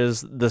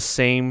branches the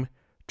same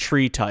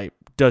tree type?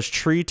 Does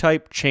tree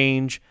type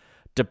change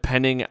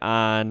depending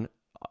on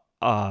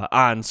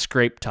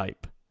scrape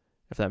type,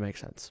 if that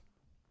makes sense?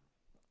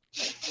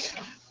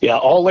 Yeah,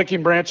 all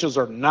licking branches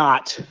are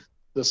not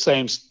the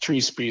same tree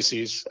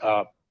species.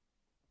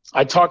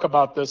 I talk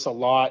about this a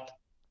lot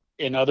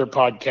in other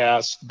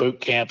podcasts,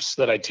 boot camps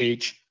that I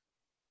teach.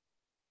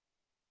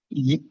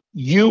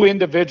 You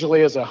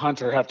individually as a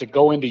hunter have to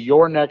go into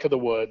your neck of the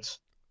woods,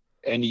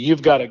 and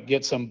you've got to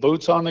get some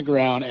boots on the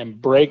ground and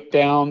break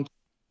down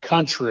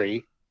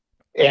country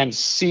and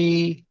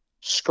see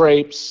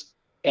scrapes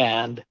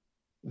and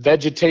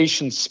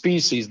vegetation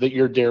species that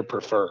your deer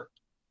prefer.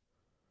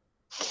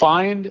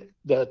 Find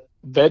the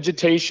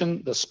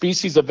vegetation, the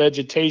species of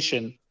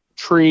vegetation,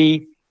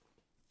 tree,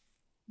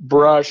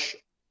 brush,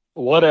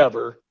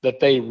 whatever, that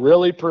they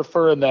really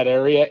prefer in that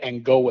area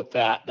and go with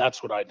that.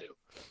 That's what I do.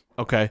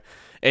 Okay.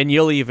 And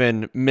you'll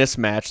even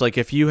mismatch. Like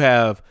if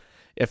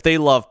they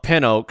love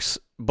pin oaks,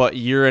 but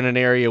you're in an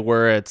area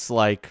where it's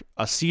like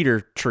a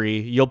cedar tree,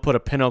 you'll put a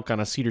pin oak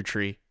on a cedar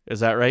tree. Is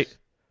that right?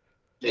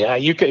 Yeah,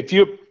 you could,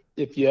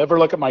 if you ever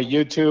look at my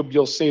YouTube,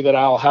 you'll see that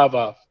I'll have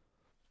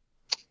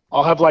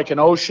like an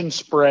ocean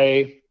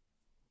spray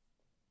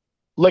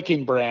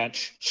licking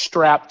branch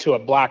strapped to a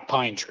black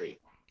pine tree.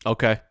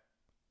 Okay.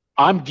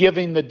 I'm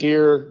giving the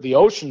deer the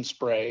ocean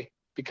spray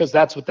because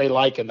that's what they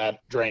like in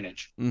that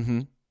drainage.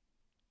 Mm-hmm.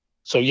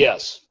 So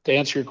yes, to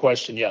answer your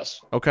question,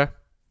 yes. Okay.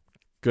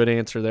 Good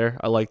answer there.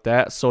 I like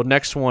that. So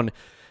next one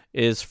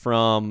is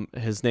from,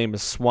 his name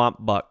is Swamp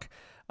Buck.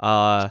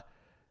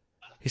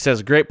 He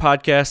says, great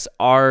podcast.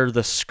 Are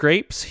the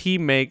scrapes he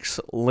makes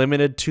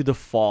limited to the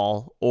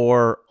fall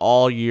or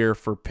all year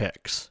for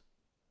picks?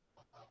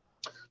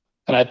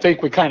 And I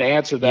think we kind of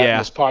answered that in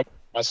this podcast.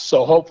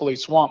 So hopefully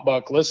Swamp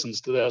Buck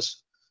listens to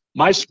this.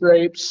 My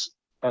scrapes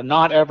are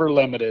not ever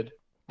limited.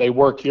 They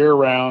work year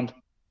round.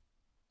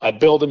 I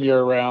build them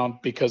year round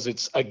because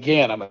it's,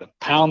 again, I'm going to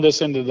pound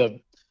this into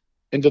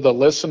the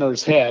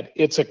listener's head.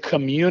 It's a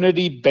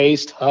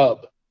community-based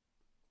hub.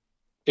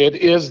 It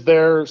is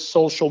their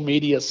social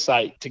media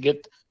site to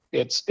get,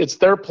 it's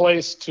their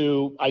place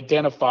to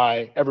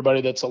identify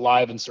everybody that's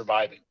alive and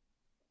surviving.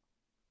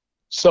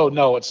 So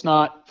no, it's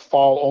not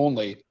fall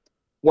only.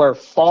 Where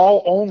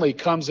fall only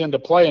comes into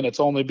play, and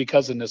it's only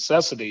because of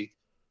necessity.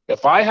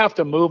 If I have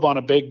to move on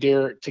a big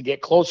deer to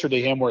get closer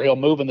to him where he'll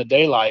move in the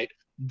daylight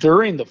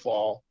during the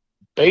fall,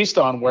 based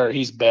on where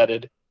he's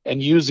bedded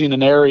and using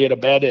an area to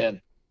bed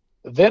in,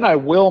 then I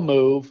will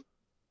move,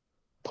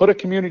 put a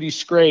community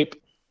scrape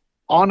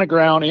on the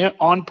ground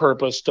on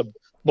purpose to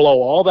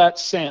blow all that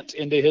scent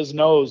into his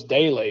nose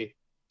daily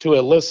to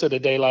elicit a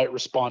daylight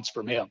response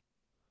from him.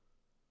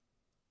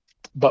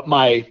 But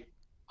my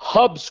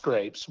hub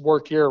scrapes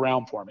work year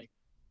round for me.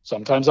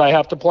 Sometimes I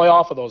have to play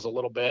off of those a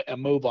little bit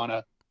and move on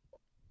a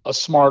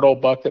smart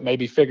old buck that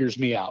maybe figures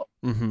me out.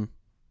 Mm-hmm.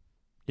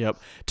 Yep.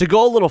 To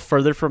go a little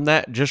further from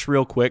that, just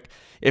real quick,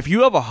 if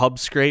you have a hub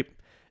scrape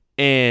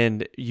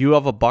and you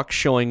have a buck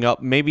showing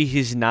up, maybe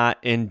he's not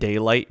in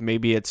daylight,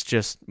 maybe it's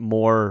just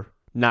more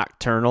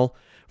nocturnal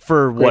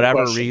for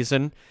whatever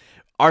reason.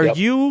 Are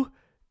you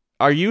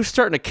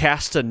starting to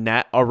cast a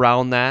net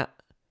around that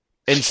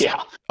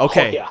Yeah.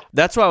 Okay. Oh, yeah.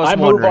 That's what I was I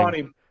wondering. move on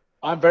him.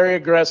 I'm very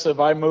aggressive.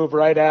 I move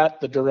right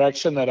at the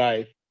direction that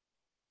I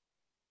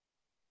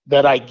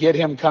get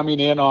him coming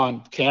in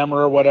on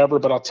camera or whatever.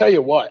 But I'll tell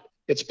you what,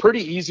 it's pretty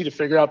easy to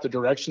figure out the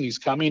direction he's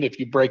coming if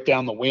you break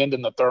down the wind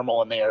and the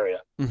thermal in the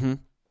area. Mm-hmm.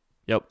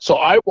 Yep. So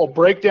I will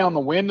break down the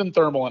wind and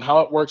thermal and how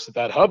it works at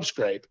that hub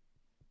scrape,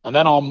 and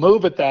then I'll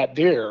move at that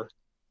deer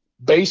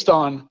based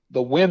on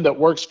the wind that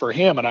works for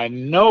him. And I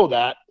know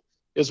that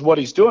is what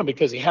he's doing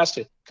because he has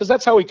to, because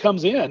that's how he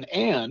comes in.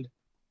 And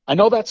I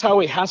know that's how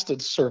he has to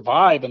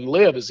survive and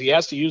live, is he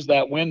has to use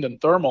that wind and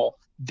thermal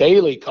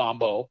daily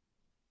combo.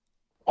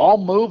 I'll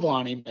move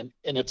on him,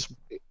 and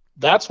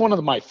that's one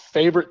of my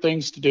favorite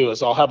things to do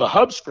is I'll have a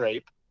hub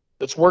scrape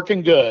that's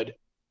working good,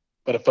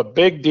 but if a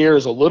big deer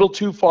is a little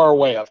too far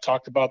away, I've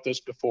talked about this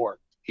before,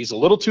 he's a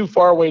little too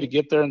far away to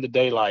get there in the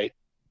daylight,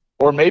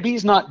 or maybe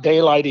he's not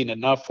daylighting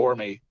enough for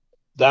me,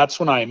 that's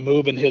when I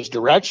move in his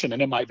direction,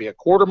 and it might be a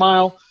quarter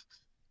mile,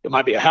 it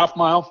might be a half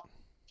mile,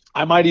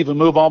 I might even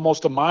move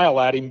almost a mile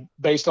at him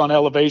based on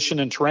elevation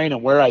and terrain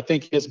and where I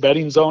think his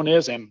bedding zone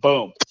is, and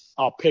boom,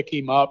 I'll pick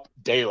him up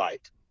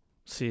daylight.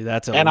 See,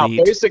 that's elite. And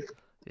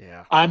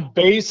I'm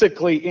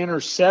basically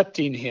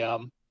intercepting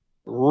him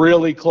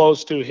really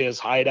close to his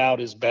hideout,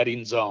 his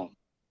bedding zone.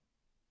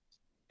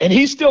 And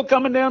he's still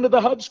coming down to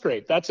the hub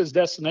scrape. That's his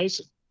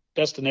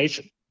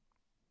destination.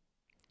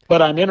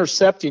 But I'm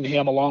intercepting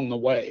him along the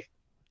way.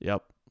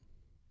 Yep.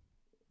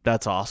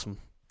 That's awesome.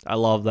 I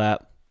love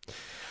that.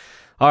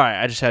 All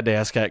right, I just had to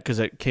ask that because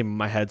it came in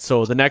my head.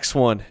 So the next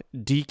one,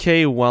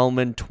 DK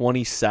Wellman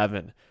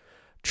 27.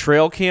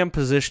 Trail cam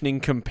positioning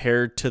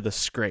compared to the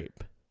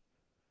scrape.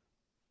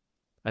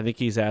 I think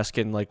he's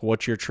asking, like,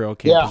 what's your trail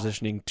cam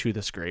positioning to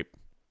the scrape?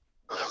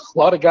 A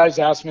lot of guys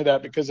ask me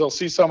that because they'll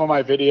see some of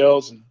my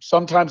videos, and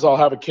sometimes I'll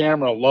have a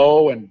camera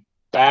low and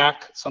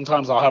back.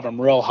 Sometimes I'll have them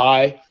real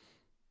high.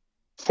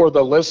 For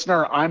the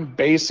listener, I'm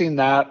basing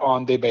that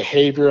on the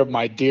behavior of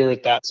my deer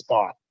at that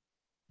spot.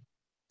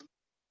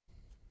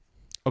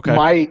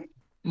 Okay.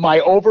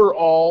 My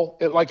overall,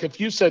 like if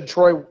you said,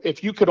 Troy,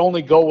 if you could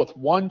only go with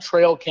one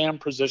trail cam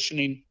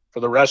positioning for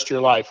the rest of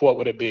your life, what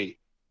would it be?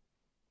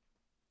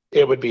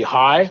 It would be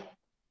high.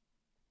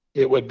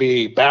 It would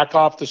be back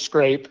off the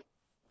scrape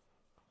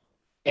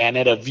and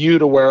at a view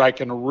to where I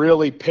can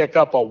really pick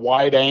up a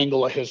wide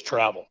angle of his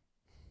travel.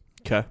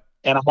 Okay.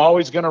 And I'm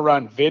always going to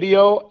run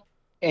video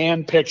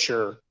and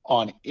picture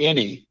on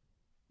any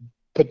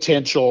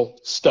potential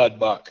stud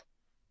buck.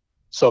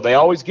 So they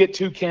always get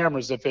two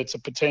cameras if it's a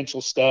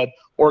potential stud,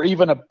 or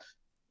even a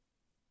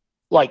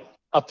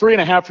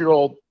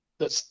 3.5-year-old.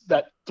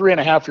 That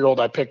 3.5-year-old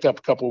I picked up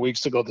a couple of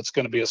weeks ago that's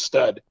going to be a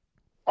stud.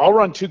 I'll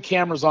run two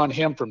cameras on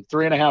him from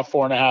 3.5,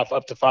 4.5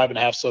 up to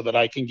 5.5 so that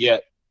I can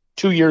get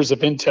 2 years of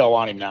intel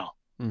on him now.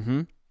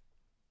 Mm-hmm.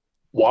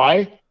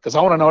 Why? Because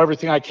I want to know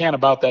everything I can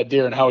about that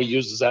deer and how he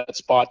uses that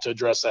spot to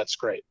address that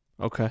scrape.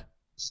 Okay.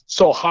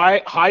 So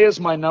high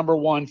is my number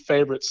one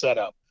favorite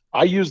setup.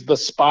 I use the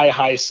Spy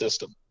High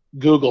system.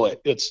 Google it.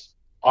 It's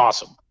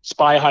awesome.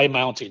 Spy High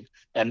mounting.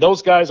 And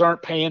those guys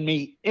aren't paying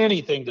me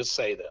anything to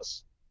say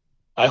this.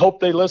 I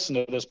hope they listen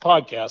to this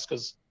podcast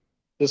because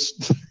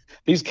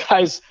these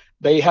guys,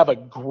 they have a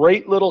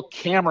great little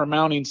camera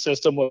mounting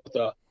system with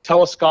a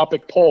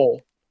telescopic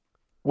pole,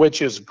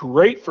 which is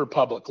great for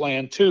public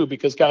land too,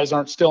 because guys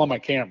aren't stealing my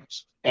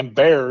cameras and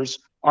bears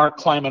aren't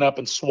climbing up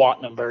and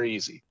swatting them very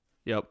easy.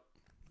 Yep.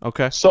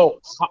 Okay.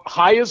 So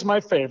high is my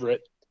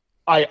favorite.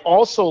 I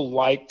also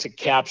like to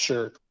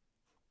capture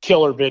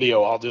killer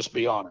video, I'll just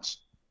be honest.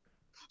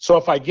 So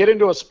if I get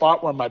into a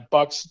spot where my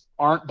bucks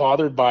aren't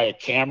bothered by a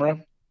camera,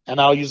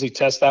 and I'll usually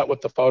test that with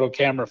the photo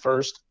camera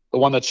first, the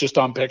one that's just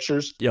on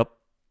pictures. Yep.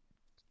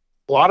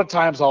 A lot of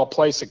times I'll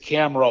place a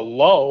camera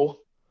low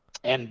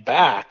and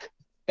back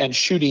and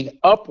shooting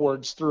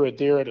upwards through a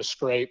deer at a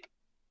scrape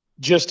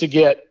just to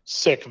get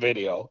sick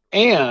video.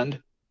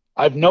 And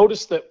I've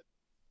noticed that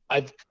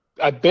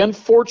I've been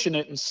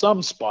fortunate in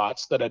some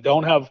spots that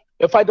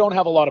if I don't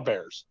have a lot of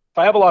bears. If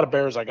I have a lot of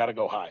bears, I got to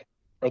go high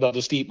or they'll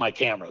just eat my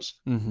cameras.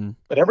 Mm-hmm.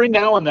 But every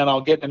now and then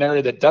I'll get in an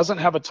area that doesn't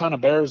have a ton of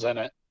bears in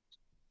it.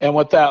 And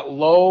with that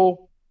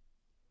low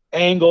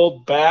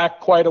angled back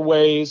quite a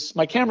ways,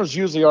 my cameras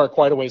usually are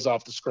quite a ways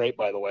off the scrape,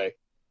 by the way.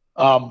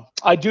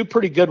 I do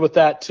pretty good with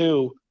that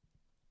too.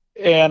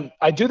 And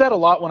I do that a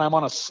lot when I'm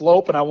on a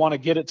slope and I want to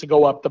get it to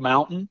go up the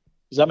mountain.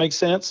 Does that make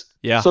sense?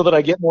 Yeah. So that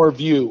I get more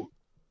view.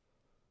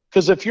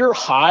 Because if you're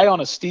high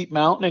on a steep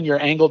mountain and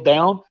you're angled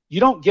down, you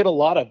don't get a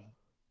lot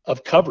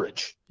of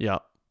coverage. Yeah.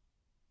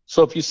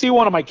 So if you see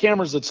one of my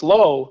cameras that's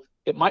low,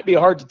 it might be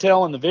hard to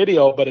tell in the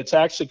video, but it's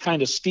actually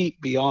kind of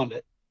steep beyond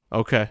it.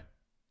 Okay.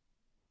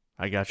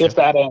 I got you. If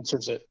that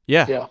answers it.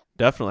 Yeah.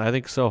 Definitely. I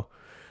think so.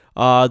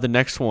 The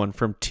next one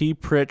from T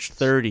Pritch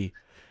 30.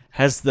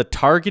 Has the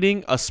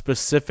targeting a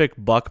specific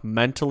buck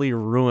mentally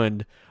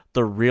ruined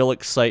the real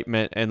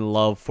excitement and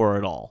love for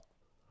it all?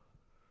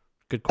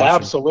 Good question.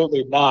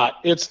 Absolutely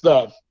not. It's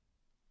the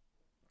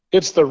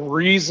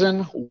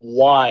reason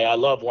why I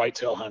love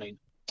whitetail hunting.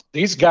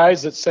 These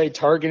guys that say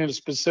targeting a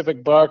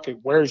specific buck,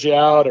 it wears you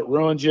out, it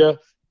ruins you.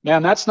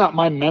 man, that's not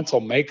my mental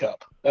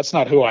makeup. That's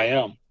not who I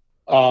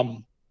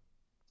am.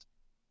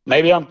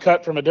 Maybe I'm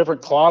cut from a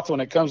different cloth when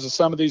it comes to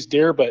some of these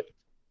deer, but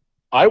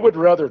I would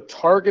rather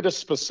target a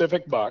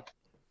specific buck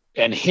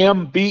and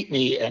him beat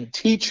me and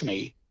teach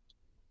me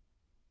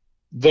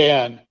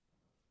than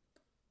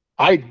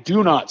I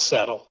do not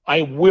settle.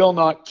 I will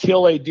not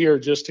kill a deer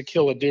just to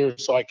kill a deer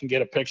so I can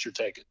get a picture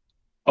taken.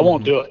 I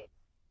won't do it.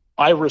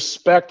 I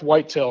respect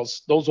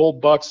whitetails. Those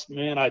old bucks,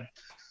 man,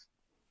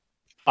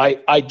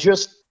 I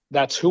just,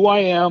 that's who I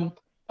am.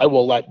 I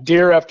will let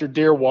deer after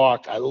deer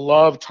walk. I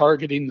love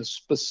targeting the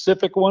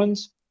specific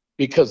ones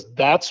because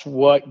that's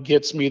what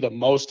gets me the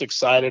most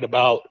excited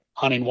about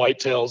hunting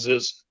whitetails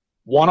is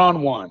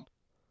one-on-one,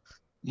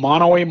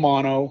 mono a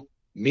mono,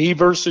 me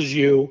versus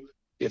you.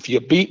 If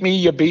you beat me,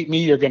 you beat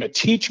me. You're going to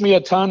teach me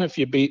a ton if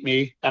you beat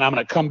me, and I'm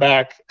going to come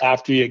back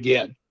after you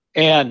again.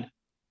 And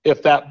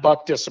if that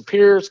buck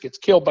disappears, gets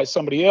killed by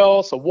somebody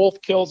else, a wolf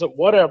kills it,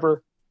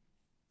 whatever,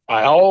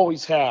 I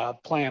always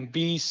have plan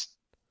B,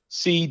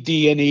 C,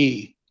 D, and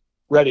E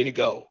ready to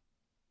go.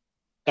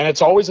 And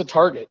it's always a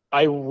target.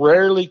 I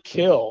rarely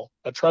kill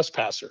a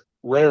trespasser.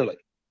 Rarely.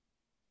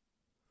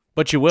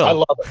 But you will. I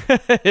love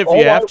it. if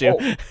you have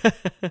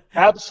to.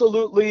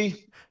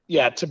 Absolutely.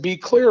 Yeah, to be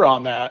clear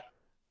on that,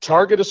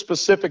 target a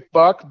specific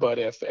buck, but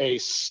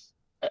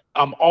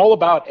I'm all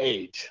about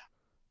age.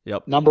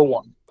 Yep. Number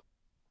one.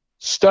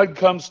 Stud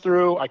comes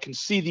through. I can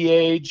see the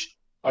age.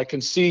 I can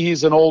see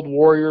he's an old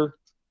warrior.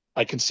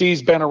 I can see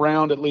he's been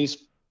around at least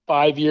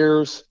 5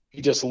 years.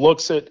 He just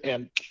looks it,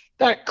 and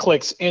that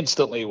clicks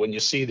instantly when you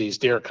see these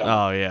deer come.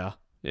 Oh, yeah.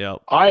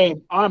 Yep.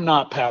 I'm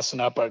not passing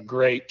up a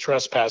great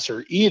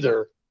trespasser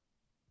either.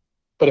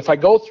 But if I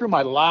go through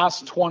my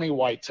last 20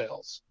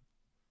 whitetails,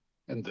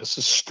 and this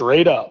is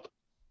straight up,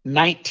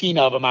 19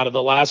 of them out of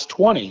the last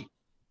 20,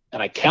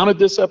 and I counted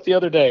this up the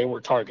other day,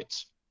 were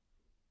targets.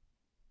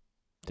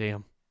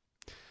 Damn.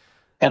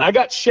 And I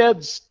got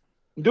sheds.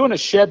 I'm doing a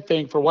shed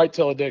thing for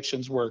Whitetail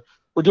Addictions where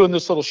we're doing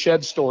this little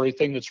shed story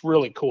thing that's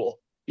really cool.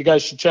 You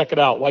guys should check it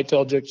out,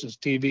 Whitetail Addictions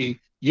TV,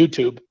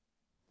 YouTube.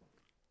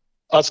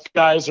 Us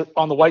guys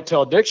on the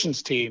Whitetail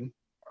Addictions team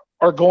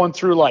are going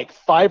through like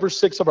 5 or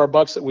 6 of our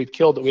bucks that we've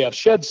killed that we have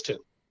sheds to.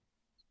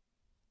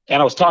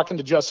 And I was talking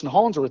to Justin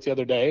Hollinsworth the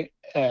other day,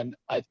 and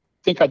I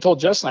think I told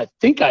Justin, I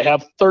think I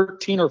have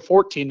 13 or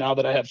 14 now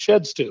that I have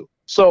sheds to.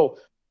 So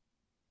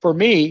for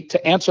me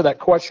to answer that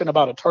question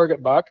about a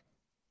target buck,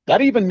 that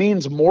even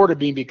means more to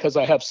me because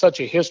I have such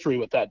a history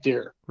with that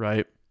deer.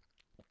 Right.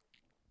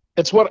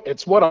 It's what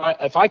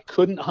if I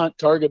couldn't hunt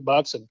target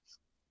bucks and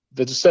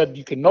that said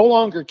you can no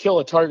longer kill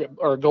a target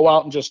or go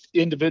out and just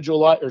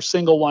individual or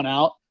single one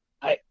out,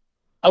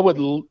 I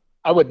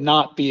would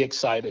not be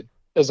excited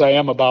as I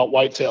am about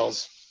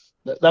whitetails.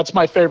 That's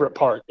my favorite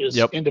part is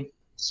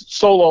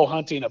solo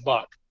hunting a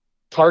buck,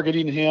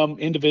 targeting him,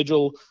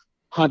 individual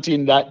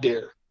hunting that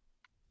deer.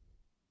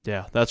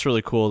 Yeah, that's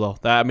really cool though.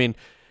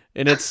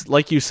 And it's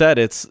like you said,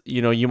 it's,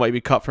 you might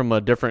be cut from a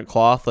different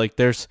cloth. Like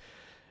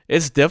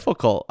it's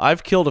difficult.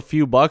 I've killed a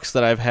few bucks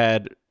that I've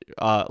had,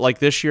 like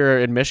this year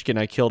in Michigan,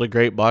 I killed a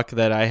great buck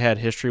that I had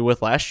history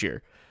with last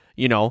year,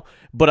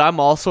 but I'm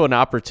also an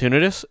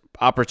opportunist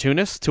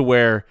to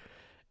where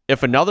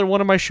if another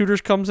one of my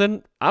shooters comes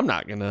in, I'm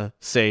not going to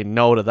say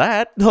no to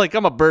that. Like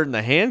I'm a bird in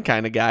the hand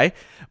kind of guy,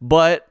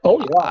 but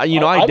I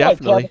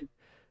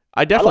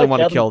definitely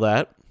want to kill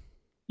that.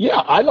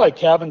 Yeah, I like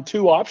having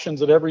 2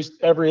 options at every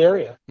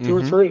area, 2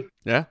 or 3.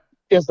 Yeah.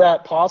 Is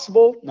that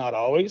possible? Not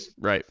always.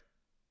 Right.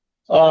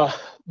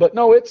 But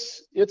no,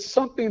 it's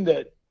something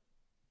that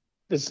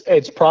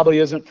it's probably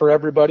isn't for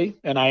everybody,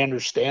 and I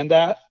understand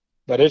that.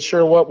 But it's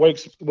sure what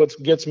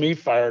gets me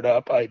fired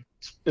up.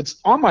 It's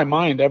on my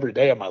mind every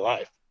day of my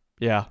life.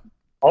 Yeah.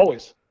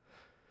 Always.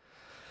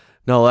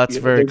 No, that's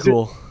very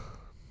cool.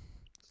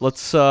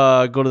 Let's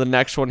go to the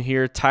next one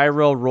here.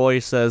 Tyrell Roy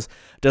says,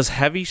 does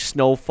heavy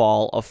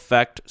snowfall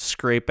affect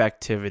scrape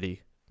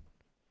activity?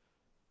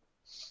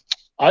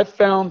 I've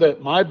found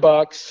that my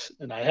bucks,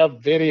 and I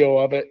have video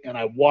of it, and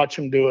I watch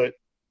them do it,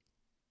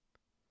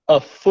 a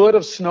foot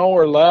of snow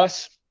or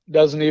less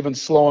doesn't even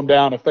slow them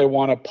down if they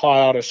want to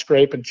paw out a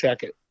scrape and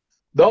check it.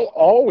 They'll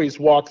always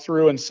walk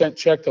through and scent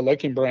check the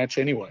licking branch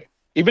anyway.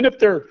 Even if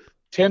they're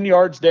 10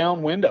 yards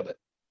downwind of it,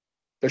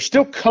 they're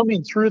still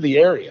coming through the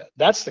area.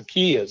 That's the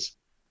key, is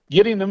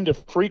getting them to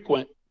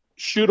frequent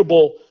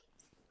shootable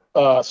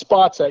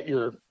spots at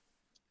your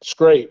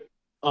scrape.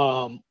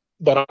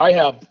 But I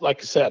have,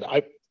 like I said,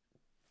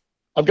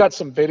 I've got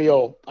some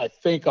video, I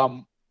think,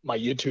 on my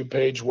YouTube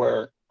page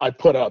where I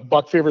put a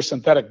buck fever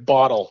synthetic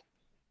bottle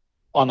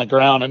on the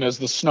ground, and as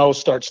the snow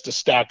starts to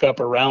stack up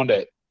around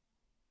it,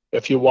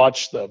 if you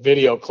watch the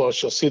video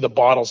close, you'll see the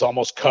bottle's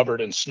almost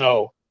covered in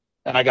snow.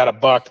 And I got a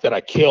buck that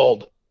I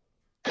killed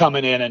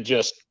coming in and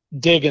just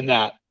digging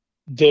it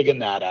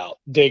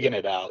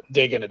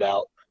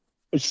out.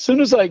 As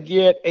soon as I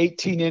get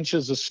 18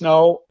 inches of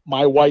snow,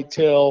 my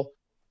whitetail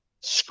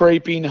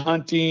scraping,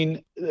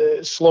 hunting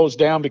slows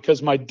down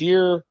because my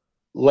deer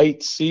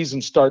late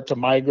season start to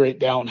migrate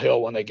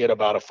downhill when they get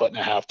about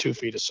 1.5 feet, 2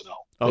 feet of snow.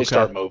 They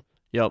start moving.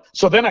 Yep.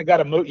 So then I got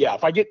to move. Yeah,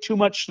 if I get too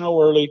much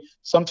snow early,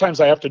 sometimes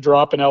I have to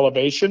drop in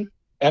elevation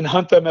and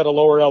hunt them at a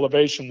lower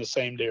elevation, the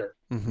same deer.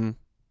 Mm-hmm.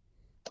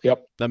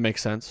 Yep. That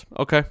makes sense.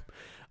 Okay.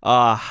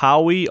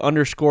 Howie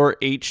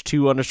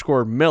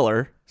 _H2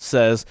 _Miller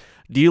says,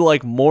 do you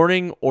like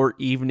morning or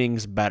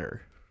evenings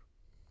better?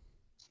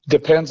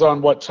 Depends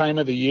on what time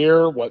of the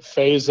year, what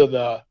phase of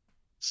the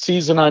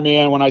season I'm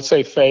in. When I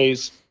say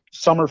phase,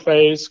 summer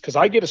phase, because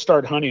I get to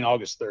start hunting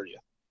August 30th.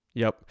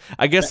 Yep.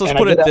 I guess let's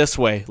put it this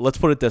way. Let's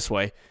put it this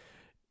way.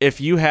 If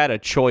you had a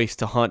choice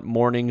to hunt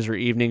mornings or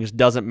evenings,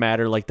 doesn't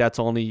matter. Like that's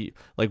only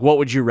like, what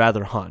would you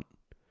rather hunt?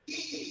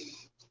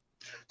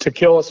 To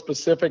kill a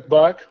specific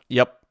buck?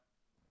 Yep.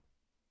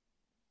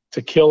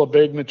 To kill a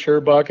big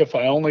mature buck, if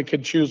I only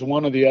could choose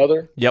one or the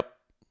other? Yep.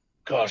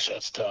 Gosh,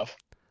 that's tough.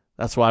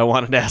 That's why I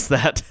wanted to ask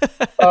that.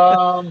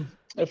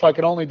 If I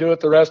could only do it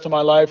the rest of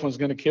my life and was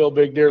going to kill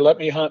big deer, let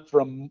me hunt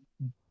from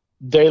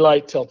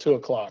daylight till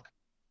 2:00.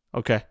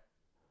 Okay.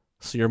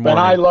 So you're morning.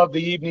 And I love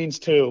the evenings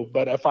too,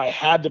 but if I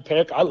had to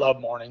pick, I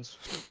love mornings.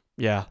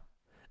 Yeah.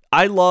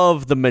 I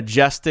love the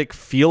majestic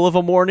feel of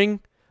a morning.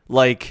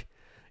 Like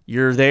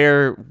you're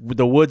there,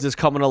 the woods is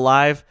coming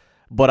alive,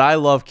 but I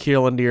love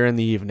killing deer in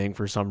the evening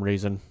for some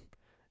reason.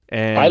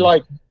 And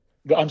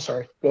I'm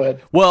sorry, go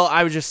ahead. Well,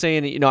 I was just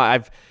saying,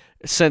 I've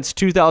since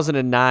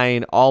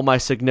 2009, all my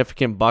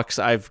significant bucks,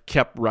 I've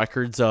kept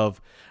records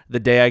of the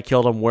day I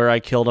killed them, where I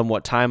killed them,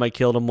 what time I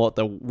killed them, what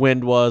the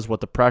wind was, what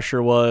the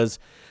pressure was,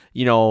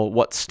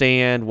 what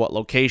stand, what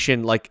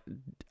location. Like,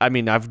 I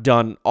mean, I've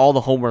done all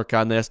the homework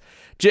on this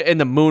in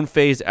the moon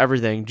phase,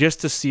 everything,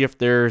 just to see if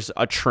there's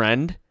a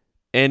trend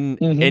in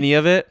any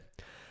of it.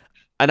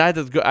 And I'd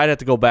have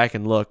to go back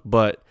and look,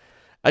 but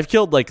I've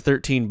killed like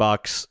 13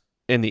 bucks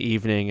in the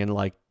evening and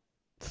like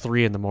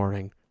 3 in the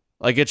morning.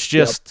 Like, it's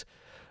just,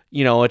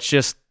 it's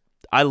just,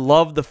 I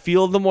love the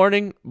feel of the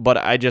morning, but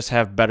I just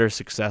have better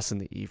success in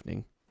the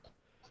evening.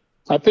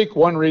 I think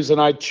one reason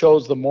I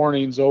chose the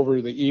mornings over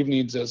the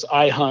evenings is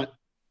I hunt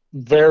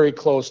very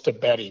close to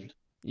bedding.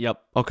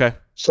 Yep. Okay.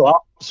 So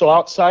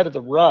outside of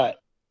the rut,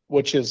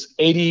 which is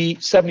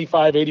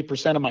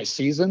 80% of my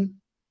season,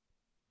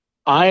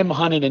 I'm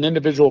hunting an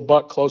individual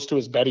buck close to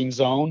his bedding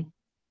zone,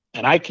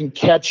 and I can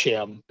catch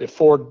him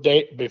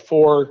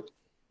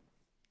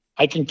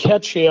I can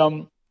catch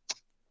him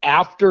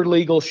after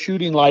legal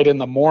shooting light in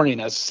the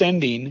morning,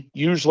 ascending,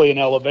 usually in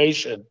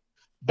elevation,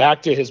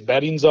 back to his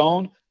bedding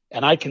zone,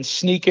 and I can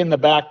sneak in the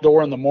back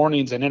door in the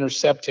mornings and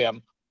intercept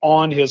him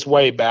on his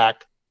way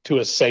back to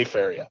his safe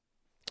area.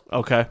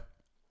 Okay.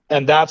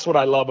 And that's what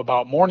I love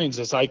about mornings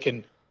is I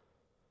can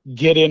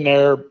get in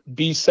there,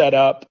 be set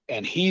up,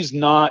 and he's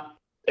not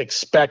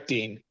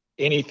expecting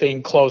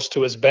anything close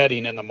to his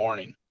bedding in the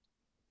morning.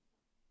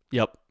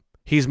 Yep.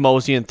 He's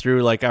moseying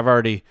through like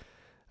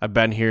I've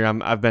been here,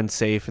 I've been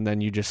safe, and then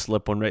you just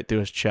slip one right through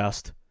his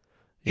chest.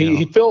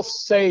 He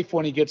feels safe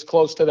when he gets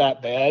close to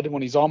that bed.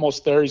 When he's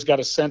almost there, he's got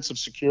a sense of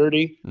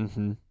security.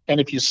 Mm-hmm. And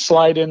if you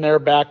slide in there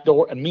back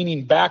door, and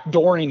meaning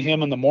backdooring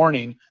him in the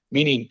morning,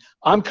 meaning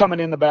I'm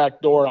coming in the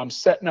back door, I'm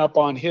setting up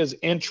on his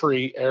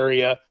entry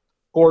area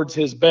towards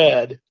his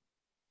bed,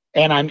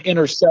 and I'm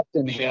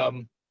intercepting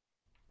him.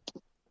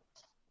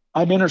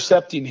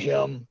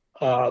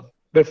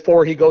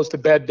 Before he goes to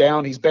bed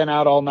down. He's been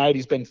out all night.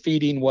 He's been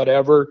feeding,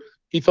 whatever.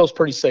 He feels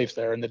pretty safe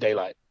there in the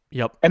daylight.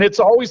 Yep. And it's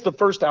always the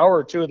first hour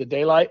or two of the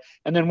daylight.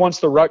 And then once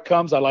the rut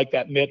comes, I like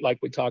that like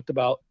we talked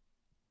about.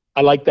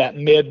 I like that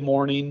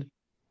mid-morning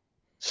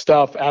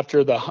stuff after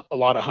a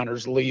lot of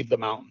hunters leave the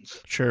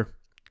mountains. Sure.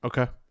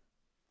 Okay.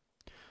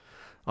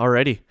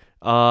 Alrighty.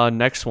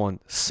 Next one.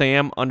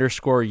 Sam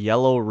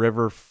 _Yellow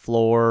River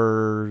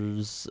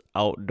Floors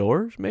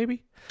Outdoors,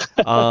 maybe?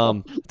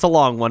 It's a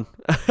long one.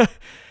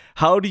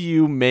 How do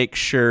you make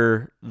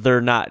sure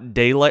they're not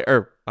daylight,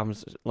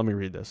 let me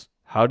read this.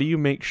 How do you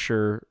make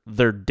sure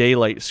they're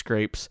daylight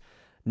scrapes,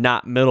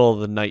 not middle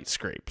of the night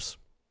scrapes?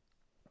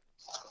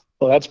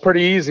 Well, that's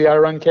pretty easy. I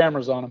run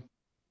cameras on them.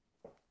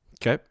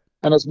 Okay.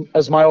 And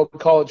as my old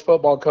college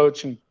football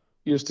coach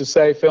used to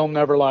say, film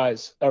never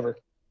lies, ever.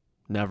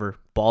 Never.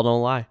 Ball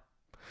don't lie.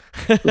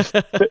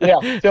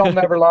 Yeah, film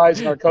never lies.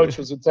 And our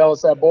coaches would tell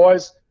us that,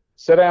 boys,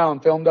 sit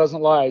down. Film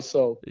doesn't lie.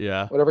 So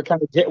yeah, whatever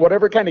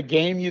kind of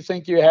game you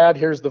think you had,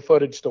 here's the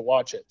footage to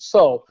watch it.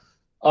 So,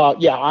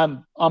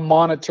 I'm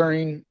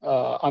monitoring.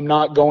 I'm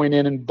not going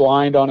in and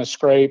blind on a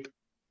scrape.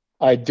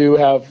 I do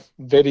have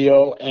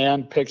video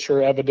and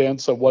picture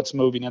evidence of what's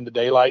moving in the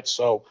daylight.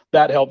 So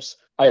that helps.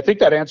 I think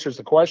that answers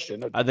the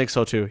question. I think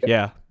so too.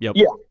 Yeah. Yep.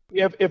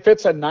 Yeah. If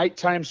it's a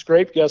nighttime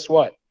scrape, guess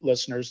what,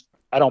 listeners?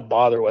 I don't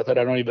bother with it.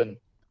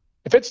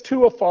 If it's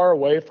too far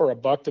away for a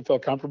buck to feel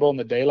comfortable in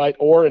the daylight,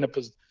 or in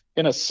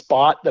a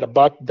spot that a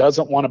buck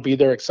doesn't want to be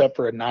there except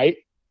for at night,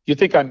 you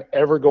think I'm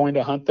ever going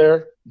to hunt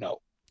there?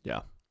 No.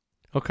 Yeah.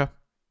 Okay.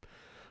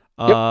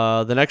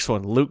 Yep. The next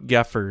one, Luke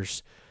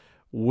Geffers.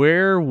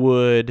 Where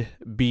would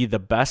be the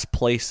best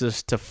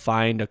places to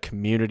find a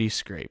community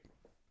scrape?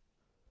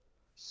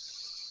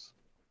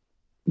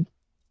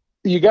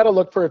 You got to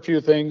look for a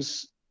few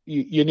things.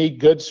 You need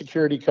good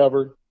security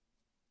cover.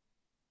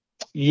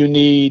 You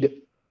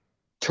need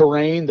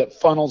terrain that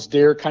funnels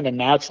deer kind of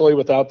naturally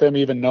without them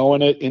even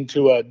knowing it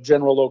into a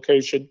general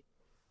location.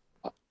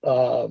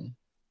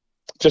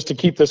 Just to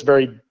keep this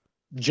very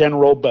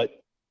general,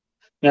 but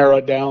narrow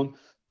it down.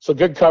 So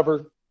good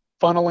cover,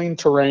 funneling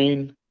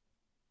terrain.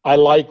 I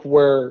like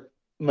where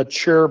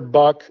mature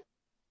buck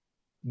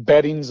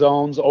bedding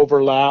zones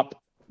overlap.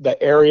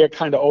 The area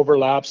kind of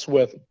overlaps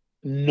with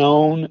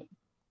known,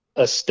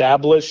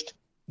 established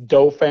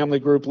doe family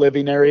group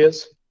living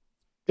areas,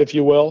 if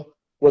you will,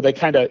 where they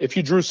kind of, if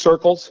you drew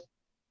circles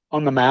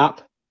on the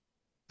map,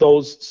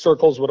 those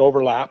circles would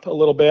overlap a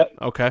little bit.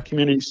 Okay.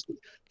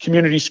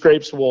 Community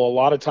scrapes will a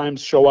lot of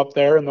times show up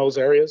there in those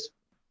areas.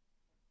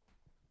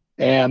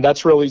 And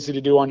that's real easy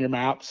to do on your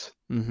maps,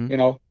 Mm-hmm. you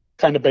know,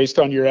 kind of based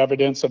on your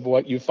evidence of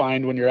what you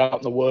find when you're out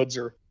in the woods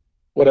or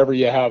whatever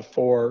you have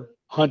for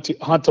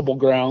huntable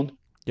ground.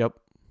 Yep.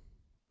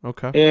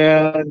 Okay.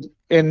 And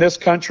in this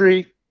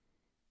country,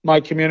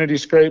 my community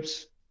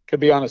scrapes could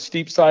be on a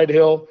steep side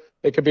hill.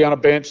 They could be on a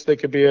bench. They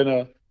could be in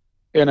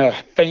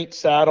a faint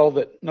saddle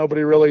that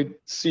nobody really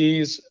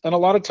sees. And a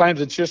lot of times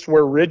it's just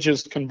where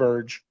ridges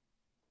converge,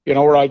 you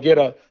know, where I get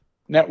a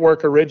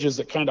network of ridges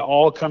that kind of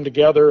all come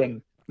together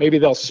and maybe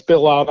they'll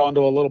spill out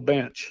onto a little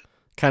bench.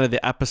 Kind of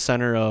the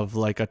epicenter of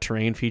like a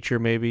terrain feature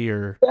maybe,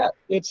 or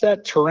It's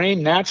that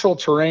terrain, natural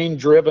terrain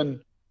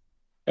driven.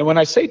 And when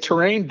I say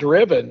terrain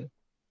driven,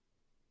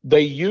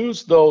 they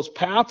use those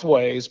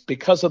pathways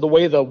because of the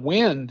way the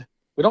wind,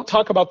 we don't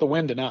talk about the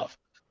wind enough.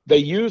 They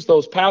use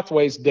those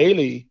pathways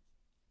daily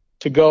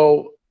to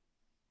go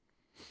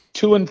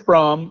to and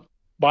from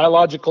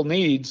biological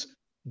needs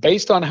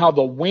based on how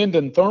the wind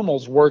and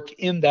thermals work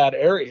in that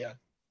area,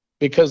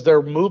 because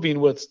they're moving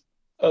with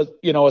a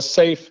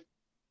safe,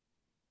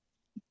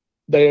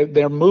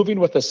 they're moving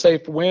with a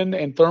safe wind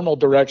and thermal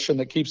direction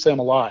that keeps them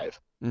alive.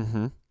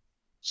 mm-hmm.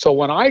 So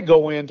when I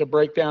go in to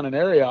break down an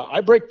area,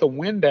 I break the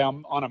wind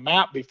down on a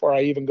map before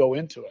I even go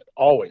into it,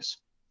 always.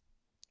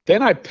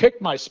 Then I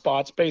pick my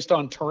spots based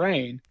on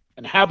terrain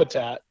and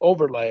habitat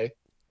overlay,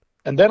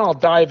 and then I'll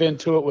dive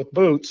into it with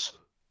boots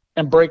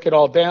and break it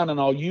all down, and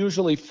I'll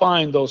usually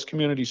find those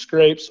community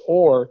scrapes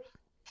or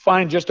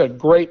find just a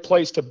great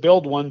place to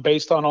build one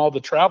based on all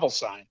the travel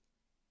sign.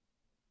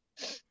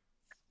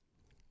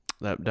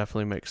 That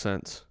definitely makes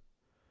sense.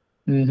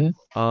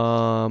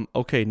 Mm-hmm.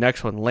 Okay,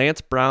 next one.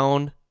 Lance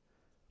Brown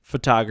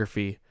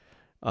photography.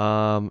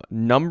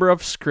 Number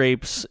of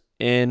scrapes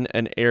in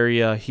an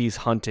area he's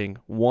hunting.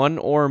 One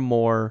or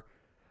more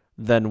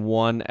than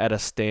one at a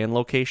stand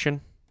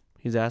location,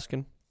 he's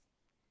asking.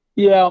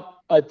 Yeah,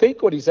 I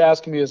think what he's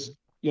asking me is,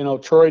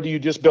 Troy, do you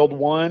just build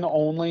one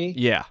only?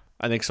 Yeah,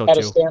 I think so at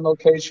too. a stand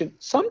location?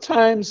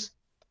 Sometimes,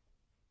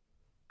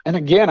 and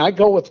again, I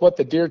go with what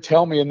the deer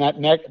tell me in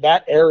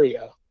that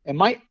area. And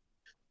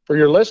for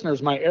your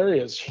listeners, my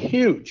area is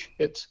huge.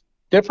 It's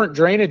different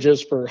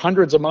drainages for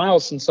hundreds of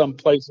miles in some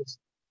places.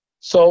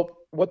 So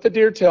what the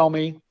deer tell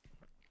me,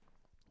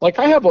 like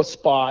I have a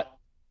spot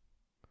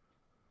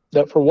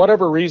that for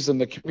whatever reason,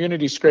 the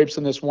community scrapes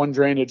in this one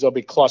drainage, there'll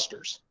be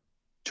clusters,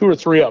 2 or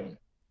 3 of them,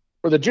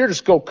 where the deer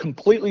just go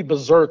completely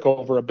berserk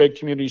over a big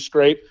community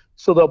scrape.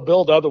 So they'll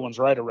build other ones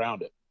right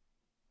around it.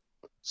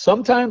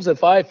 Sometimes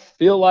if I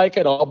feel like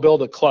it, I'll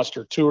build a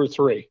cluster, 2 or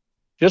 3,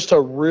 just to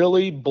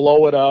really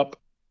blow it up.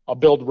 I'll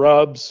build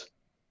rubs.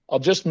 I'll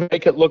just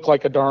make it look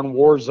like a darn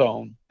war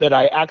zone that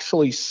I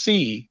actually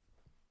see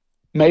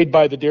made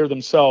by the deer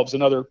themselves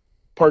in other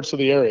parts of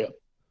the area.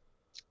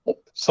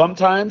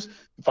 Sometimes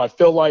if I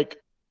feel like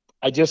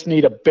I just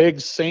need a big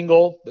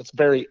single that's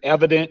very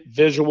evident,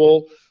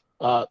 visual,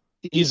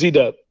 easy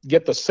to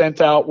get the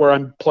scent out where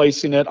I'm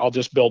placing it, I'll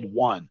just build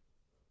one.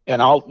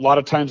 And a lot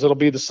of times it'll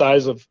be the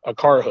size of a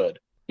car hood,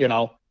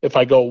 if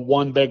I go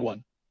one big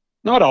one.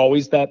 Not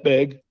always that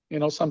big,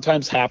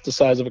 sometimes half the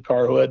size of a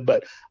car hood,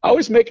 but I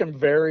always make them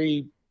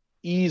very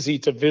easy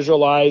to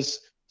visualize,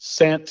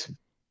 scent.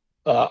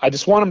 I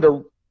just want them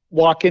to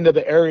walk into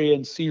the area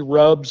and see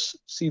rubs,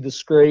 see the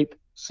scrape,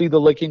 see the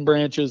licking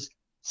branches,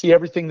 see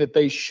everything that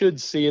they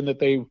should see and that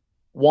they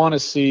want to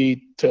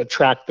see to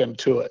attract them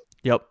to it.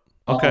 Yep.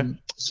 Okay.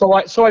 So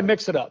I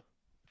mix it up.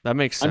 That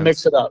makes sense. I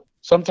mix it up.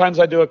 Sometimes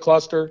I do a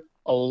cluster.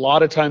 A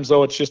lot of times,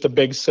 though, it's just a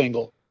big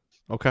single.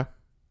 Okay.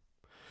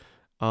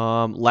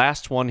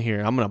 Last one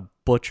here. I'm going to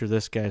butcher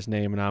this guy's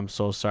name, and I'm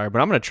so sorry,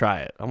 but I'm going to try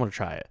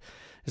it.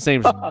 His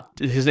name's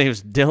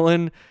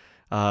Dylan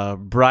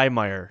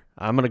Breimeyer.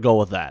 I'm going to go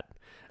with that.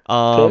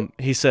 Okay.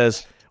 He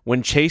says,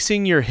 when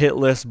chasing your hit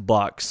list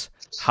bucks,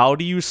 how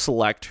do you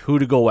select who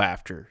to go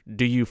after?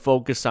 Do you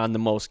focus on the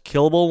most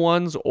killable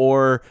ones,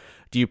 or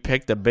do you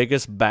pick the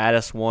biggest,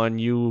 baddest one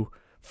you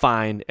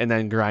find and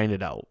then grind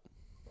it out?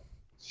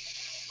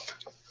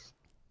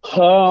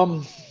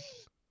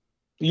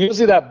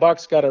 Usually that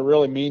buck's got to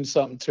really mean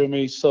something to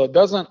me. So it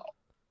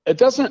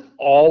doesn't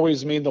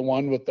always mean the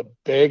one with the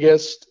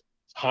biggest,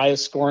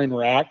 highest scoring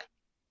rack,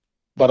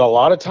 but a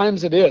lot of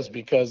times it is,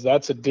 because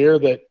that's a deer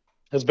that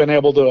has been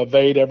able to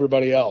evade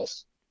everybody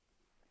else.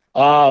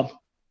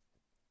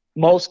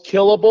 Most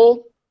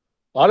killable,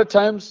 a lot of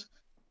times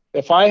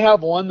if I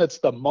have one that's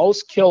the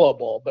most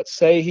killable, but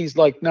say he's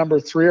like number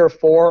 3 or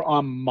 4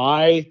 on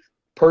my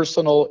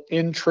personal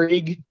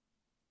intrigue,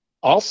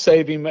 I'll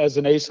save him as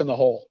an ace in the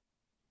hole.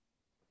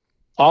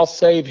 I'll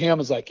save him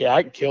as like, yeah,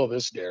 I can kill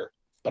this deer,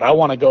 but I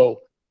want to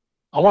go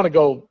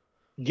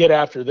get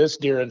after this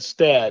deer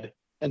instead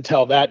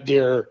until that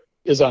deer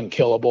is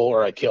unkillable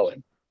or I kill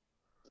him.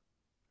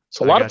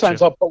 So a lot of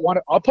times I'll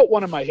put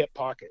one in my hip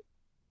pocket,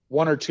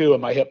 1 or 2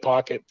 in my hip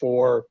pocket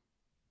for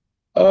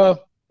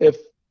if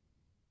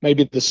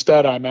maybe the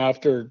stud I'm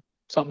after,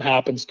 something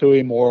happens to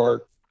him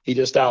or he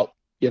just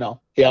he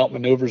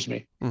outmaneuvers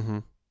me. Mm-hmm.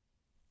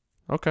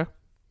 Okay.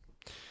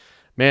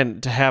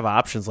 Man, to have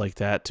options like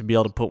that, to be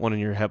able to put one in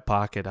your hip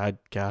pocket,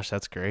 gosh,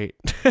 that's great.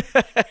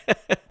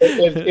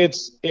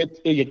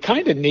 You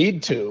kind of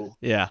need to.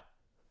 Yeah.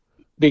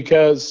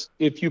 Because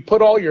if you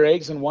put all your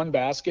eggs in one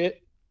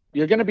basket,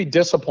 you're going to be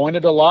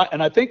disappointed a lot.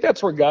 And I think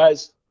that's where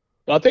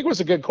I think it was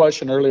a good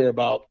question earlier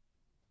about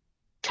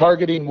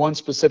targeting one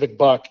specific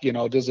buck,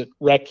 does it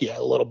wreck you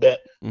a little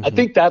bit? Mm-hmm. I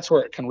think that's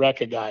where it can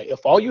wreck a guy.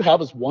 If all you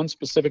have is one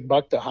specific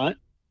buck to hunt,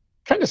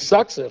 kind of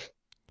sucks if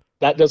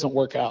that doesn't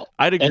work out.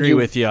 I'd agree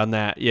with you on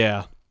that.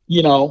 Yeah.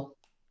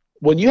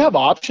 When you have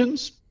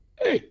options,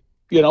 hey,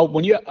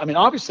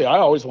 obviously I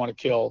always want to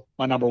kill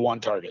my number 1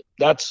 target.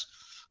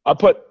 I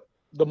put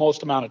the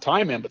most amount of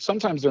time in, but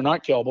sometimes they're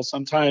not killable.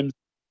 Sometimes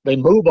they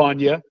move on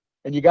you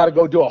and you got to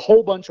go do a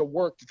whole bunch of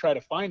work to try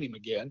to find him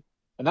again.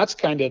 And that's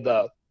kind of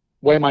the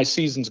way my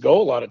seasons go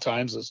a lot of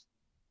times is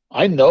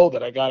I know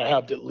that I got to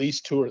have at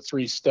least 2 or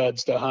 3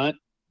 studs to hunt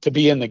to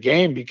be in the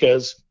game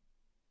because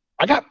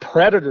I got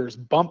predators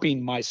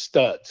bumping my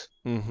studs.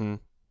 Mm-hmm.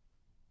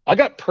 I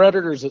got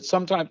predators that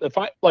sometimes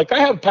I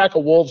had a pack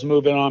of wolves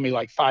moving on me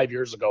like 5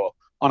 years ago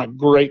on a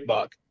great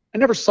buck. I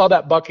never saw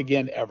that buck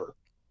again ever.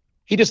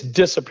 He just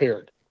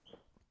disappeared.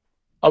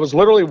 I was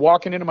literally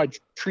walking into my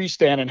tree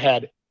stand and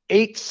had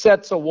 8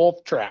 sets of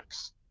wolf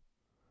tracks,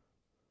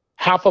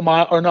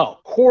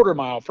 quarter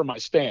mile from my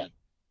stand.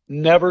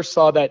 Never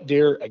saw that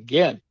deer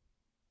again.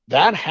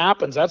 That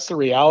happens. That's the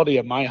reality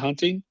of my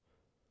hunting.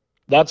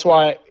 That's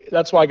why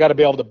I got to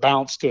be able to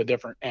bounce to a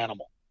different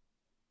animal.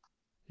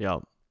 Yeah.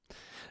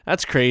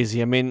 That's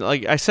crazy. I mean,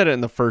 like I said it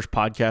in the first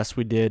podcast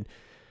we did,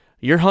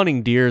 you're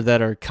hunting deer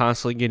that are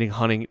constantly getting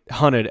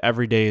hunted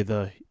every day of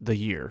the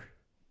year.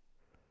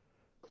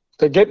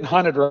 They're getting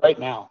hunted right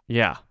now.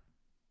 Yeah.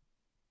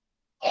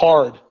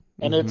 Hard.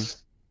 And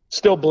It's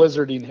still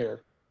blizzarding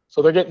here.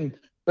 So they're getting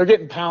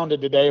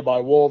pounded today by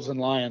wolves and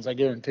lions, I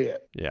guarantee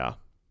it. Yeah.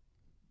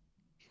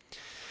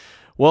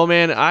 Well,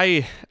 man,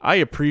 I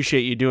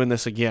appreciate you doing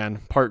this again.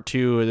 Part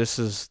 2, this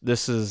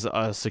is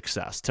a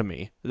success to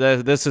me.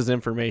 This is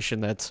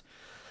information it's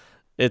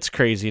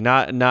crazy.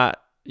 Not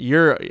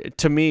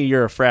to me,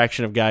 you're a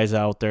fraction of guys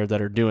out there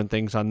that are doing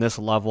things on this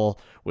level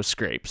with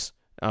scrapes.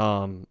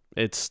 I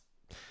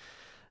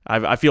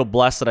feel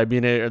blessed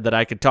that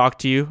I could talk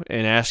to you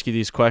and ask you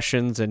these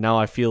questions, and now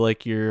I feel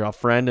like you're a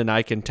friend and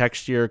I can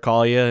text you or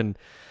call you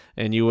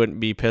and you wouldn't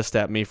be pissed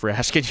at me for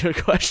asking you a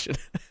question.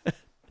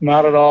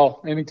 Not at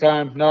all.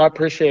 Anytime. No, I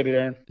appreciate it,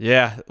 Aaron.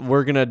 Yeah,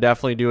 we're going to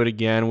definitely do it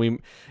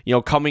again.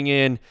 Coming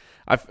in,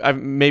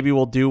 maybe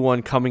we'll do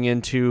one coming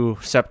into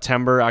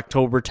September,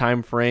 October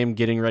timeframe,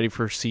 getting ready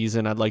for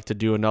season. I'd like to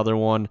do another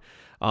one.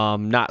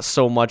 Not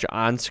so much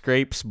on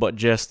scrapes, but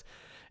just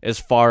as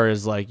far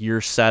as like your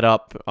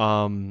setup,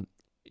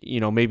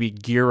 maybe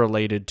gear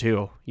related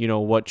too,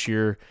 what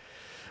your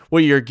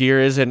gear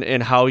is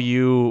and how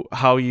you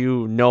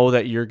know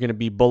that you're going to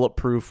be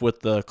bulletproof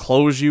with the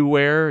clothes you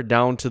wear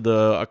down to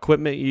the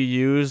equipment you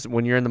use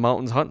when you're in the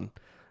mountains hunting.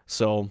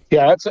 So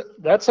yeah,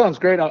 that sounds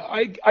great.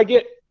 I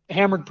get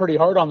hammered pretty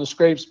hard on the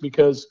scrapes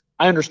because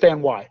I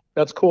understand why.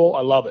 That's cool.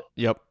 I love it.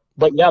 Yep.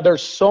 But yeah,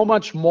 there's so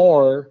much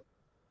more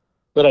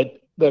that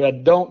I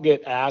don't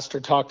get asked or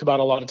talked about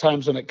a lot of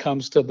times when it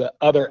comes to the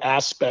other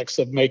aspects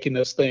of making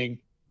this thing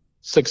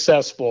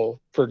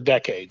successful for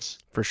decades.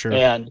 For sure.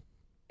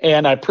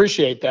 And I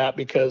appreciate that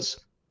because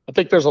I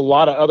think there's a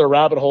lot of other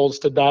rabbit holes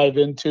to dive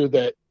into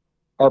that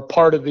are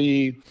part of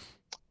the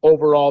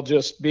overall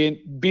just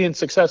being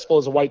successful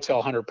as a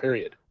whitetail hunter,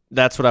 period.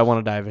 That's what I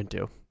want to dive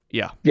into.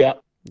 Yeah. Yeah.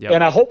 Yep.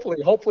 And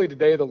hopefully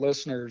today the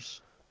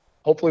listeners,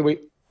 I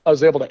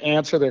was able to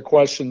answer their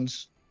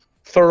questions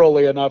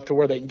thoroughly enough to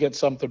where they can get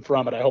something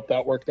from it. I hope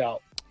that worked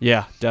out.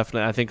 Yeah,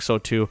 definitely. I think so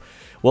too.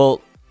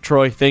 Well,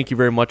 Troy, thank you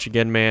very much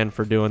again, man,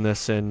 for doing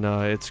this, and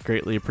it's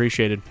greatly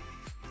appreciated.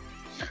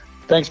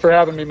 Thanks for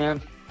having me, man.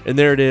 And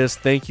there it is.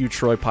 Thank you,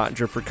 Troy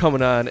Pottenger, for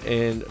coming on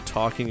and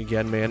talking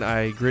again, man.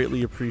 I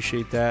greatly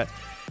appreciate that.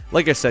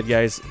 Like I said,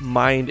 guys,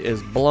 mind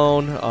is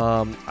blown.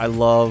 I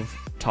love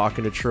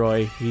talking to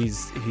Troy.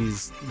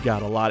 He's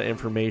got a lot of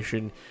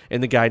information,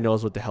 and the guy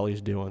knows what the hell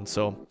he's doing.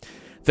 So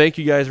thank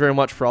you guys very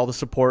much for all the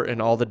support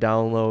and all the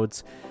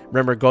downloads.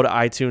 Remember, go to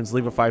iTunes,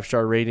 leave a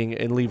 5-star rating,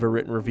 and leave a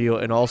written review.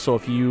 And also,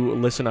 if you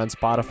listen on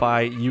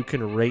Spotify, you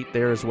can rate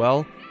there as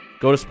well.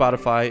 Go to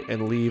Spotify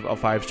and leave a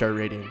 5-star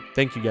rating.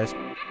 Thank you, guys.